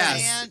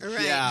 Yes.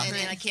 Right. Yeah.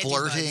 And I can't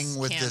Flirting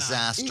with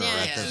disaster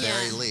at the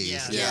very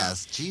least. Yeah.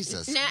 Yes.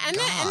 Jesus. And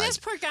this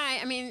poor guy,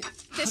 I mean,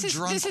 this is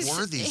were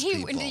these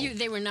people?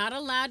 They were not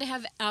allowed to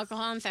have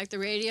alcohol. In fact, the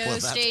radio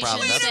station.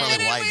 That's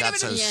probably why he got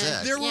so Yeah.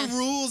 sick. There were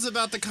rules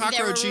about the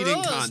cockroach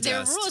eating contest. There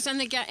were rules,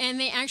 and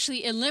they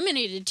actually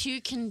eliminated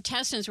 2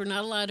 contestants. Were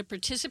not allowed to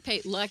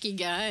participate. Lucky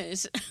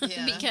guys,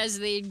 because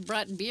they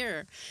brought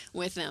beer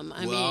with them.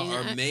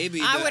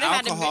 Maybe the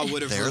alcohol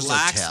would have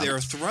relaxed their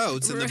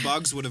throats, and the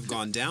bugs would have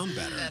gone down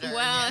better.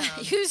 Well,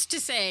 who's to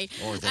say?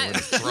 Or they would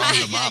have thrown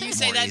them up. You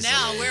say that easily.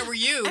 now. Where were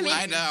you?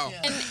 I know.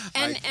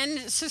 And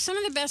so some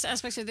of the best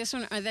aspects of this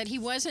one are that he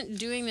wasn't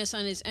doing this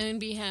on his own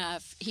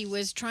behalf. He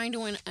was trying to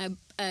win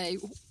a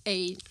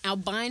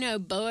albino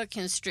boa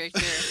constrictor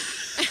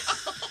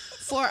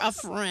for a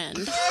friend.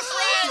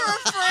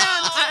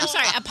 I'm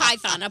sorry, a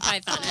python, an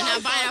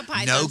albino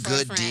python. No for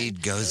good a friend.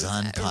 deed goes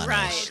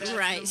unpunished.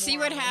 Right. See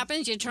what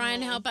happens? You try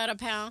and help out a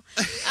pal.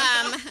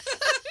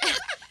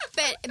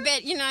 But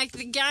like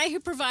the guy who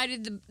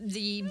provided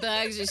the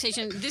bugs or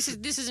station. This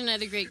is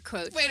another great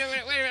quote. Wait a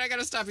minute! I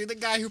gotta stop you. The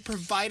guy who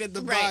provided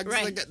the Right, bugs,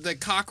 right. The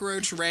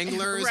cockroach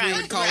wrangler, as we Right,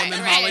 would call him in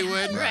right,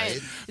 Hollywood.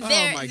 Right.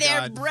 Oh my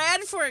They're God!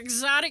 bred for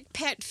exotic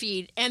pet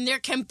feed, and they're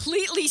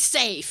completely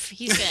safe.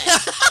 He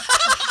said.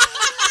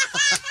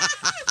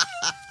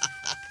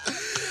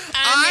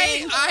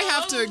 I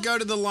have to go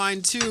to the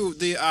line too.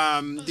 The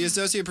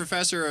associate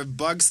professor of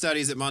bug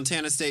studies at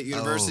Montana State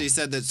University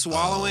said that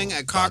swallowing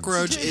a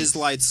cockroach is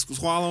like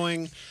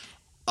swallowing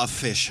a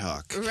fish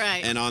hook.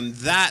 Right. And on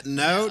that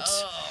note,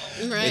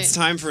 it's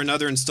time for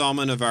another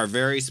installment of our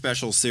very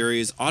special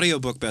series,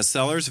 audiobook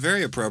bestsellers.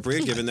 Very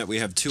appropriate, given that we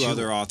have two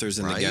other authors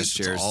in the guest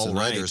chairs all tonight.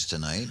 writers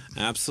tonight.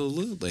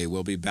 Absolutely.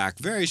 We'll be back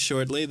very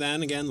shortly.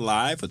 Then again,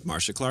 live with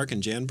Marcia Clark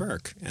and Jan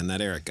Burke and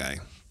that Eric guy.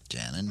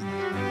 Janin.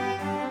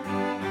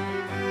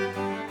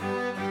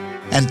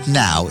 And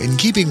now, in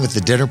keeping with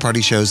the Dinner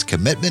Party Show's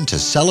commitment to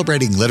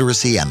celebrating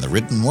literacy and the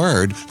written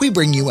word, we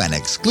bring you an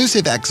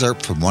exclusive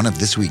excerpt from one of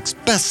this week's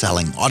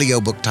best-selling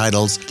audiobook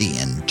titles, The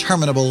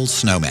Interminable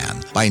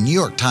Snowman, by New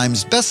York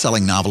Times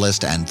best-selling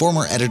novelist and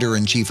former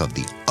editor-in-chief of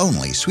the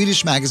only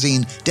Swedish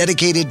magazine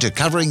dedicated to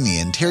covering the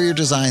interior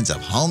designs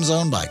of homes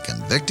owned by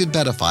convicted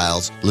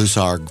pedophiles,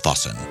 Lusarg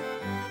Fossen.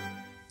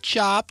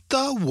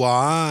 Chapter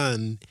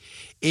 1.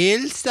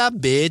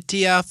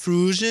 Elsabetia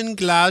frugen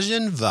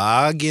glagen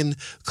wagen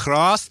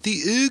crossed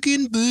the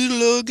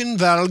Ugenbülogen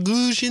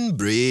Valgusian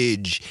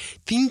Bridge,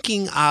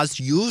 thinking as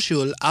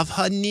usual of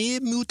her near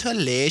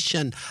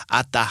mutilation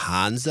at the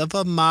hands of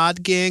a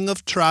mad gang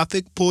of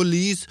traffic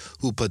police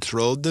who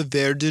patrolled the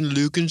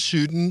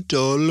Verden-Lukenschutten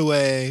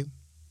tollway.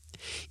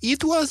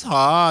 It was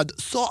hard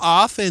so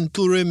often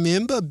to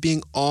remember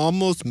being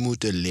almost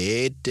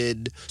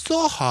mutilated.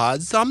 So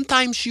hard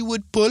sometimes she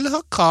would pull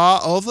her car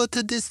over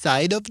to the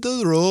side of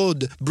the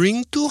road,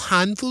 bring 2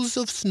 handfuls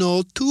of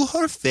snow to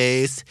her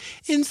face,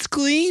 and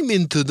scream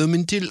into them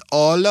until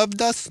all of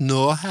the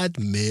snow had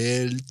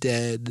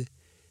melted.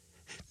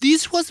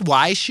 This was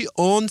why she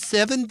owned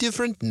 7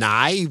 different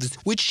knives,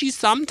 which she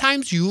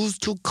sometimes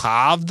used to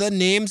carve the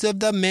names of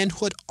the men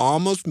who had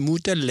almost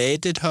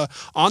mutilated her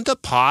on the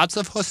parts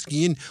of her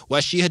skin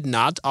where she had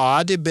not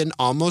already been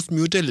almost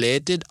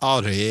mutilated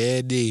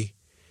already.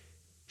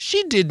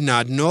 She did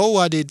not know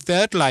what it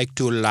felt like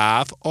to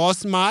laugh or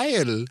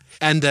smile,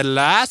 and the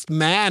last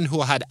man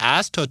who had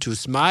asked her to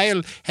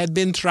smile had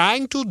been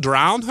trying to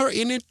drown her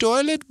in a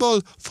toilet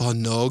bowl for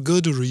no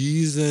good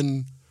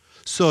reason.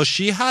 So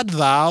she had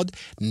vowed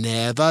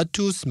never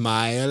to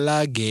smile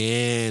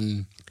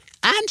again.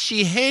 And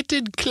she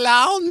hated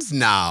clowns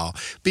now,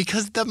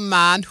 because the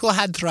man who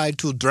had tried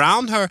to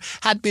drown her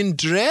had been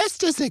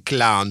dressed as a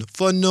clown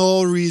for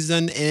no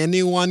reason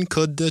anyone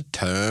could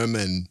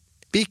determine.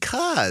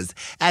 Because,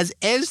 as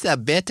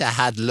Elisabetta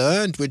had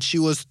learned when she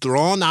was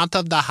thrown out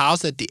of the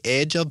house at the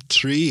age of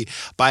 3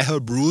 by her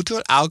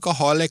brutal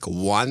alcoholic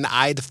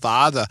one-eyed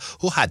father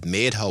who had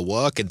made her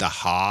work in the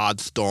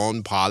hard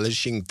stone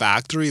polishing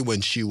factory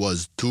when she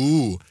was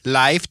 2,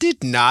 life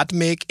did not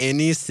make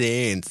any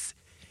sense.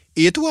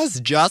 It was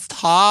just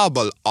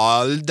horrible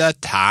all the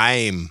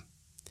time.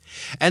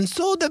 And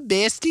so the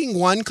best thing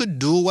one could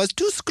do was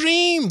to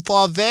scream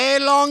for a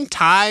very long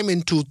time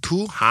into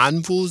 2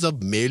 handfuls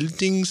of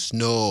melting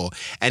snow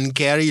and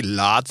carry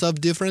lots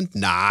of different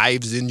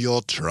knives in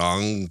your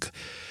trunk.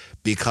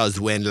 Because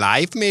when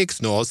life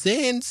makes no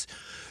sense,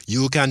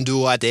 you can do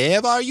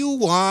whatever you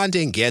want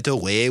and get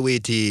away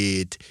with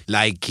it.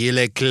 Like kill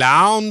a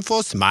clown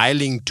for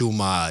smiling too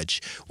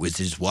much, which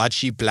is what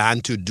she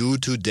planned to do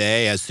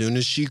today as soon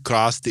as she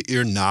crossed the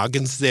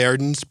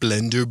Irnagenserden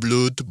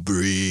Splendorblut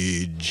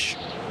Bridge.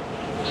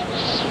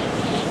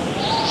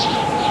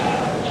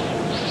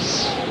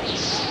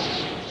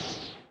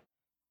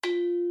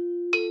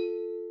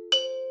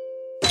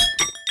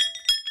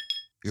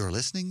 You're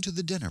listening to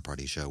The Dinner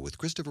Party Show with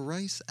Christopher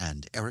Rice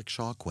and Eric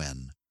Shaw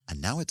Quinn. And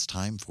now it's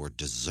time for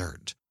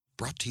dessert,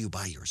 brought to you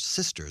by your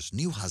sister's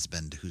new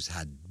husband who's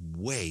had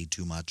way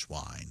too much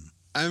wine.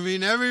 I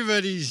mean,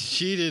 everybody's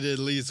cheated at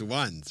least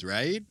once,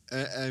 right?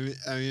 I mean,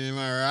 am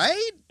I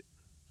right?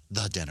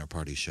 The Dinner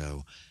Party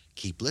Show.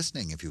 Keep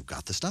listening if you've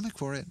got the stomach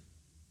for it.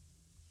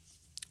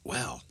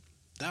 Well,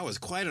 that was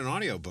quite an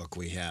audiobook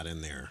we had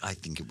in there. I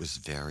think it was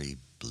very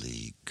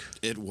bleak.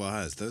 It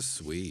was. Those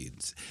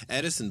Swedes.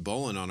 Edison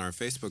Bolin on our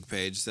Facebook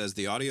page says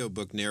the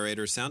audiobook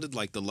narrator sounded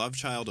like the love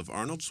child of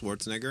Arnold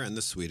Schwarzenegger and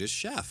the Swedish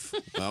Chef.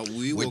 Well,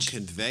 we will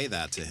convey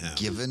that to him.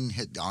 Given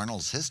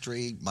Arnold's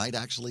history, might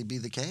actually be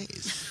the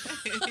case.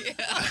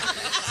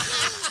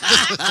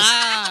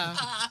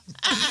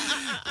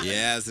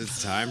 Yes,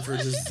 it's time for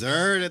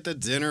dessert at the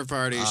Dinner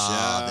Party Show.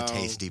 Ah, the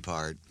tasty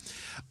part.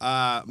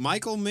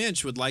 Michael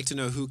Minch would like to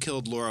know who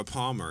killed Laura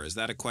Palmer. Is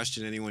that a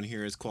question anyone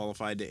here is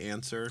qualified to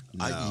answer?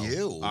 No.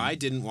 You? I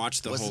didn't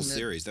watch the whole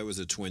series. That was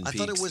a Twin Peaks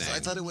thing. I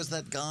thought it was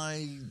that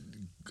guy,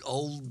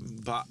 Old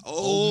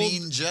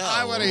Mean Joe.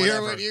 I want to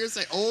hear what you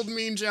say. Old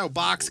Mean Joe.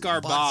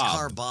 Boxcar Bob.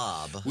 Boxcar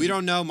Bob. We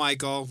don't know,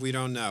 Michael. We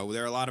don't know.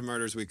 There are a lot of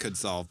murders we could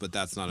solve, but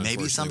that's not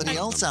Maybe somebody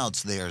else out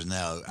there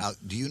knows.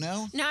 Do you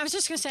know? No, I was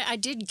just going to say, I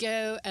did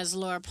go as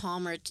Laura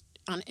Palmer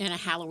in a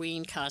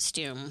Halloween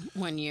costume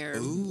one year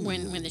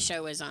when the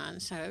show was on.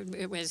 So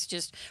it was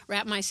just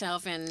wrap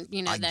myself in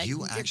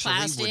that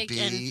plastic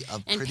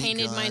and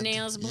painted my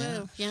nails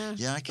blue. Yeah.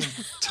 Yeah, I can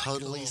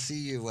totally see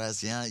you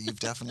as you've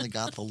definitely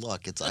got the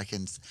look.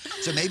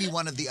 So maybe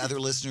one of the other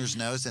listeners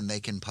knows and they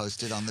can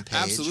post it on the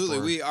page. Absolutely.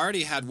 We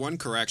already had one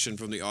correction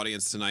from the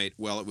audience tonight.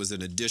 Well, it was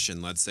an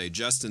addition, let's say.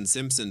 Justin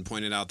Simpson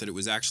pointed out that it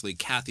was actually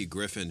Kathy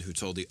Griffin who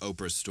told the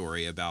Oprah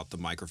story about the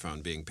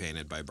microphone being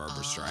painted by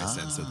Barbara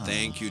Streisand. So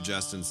thank you,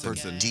 Justin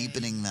Simpson. For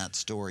deepening that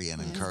story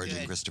and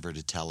encouraging Christopher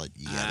to tell it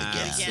yet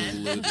again.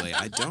 Absolutely.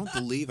 I don't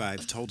believe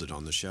I've told it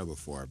on the show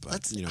before,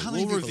 but we'll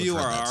we'll review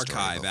our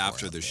archive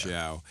after the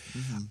show.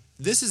 Mm-hmm.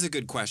 This is a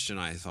good question,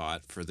 I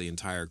thought, for the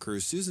entire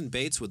crew. Susan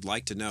Bates would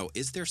like to know,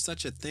 is there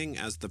such a thing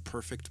as the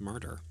perfect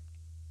murder?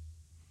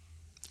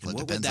 Well, it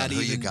depends on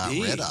who you got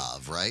rid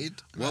of, right?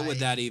 What would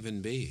that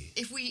even be?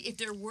 If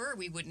there were,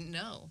 we wouldn't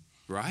know.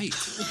 Right.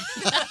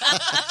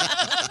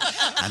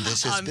 And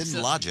this has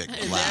been Logic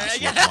Class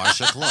with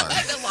Marcia Clark.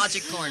 The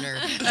Logic Corner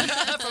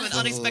from an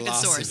unexpected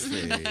source.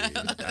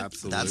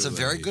 Absolutely. That's a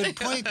very good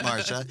point,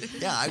 Marcia.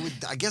 Yeah,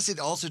 I guess it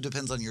also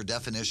depends on your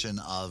definition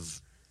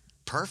of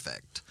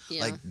perfect.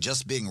 Yeah. Like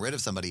just being rid of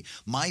somebody.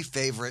 My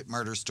favorite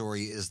murder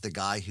story is the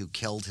guy who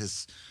killed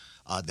the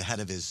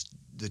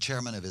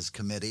chairman of his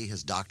committee,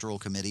 his doctoral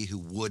committee, who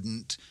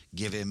wouldn't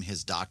give him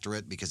his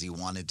doctorate because he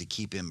wanted to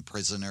keep him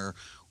prisoner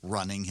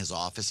running his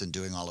office and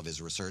doing all of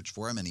his research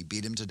for him, and he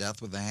beat him to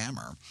death with a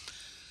hammer.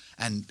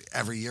 And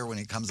every year when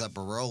he comes up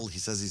parole, he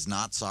says he's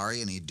not sorry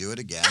and he'd do it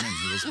again, and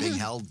he was being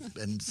held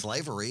in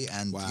slavery.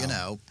 And,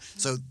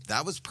 so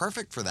that was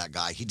perfect for that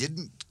guy. He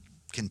didn't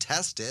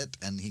contest it,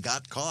 and he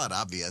got caught,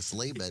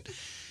 obviously, but...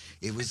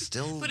 It was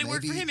still. But it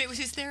worked for him. It was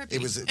his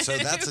therapy. So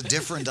that's a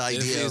different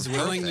idea. If he's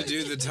willing to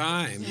do the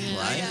time,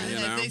 right?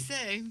 As they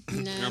say.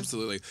 okay. No.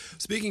 Absolutely.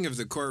 Speaking of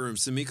the courtroom,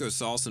 Samiko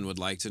Salson would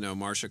like to know,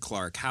 Marcia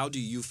Clark, how do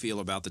you feel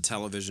about the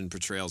television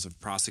portrayals of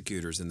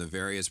prosecutors in the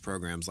various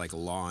programs like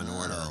Law and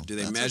Order? Do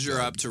they measure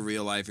up to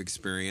real-life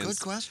experience?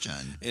 Good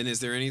question. And is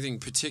there anything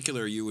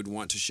particular you would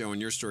want to show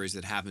in your stories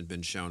that haven't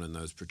been shown in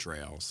those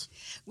portrayals?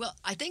 Well,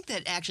 I think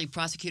that actually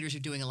prosecutors are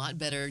doing a lot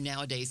better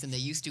nowadays than they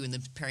used to in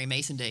the Perry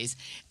Mason days.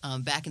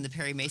 Back in the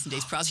Perry Mason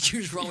days,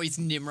 prosecutors were always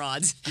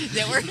nimrods.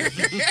 That were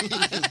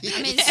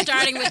I mean,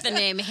 starting with the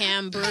name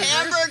Hamburger.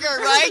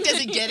 Hamburger, right?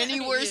 Does it get any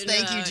worse?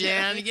 Thank you,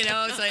 Jan. You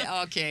know, it's like,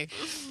 okay.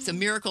 It's a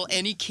miracle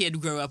any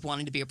kid grew up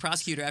wanting to be a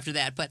prosecutor after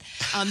that. But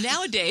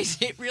nowadays,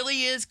 it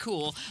really is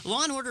cool.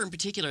 Law and Order in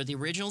particular, the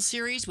original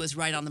series was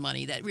right on the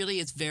money. That really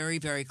is very,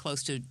 very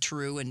close to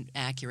true and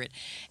accurate.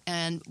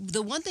 And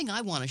the one thing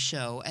I want to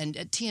show, and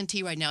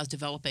TNT right now is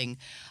developing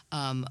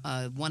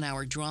a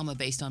 1-hour drama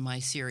based on my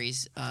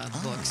series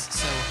books.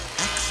 So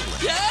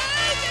excellent. Yeah,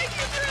 thank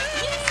you, Bruce.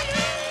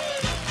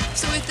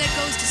 So if that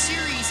goes to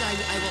series,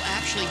 I will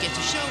actually get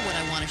to show what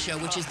I want to show,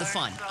 which is the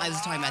fun. I was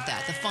talking about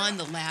that. The fun,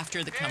 the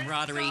laughter, the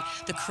camaraderie,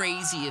 the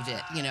crazy of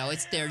it. You know,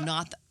 they're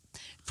not...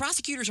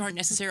 Prosecutors aren't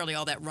necessarily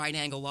all that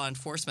right-angle law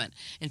enforcement.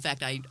 In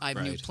fact, I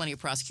knew plenty of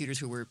prosecutors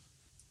who were...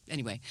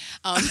 Anyway.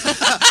 Oh,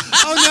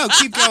 no,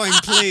 keep going,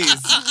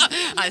 please.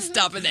 I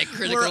stop at that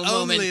critical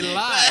moment. We're only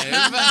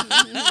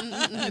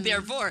live.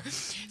 Therefore.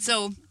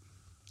 So...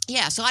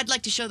 Yeah, so I'd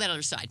like to show that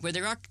other side where they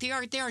are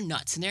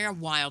nuts and they are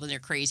wild and they're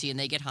crazy and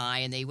they get high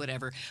and they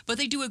whatever, but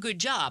they do a good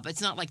job.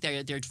 It's not like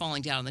they're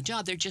falling down on the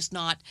job. They're just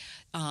not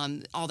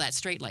all that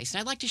straight-laced.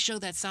 And I'd like to show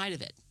that side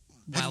of it.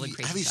 Wild and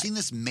crazy. Have you seen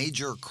this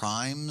Major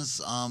Crimes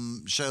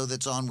show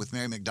that's on with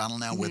Mary McDonnell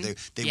now, where they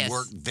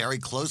work very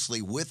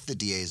closely with the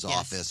DA's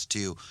office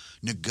to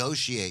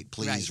negotiate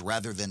pleas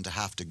rather than to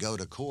have to go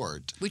to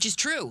court? Which is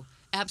true.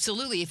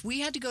 Absolutely. If we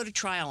had to go to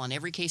trial on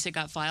every case that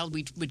got filed,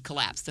 we'd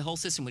collapse. The whole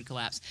system would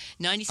collapse.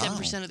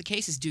 97% of the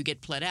cases do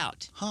get pled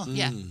out. Huh.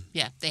 Yeah,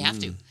 they have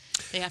to.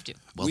 They have to.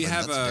 Well, we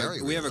have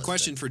a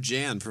question for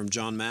Jan from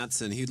John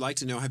Matson. He'd like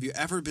to know, have you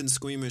ever been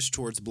squeamish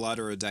towards blood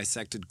or a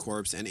dissected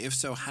corpse? And if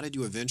so, how did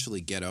you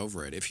eventually get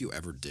over it, if you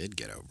ever did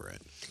get over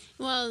it?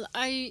 Well,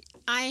 I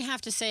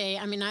have to say,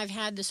 I mean, I've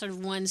had the sort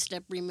of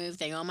one-step removed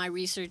thing. All my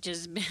research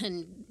has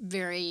been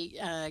very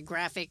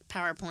graphic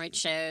PowerPoint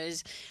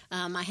shows.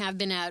 I have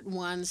been out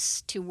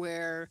once to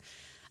where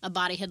a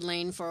body had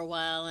lain for a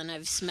while, and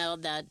I've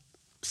smelled that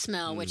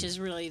smell, which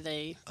is really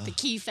the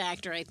key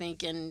factor, I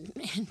think, in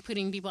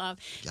putting people off.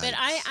 Yikes. But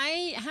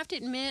I have to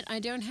admit, I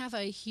don't have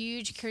a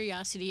huge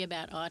curiosity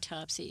about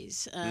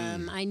autopsies.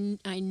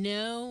 I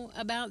know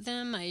about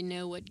them. I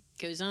know what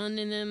goes on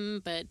in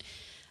them, but...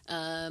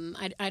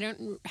 I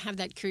don't have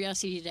that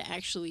curiosity to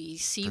actually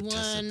see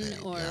one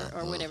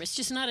or whatever. It's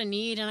just not a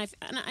need, and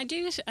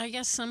I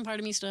guess some part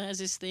of me still has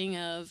this thing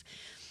of,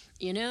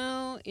 you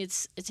know,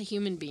 it's a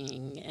human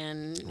being,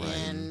 and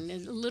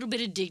a little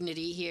bit of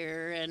dignity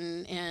here,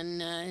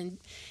 and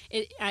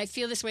I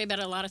feel this way about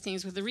a lot of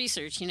things with the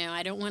research. You know,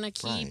 I don't want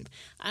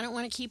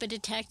to keep a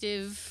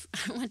detective.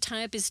 I don't want to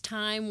tie up his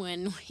time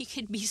when he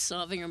could be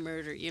solving a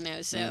murder. You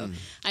know, so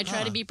I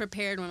try to be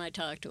prepared when I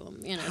talk to him.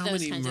 You know, how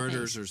those many kinds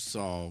murders of are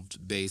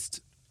solved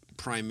based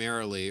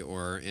primarily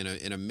or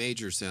in a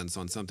major sense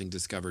on something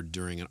discovered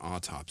during an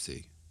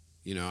autopsy?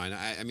 You know, and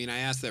I mean, I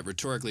ask that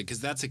rhetorically because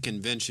that's a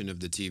convention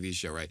of the TV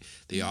show, right?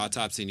 The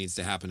autopsy needs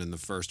to happen in the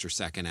first or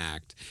second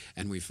act,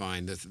 and we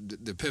find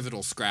the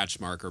pivotal scratch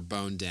mark or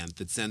bone dent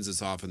that sends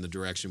us off in the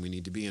direction we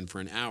need to be in for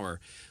an hour.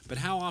 But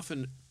how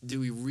often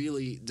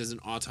does an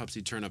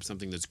autopsy turn up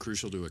something that's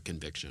crucial to a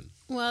conviction?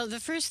 Well, the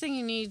first thing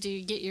you need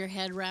to get your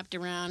head wrapped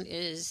around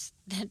is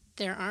that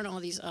there aren't all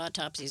these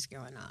autopsies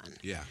going on.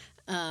 Yeah.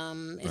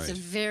 It's a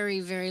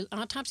very, very...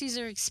 Autopsies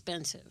are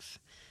expensive.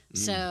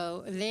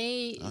 So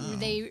they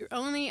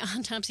only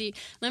autopsy.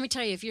 Let me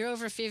tell you, if you're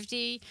over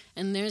 50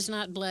 and there's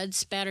not blood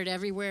spattered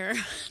everywhere,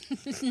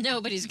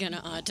 nobody's going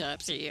to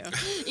autopsy you.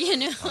 You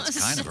know, that's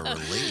kind of a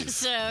relief.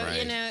 So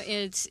you know,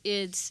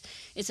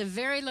 it's a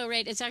very low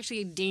rate. It's actually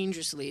a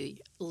dangerously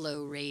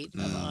low rate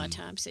of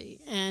autopsy,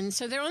 and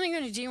so they're only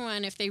going to do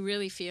one if they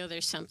really feel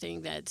there's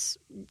something that's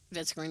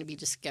going to be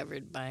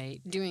discovered by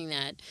doing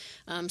that.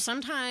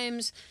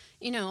 Sometimes.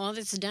 You know, all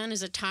that's done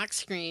is a tox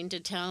screen to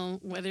tell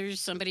whether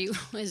somebody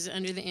was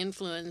under the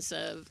influence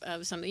of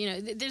something. You know,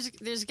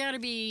 there's got to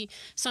be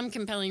some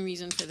compelling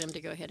reason for them to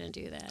go ahead and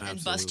do that. Absolutely.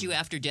 And bust you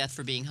after death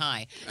for being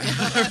high.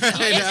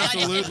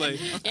 Absolutely.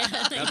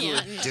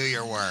 Absolutely. Do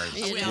your work.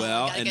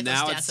 Well, and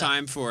now it's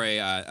time for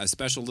a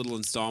special little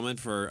installment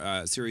for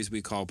a series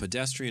we call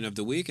Pedestrian of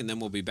the Week, and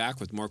then we'll be back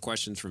with more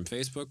questions from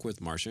Facebook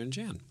with Marcia and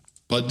Jan.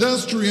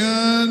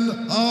 Pedestrian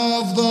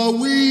of the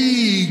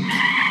Week.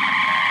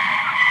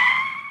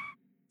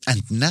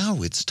 And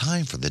now it's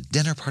time for the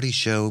Dinner Party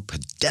Show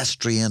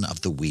Pedestrian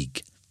of the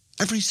Week.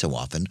 Every so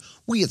often,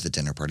 we at the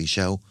Dinner Party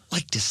Show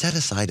like to set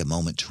aside a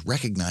moment to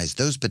recognize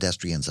those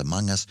pedestrians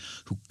among us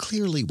who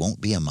clearly won't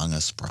be among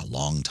us for a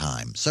long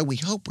time, so we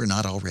hope we're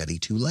not already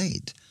too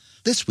late.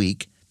 This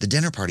week, The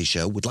Dinner Party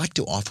Show would like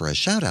to offer a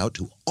shout-out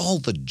to all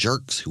the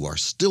jerks who are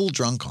still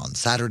drunk on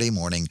Saturday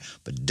morning,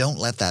 but don't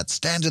let that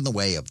stand in the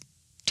way of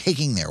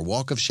taking their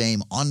walk of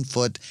shame on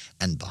foot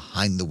and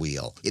behind the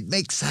wheel. It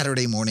makes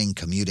Saturday morning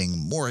commuting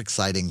more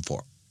exciting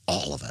for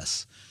all of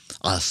us.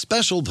 A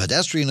special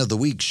Pedestrian of the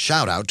Week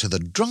shout-out to the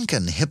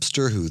drunken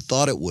hipster who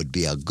thought it would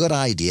be a good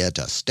idea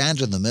to stand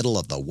in the middle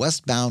of the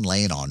westbound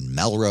lane on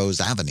Melrose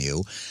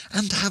Avenue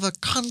and have a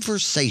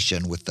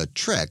conversation with the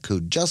trick who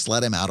just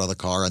let him out of the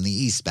car in the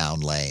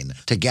eastbound lane.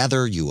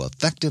 Together, you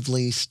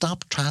effectively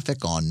stop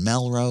traffic on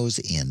Melrose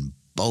in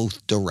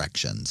both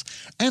directions.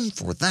 And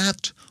for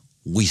that,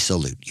 we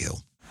salute you.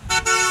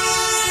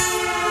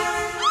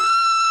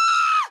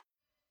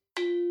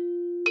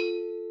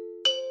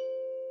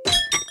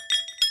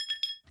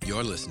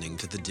 You're listening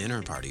to The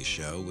Dinner Party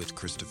Show with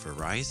Christopher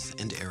Rice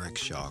and Eric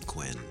Shaw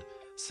Quinn.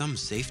 Some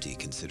safety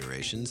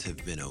considerations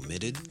have been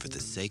omitted for the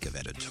sake of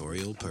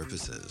editorial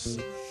purposes.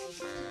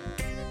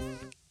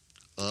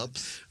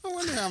 Oops. I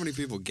wonder how many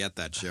people get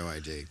that show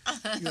ID. I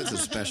think that's a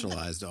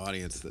specialized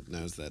audience that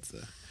knows that's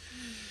a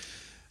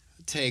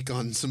take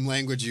on some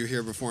language you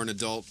hear before an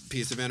adult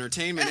piece of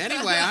entertainment.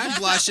 Anyway, I'm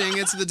blushing.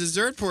 It's the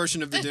dessert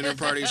portion of the Dinner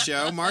Party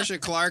Show. Marcia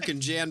Clark and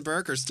Jan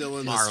Burke are still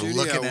in the studio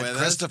looking with at us.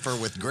 Christopher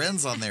with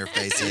grins on their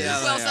faces.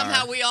 Yeah, Well, they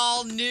somehow are. we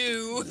all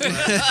knew, which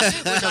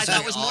I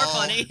thought was more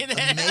funny.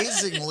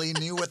 Amazingly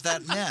knew what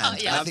that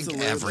meant. Yeah. I think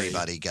Absolutely.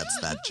 everybody gets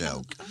that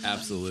joke.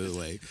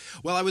 Absolutely.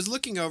 Well, I was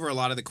looking over a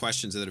lot of the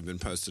questions that have been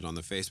posted on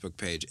the Facebook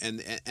page,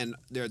 and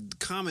their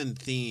common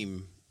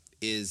theme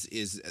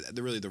is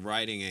really the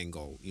writing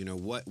angle. You know,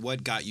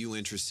 what got you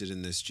interested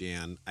in this,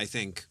 Jan? I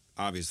think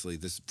obviously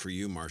this for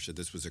you, Marcia,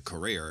 this was a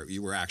career.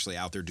 You were actually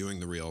out there doing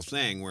the real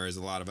thing, whereas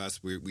a lot of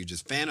us we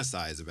just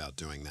fantasize about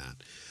doing that.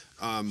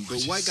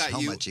 But what got so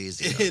you? much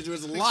easier. It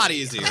was a lot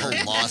easier. The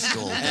whole law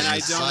school thing And I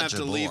is don't have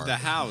such to a leave bore. the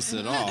house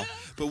at all.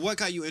 But what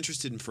got you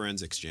interested in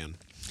forensics, Jan?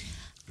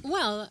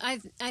 Well, I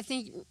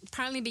think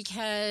partly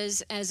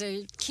because as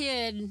a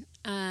kid,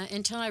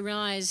 until I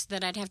realized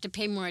that I'd have to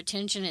pay more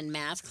attention in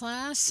math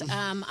class,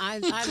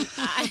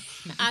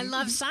 I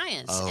love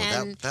science. Oh,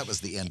 and that was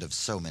the end of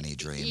so many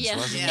dreams, yeah,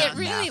 wasn't Yeah. it? it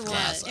really Math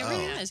class. was. It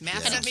really Oh, was. Math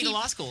And sent me to keep-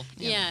 law school.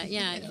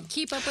 Yeah.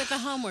 Keep up with the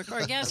homework,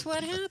 or guess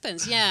what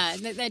happens? Yeah,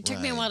 that took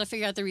me a Right. while to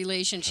figure out the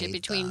relationship Hate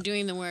between that.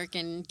 doing the work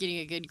and getting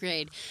a good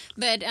grade.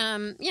 But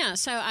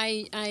so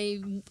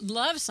I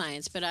love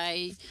science, but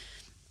I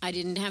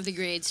didn't have the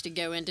grades to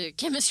go into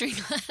chemistry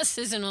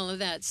classes and all of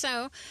that.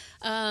 So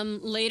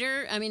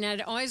later, I mean,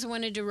 I'd always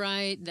wanted to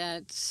write.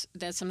 That's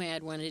something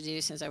I'd wanted to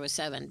do since I was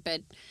 7.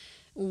 But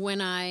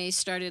when I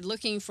started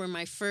looking for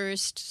my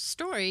first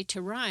story to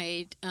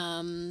write,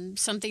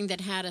 something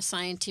that had a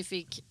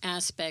scientific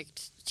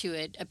aspect to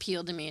it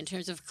appealed to me in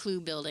terms of clue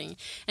building.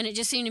 And it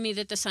just seemed to me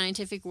that the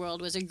scientific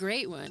world was a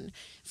great one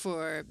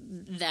for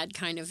that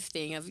kind of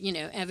thing of,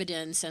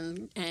 evidence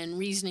and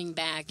reasoning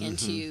back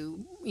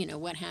into,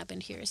 what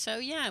happened here. So,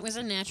 yeah, it was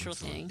a natural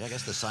thing. Yeah, I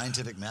guess the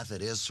scientific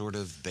method is sort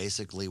of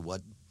basically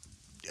what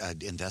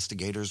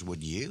investigators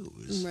would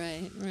use.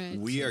 Right.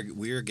 We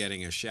are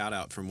getting a shout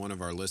out from one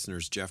of our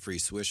listeners, Jeffrey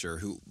Swisher,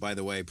 who, by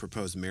the way,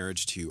 proposed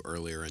marriage to you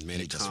earlier and made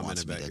He a just comment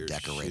wants me about to your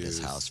decorate his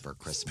shoes. house for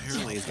Christmas.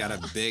 Apparently, he's got a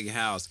big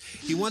house.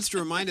 He wants to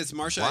remind us,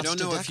 Marcia, I Wants don't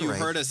to know if you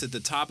decorate. heard us at the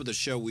top of the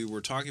show. We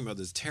were talking about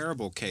this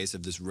terrible case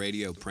of this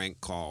radio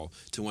prank call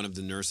to one of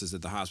the nurses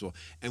at the hospital.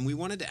 And we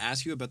wanted to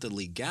ask you about the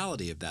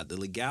legality of that, the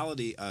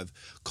legality of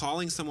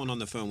calling someone on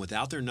the phone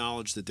without their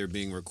knowledge that they're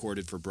being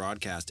recorded for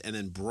broadcast and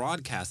then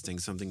broadcasting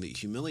something that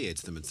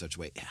humiliates them in such a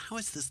way. How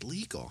is this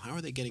legal? How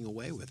are they getting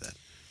away with it?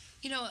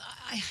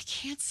 I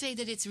can't say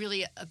that it's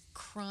really a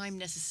crime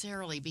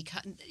necessarily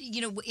because,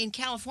 in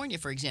California,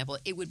 for example,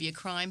 it would be a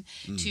crime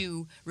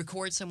to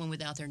record someone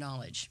without their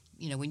knowledge.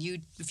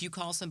 If you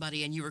call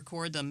somebody and you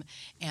record them,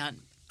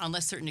 and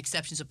unless certain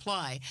exceptions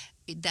apply,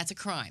 that's a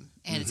crime,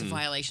 and it's a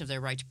violation of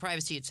their right to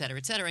privacy, et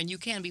cetera, and you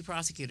can be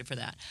prosecuted for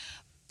that.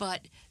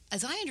 But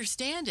as I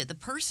understand it, the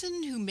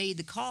person who made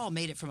the call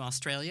made it from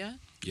Australia.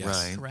 Yes.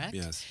 Right. Correct?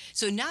 Yes.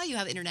 So now you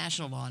have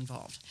international law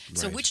involved.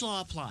 So Right. which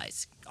law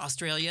applies?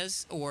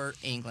 Australia's or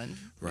England,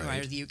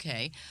 Right. or the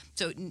UK.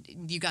 So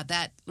you got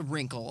that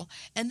wrinkle.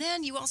 And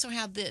then you also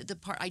have the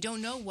part, I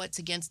don't know what's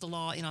against the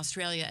law in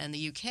Australia and the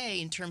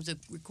UK in terms of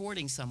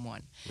recording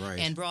someone Right.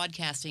 and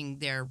broadcasting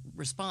their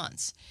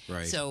response.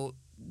 Right. So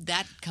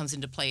that comes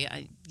into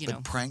play,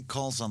 But prank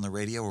calls on the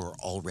radio are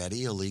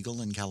already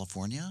illegal in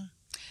California?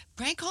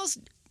 Prank calls,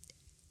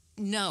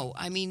 no.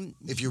 I mean,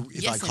 If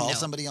yes I and call no.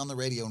 somebody on the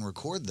radio and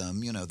record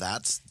them,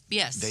 that's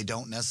Yes. they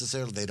don't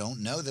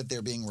know that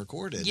they're being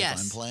recorded Yes.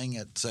 if I'm playing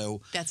it.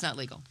 So That's not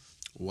legal.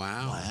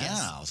 Wow. wow.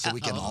 Yes. So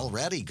we can Uh-oh.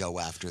 already go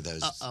after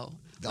those Uh-oh.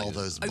 all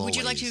those Would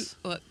you like to...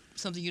 bullies.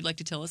 something you'd like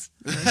to tell us?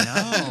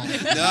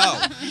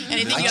 No.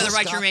 Anything you other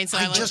right to remain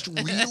silent? I just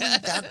really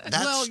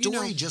that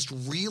story just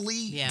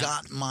really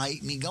got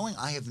me going.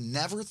 I have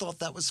never thought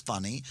that was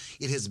funny.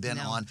 It has been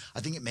on.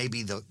 I think it may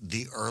be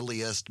the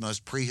earliest,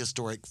 most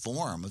prehistoric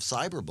form of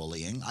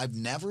cyberbullying. I've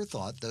never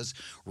thought those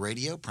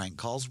radio prank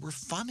calls were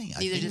funny. I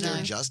think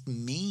they're just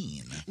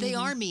mean. They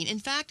are mean. In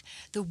fact,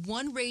 the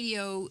one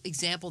radio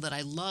example that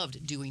I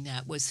loved doing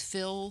that was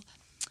Phil.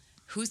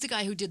 Who's the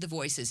guy who did the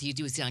voices? He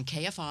was on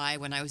KFI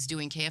when I was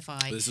doing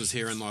KFI. This was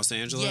here in Los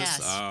Angeles? Yes.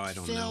 Oh, I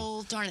don't know.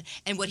 Phil, darn it.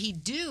 And what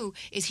he'd do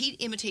is he'd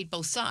imitate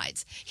both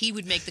sides. He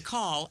would make the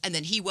call, and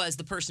then he was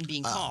the person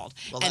being called.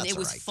 Well, and it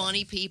was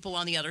funny people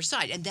on the other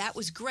side. And that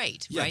was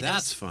great, yeah, right?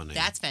 That's funny.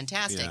 That's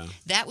fantastic. Yeah.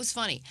 That was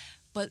funny.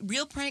 But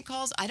real prank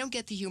calls, I don't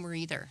get the humor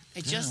either.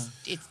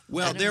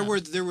 Well, there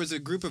was a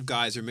group of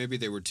guys, or maybe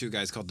they were two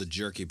guys called the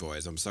Jerky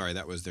Boys. I'm sorry,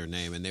 that was their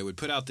name. And they would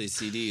put out these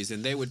CDs,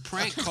 and they would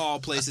prank call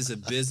places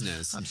of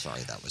business. I'm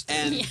sorry, that was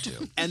their name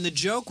too. And the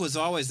joke was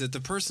always that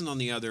the person on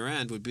the other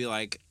end would be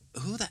like,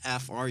 who the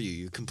F are you,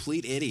 you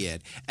complete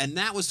idiot? And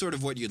that was sort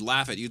of what you'd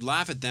laugh at. You'd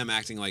laugh at them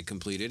acting like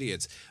complete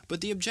idiots. But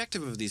the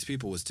objective of these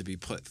people was to be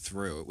put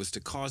through. It was to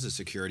cause a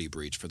security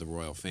breach for the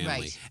royal family.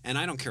 Right. And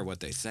I don't care what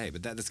they say,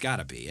 but that's got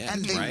to be it,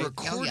 And they right?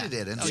 recorded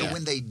it. And so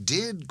when they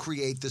did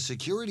create the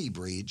security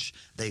breach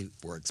they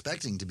were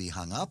expecting to be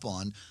hung up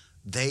on,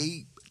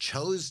 they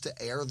chose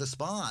to air the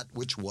spot,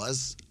 which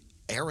was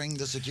airing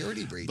the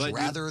security breach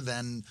rather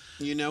than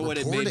You know what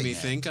it made me it.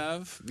 think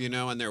of? You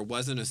know, and there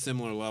wasn't a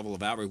similar level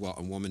of outrage. Well,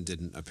 a woman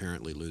didn't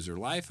apparently lose her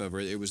life over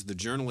it. It was the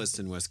journalist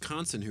in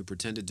Wisconsin who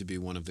pretended to be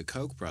one of the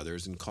Koch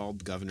brothers and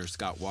called Governor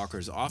Scott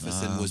Walker's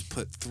office and was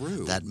put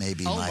through. That may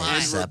be my And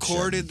exception.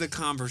 recorded the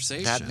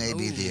conversation. That may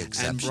be the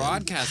exception. And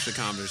broadcast the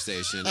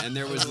conversation. And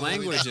there was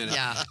language in it.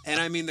 Yeah.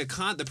 And I mean,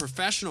 the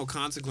professional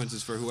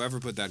consequences for whoever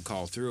put that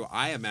call through,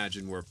 I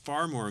imagine, were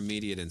far more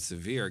immediate and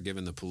severe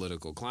given the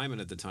political climate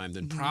at the time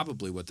than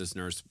probably what this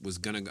nurse was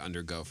going to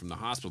undergo from the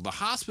hospital. The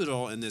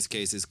hospital, in this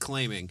case, is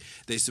claiming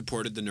they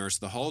supported the nurse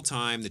the whole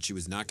time, that she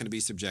was not going to be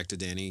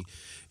subjected to any,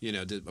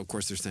 of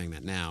course they're saying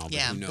that now, but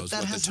who knows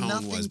what the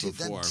tone was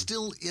before. That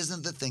still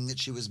isn't the thing that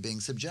she was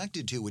being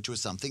subjected to, which was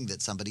something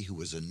that somebody who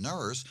was a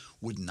nurse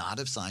would not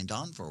have signed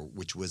on for,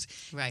 which was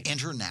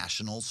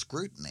international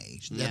scrutiny.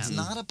 That's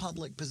not a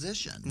public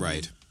position.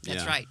 Right.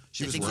 That's right.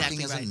 She was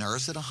working as a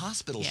nurse at a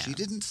hospital. She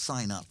didn't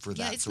sign up for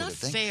that sort of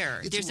thing. Yeah, it's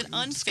not fair. There's an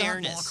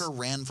unfairness. Scott Walker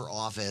ran for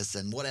office,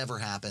 and whatever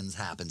happens.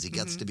 He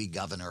gets to be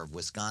governor of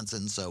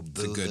Wisconsin, so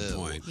boo-hoo. That's a good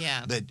point.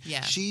 Yeah. But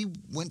she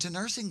went to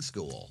nursing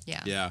school.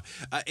 Yeah. Yeah.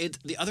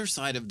 The other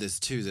side of this,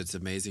 too, that's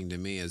amazing to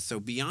me is, so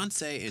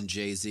Beyonce and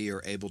Jay-Z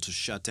are able to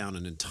shut down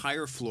an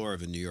entire floor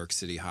of a New York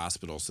City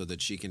hospital so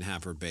that she can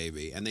have her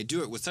baby. And they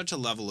do it with such a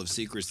level of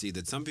secrecy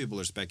that some people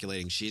are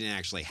speculating she didn't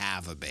actually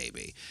have a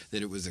baby,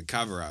 that it was a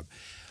cover-up.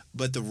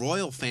 But the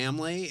royal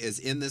family is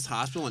in this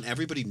hospital and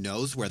everybody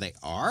knows where they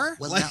are?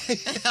 Well, now,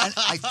 and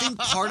I think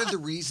part of the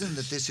reason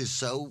that this is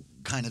so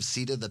kind of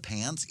seat of the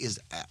pants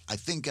is, I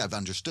think I've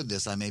understood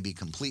this. I may be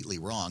completely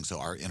wrong, so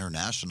our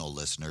international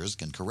listeners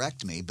can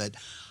correct me. But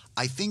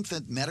I think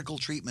that medical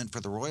treatment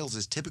for the royals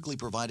is typically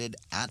provided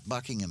at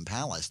Buckingham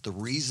Palace. The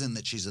reason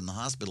that she's in the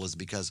hospital is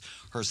because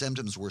her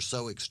symptoms were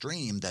so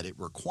extreme that it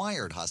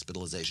required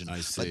hospitalization.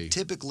 I see. But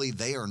typically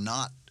they are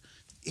not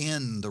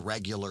in the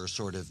regular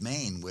sort of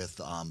main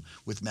with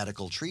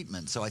medical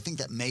treatment. So I think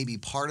that may be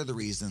part of the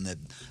reason that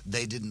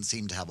they didn't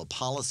seem to have a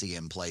policy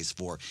in place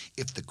for,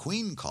 if the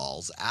Queen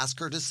calls, ask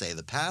her to say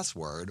the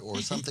password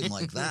or something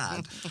like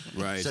that.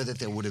 Right. So that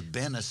there would have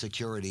been a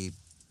security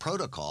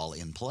protocol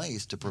in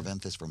place to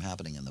prevent this from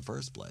happening in the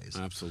first place.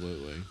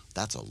 Absolutely.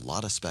 That's a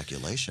lot of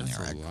speculation, That's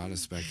Eric. a lot of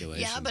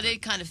speculation. Yeah, but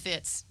it kind of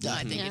fits. Yeah.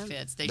 I think it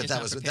fits. They But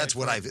just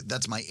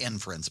that's my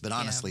inference. But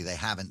honestly, they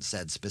haven't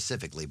said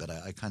specifically. But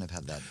I kind of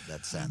have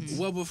that sense.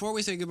 Well, before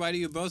we say goodbye to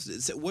you both,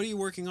 what are you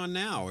working on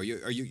now?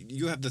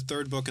 You have the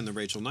third book in the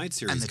Rachel Knight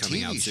series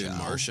coming out soon,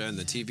 Marcia, and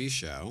the TV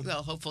show.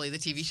 Well, hopefully the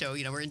TV show.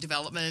 We're in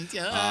development.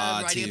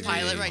 Writing a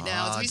pilot right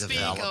now as we speak.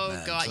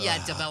 Oh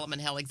God,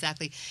 development hell,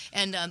 exactly.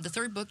 And the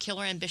third book,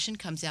 Killer Ambition,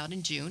 comes out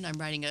in June. I'm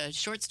writing a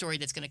short story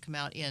that's going to come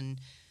out in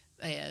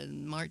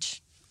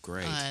March.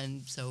 Great.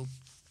 And so.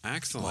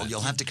 Excellent. Well,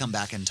 you'll have to come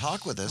back and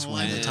talk with us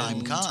when the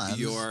time comes.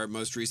 Your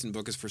most recent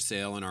book is for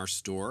sale in our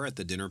store at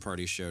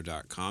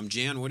thedinnerpartyshow.com.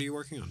 Jan, what are you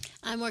working on?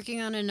 I'm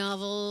working on a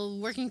novel.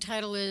 Working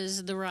title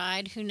is The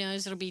Ride. Who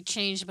knows? It'll be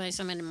changed by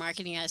someone in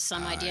marketing has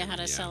some idea how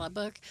to sell a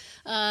book.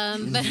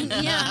 But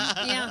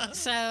yeah.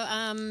 So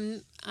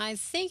I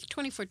think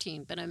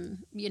 2014. But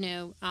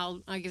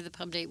I'll give the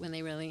pub date when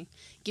they really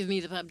give me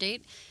the pub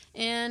date.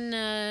 And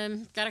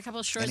got a couple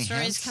of short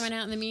stories coming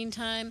out in the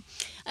meantime.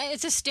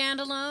 It's a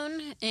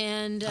standalone,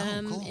 and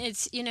cool.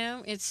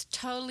 it's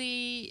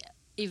totally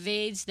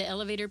evades the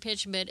elevator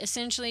pitch. But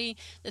essentially,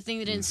 the thing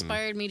that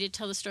inspired me to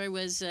tell the story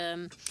was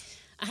I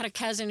had a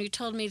cousin who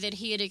told me that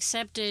he had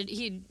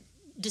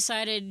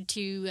decided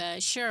to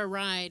share a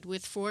ride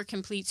with 4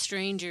 complete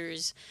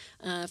strangers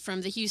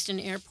from the Houston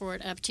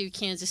airport up to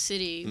Kansas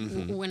City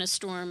when a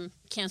storm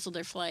canceled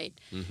their flight.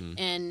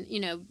 And,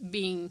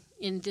 being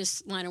in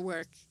this line of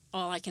work,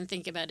 all I can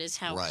think about is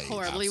how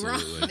horribly wrong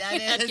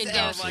that could go.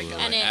 Absolutely.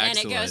 And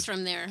it goes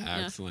from there.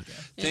 Excellent.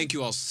 Thank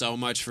you all so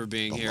much for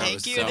being here.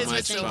 Thank you. It was so This was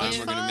much so fun.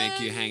 We're going to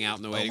make you hang out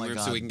in the waiting room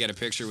God. so we can get a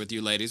picture with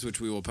you ladies,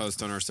 which we will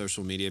post on our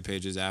social media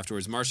pages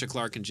afterwards. Marcia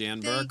Clark and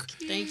Jan Burke.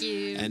 Thank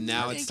you. And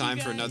now it's time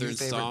for another Your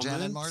favorite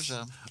Jan and installment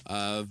Marcia.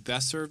 of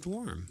Best Served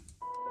Warm.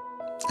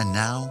 And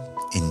now,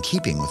 in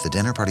keeping with the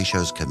Dinner Party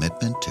Show's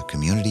commitment to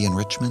community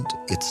enrichment,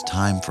 it's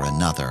time for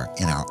another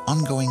in our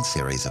ongoing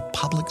series of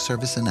public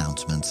service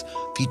announcements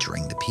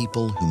featuring the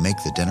people who make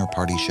the Dinner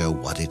Party Show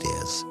what it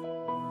is.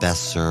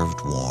 Best Served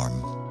Warm.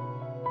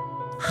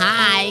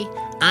 Hi,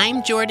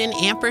 I'm Jordan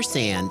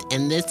Ampersand,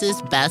 and this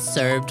is Best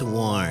Served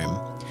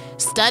Warm.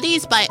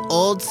 Studies by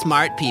old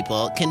smart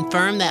people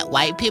confirm that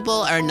white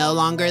people are no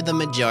longer the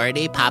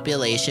majority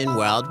population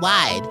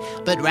worldwide,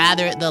 but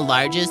rather the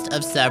largest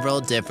of several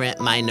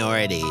different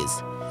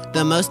minorities.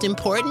 The most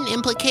important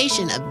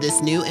implication of this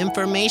new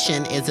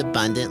information is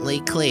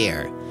abundantly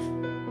clear.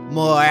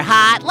 More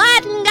hot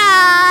Latin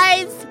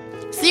guys!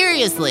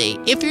 Seriously,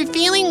 if you're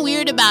feeling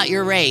weird about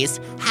your race,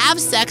 have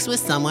sex with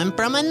someone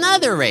from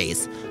another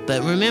race.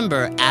 But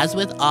remember, as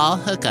with all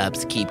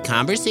hookups, keep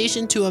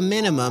conversation to a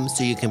minimum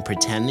so you can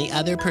pretend the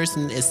other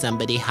person is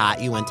somebody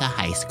hot you went to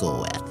high school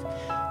with.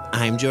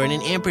 I'm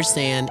Jordan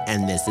Ampersand,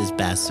 and this is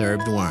Best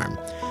Served Warm.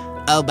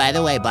 Oh, by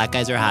the way, black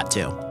guys are hot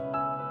too.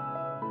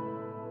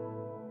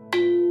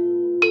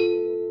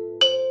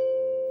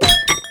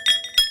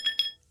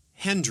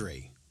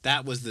 Hendry.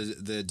 That was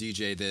the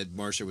DJ that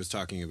Marcia was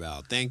talking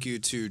about. Thank you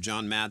to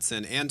John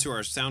Madsen and to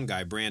our sound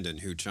guy, Brandon,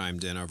 who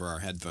chimed in over our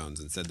headphones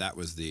and said that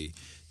was the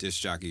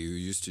disc jockey who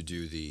used to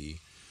do the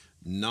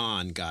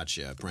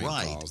non-gotcha prank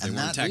calls. They and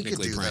weren't that we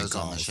technically could do prank those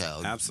calls. on the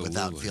show Absolutely.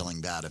 without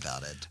feeling bad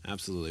about it.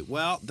 Absolutely.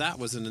 Well, that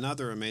was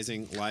another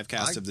amazing live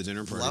cast of the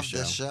Dinner Party love Show.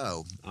 this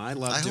show. I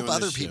love I doing hope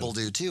other this show. people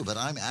do too, but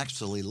I'm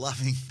actually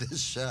loving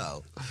this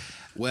show.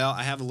 Well,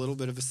 I have a little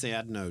bit of a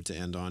sad note to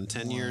end on.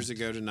 10 years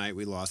ago tonight,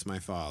 we lost my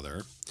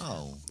father.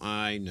 Oh.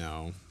 I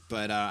know.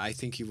 But I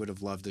think he would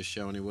have loved this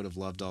show, and he would have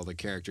loved all the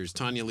characters.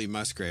 Tanya Lee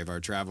Musgrave, our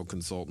travel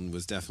consultant,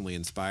 was definitely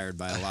inspired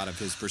by a lot of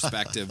his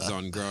perspectives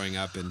on growing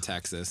up in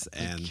Texas.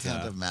 And I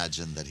can't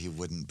imagine that he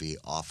wouldn't be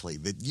awfully...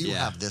 That you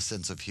have this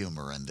sense of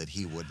humor and that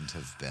he wouldn't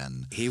have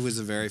been... He was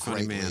a very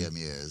funny man. Greatly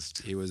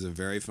amused. He was a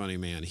very funny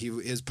man.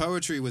 His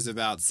poetry was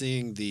about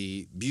seeing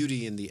the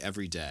beauty in the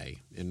everyday.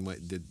 In what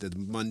the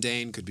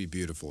mundane could be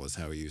beautiful, is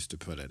how he used to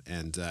put it.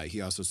 And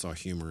he also saw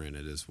humor in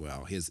it as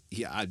well. This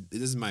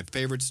is my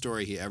favorite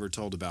story he ever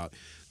told about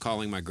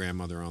calling my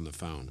grandmother on the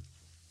phone.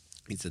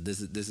 He said this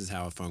is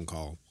how a phone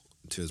call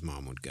to his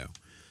mom would go.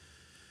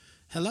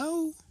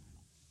 Hello?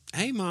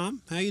 Hey,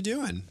 Mom. How you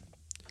doing?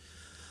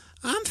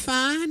 I'm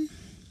fine.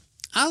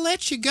 I'll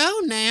let you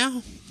go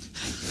now.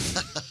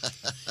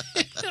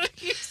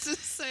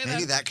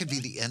 Maybe that could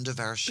be the end of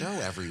our show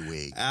every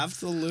week.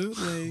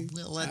 Absolutely.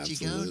 We'll let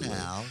you go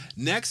now.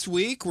 Next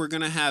week, we're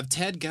going to have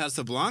Ted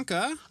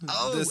Casablanca.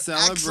 Oh, the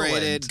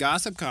celebrated excellent.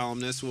 gossip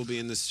columnist will be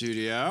in the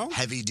studio.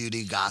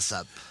 Heavy-duty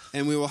gossip.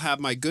 And we will have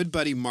my good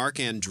buddy Mark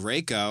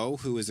Andraco,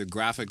 who is a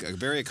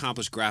very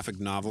accomplished graphic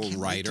novel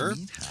writer.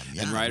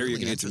 Yeah, You're really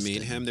going to get to meet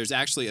interesting. him. There's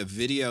actually a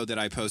video that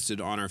I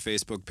posted on our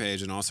Facebook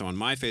page and also on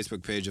my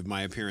Facebook page of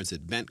my appearance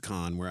at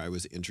BentCon, where I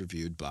was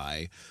interviewed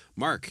by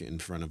Mark in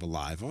front of a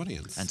live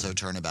audience. And so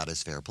turnabout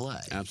is fair play.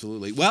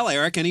 Absolutely. Well,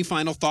 Eric, any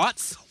final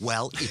thoughts?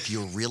 Well, if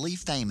you're really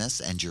famous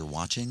and you're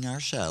watching our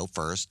show,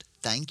 first,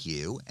 thank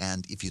you.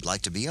 And if you'd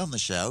like to be on the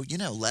show,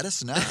 let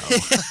us know.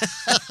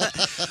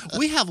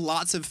 We have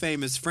lots of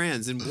famous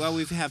friends, and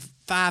we have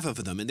 5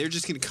 of them, and they're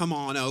just going to come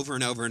on over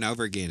and over and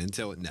over again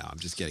until no, I'm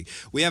just kidding.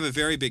 We have a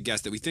very big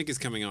guest that we think is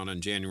coming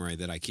on January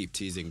that I keep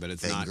teasing, but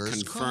it's not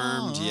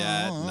confirmed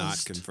yet.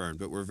 Not confirmed,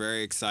 but we're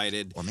very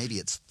excited. Or maybe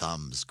it's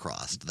thumbs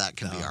crossed. That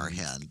can be our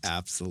hint.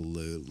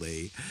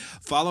 Absolutely.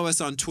 Follow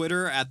us on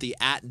Twitter at the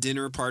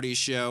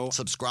 @DinnerPartyShow.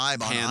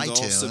 Subscribe on handle.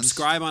 iTunes.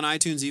 Subscribe on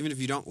iTunes, even if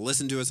you don't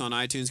listen to us on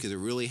iTunes, because it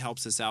really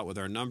helps us out with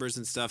our numbers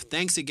and stuff.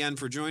 Thanks again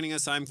for joining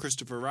us. I'm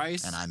Christopher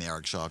Rice. And I'm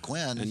Eric Shaw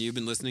Quinn. And you've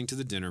been listening to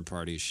The Dinner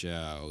Party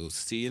Show.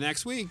 See you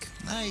next week.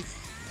 Night.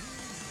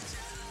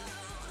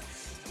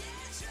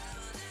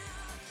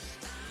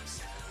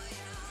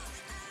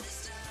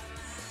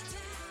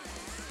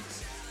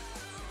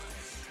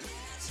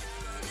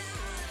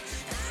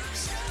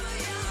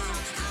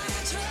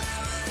 Go.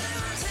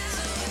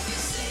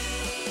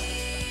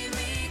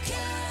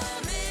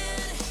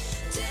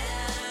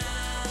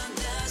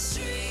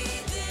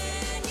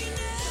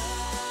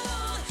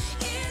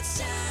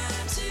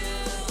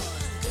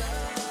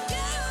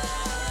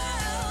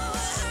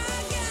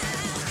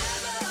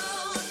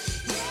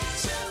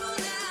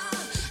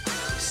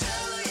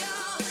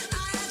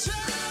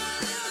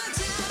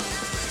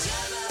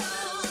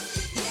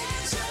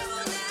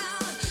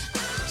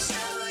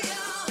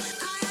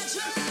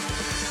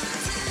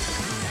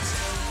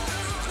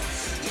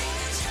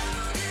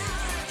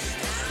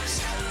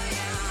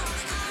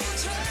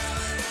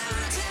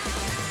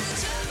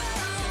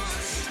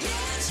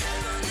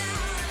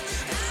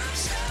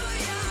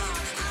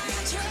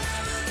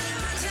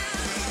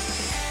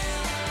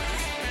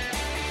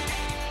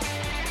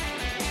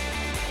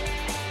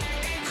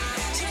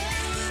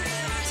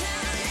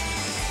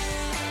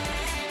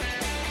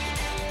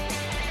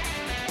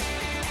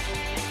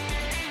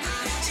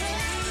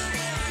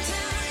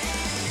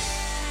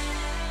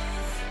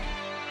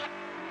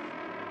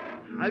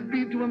 I've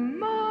been to a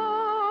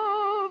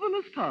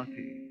marvelous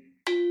party.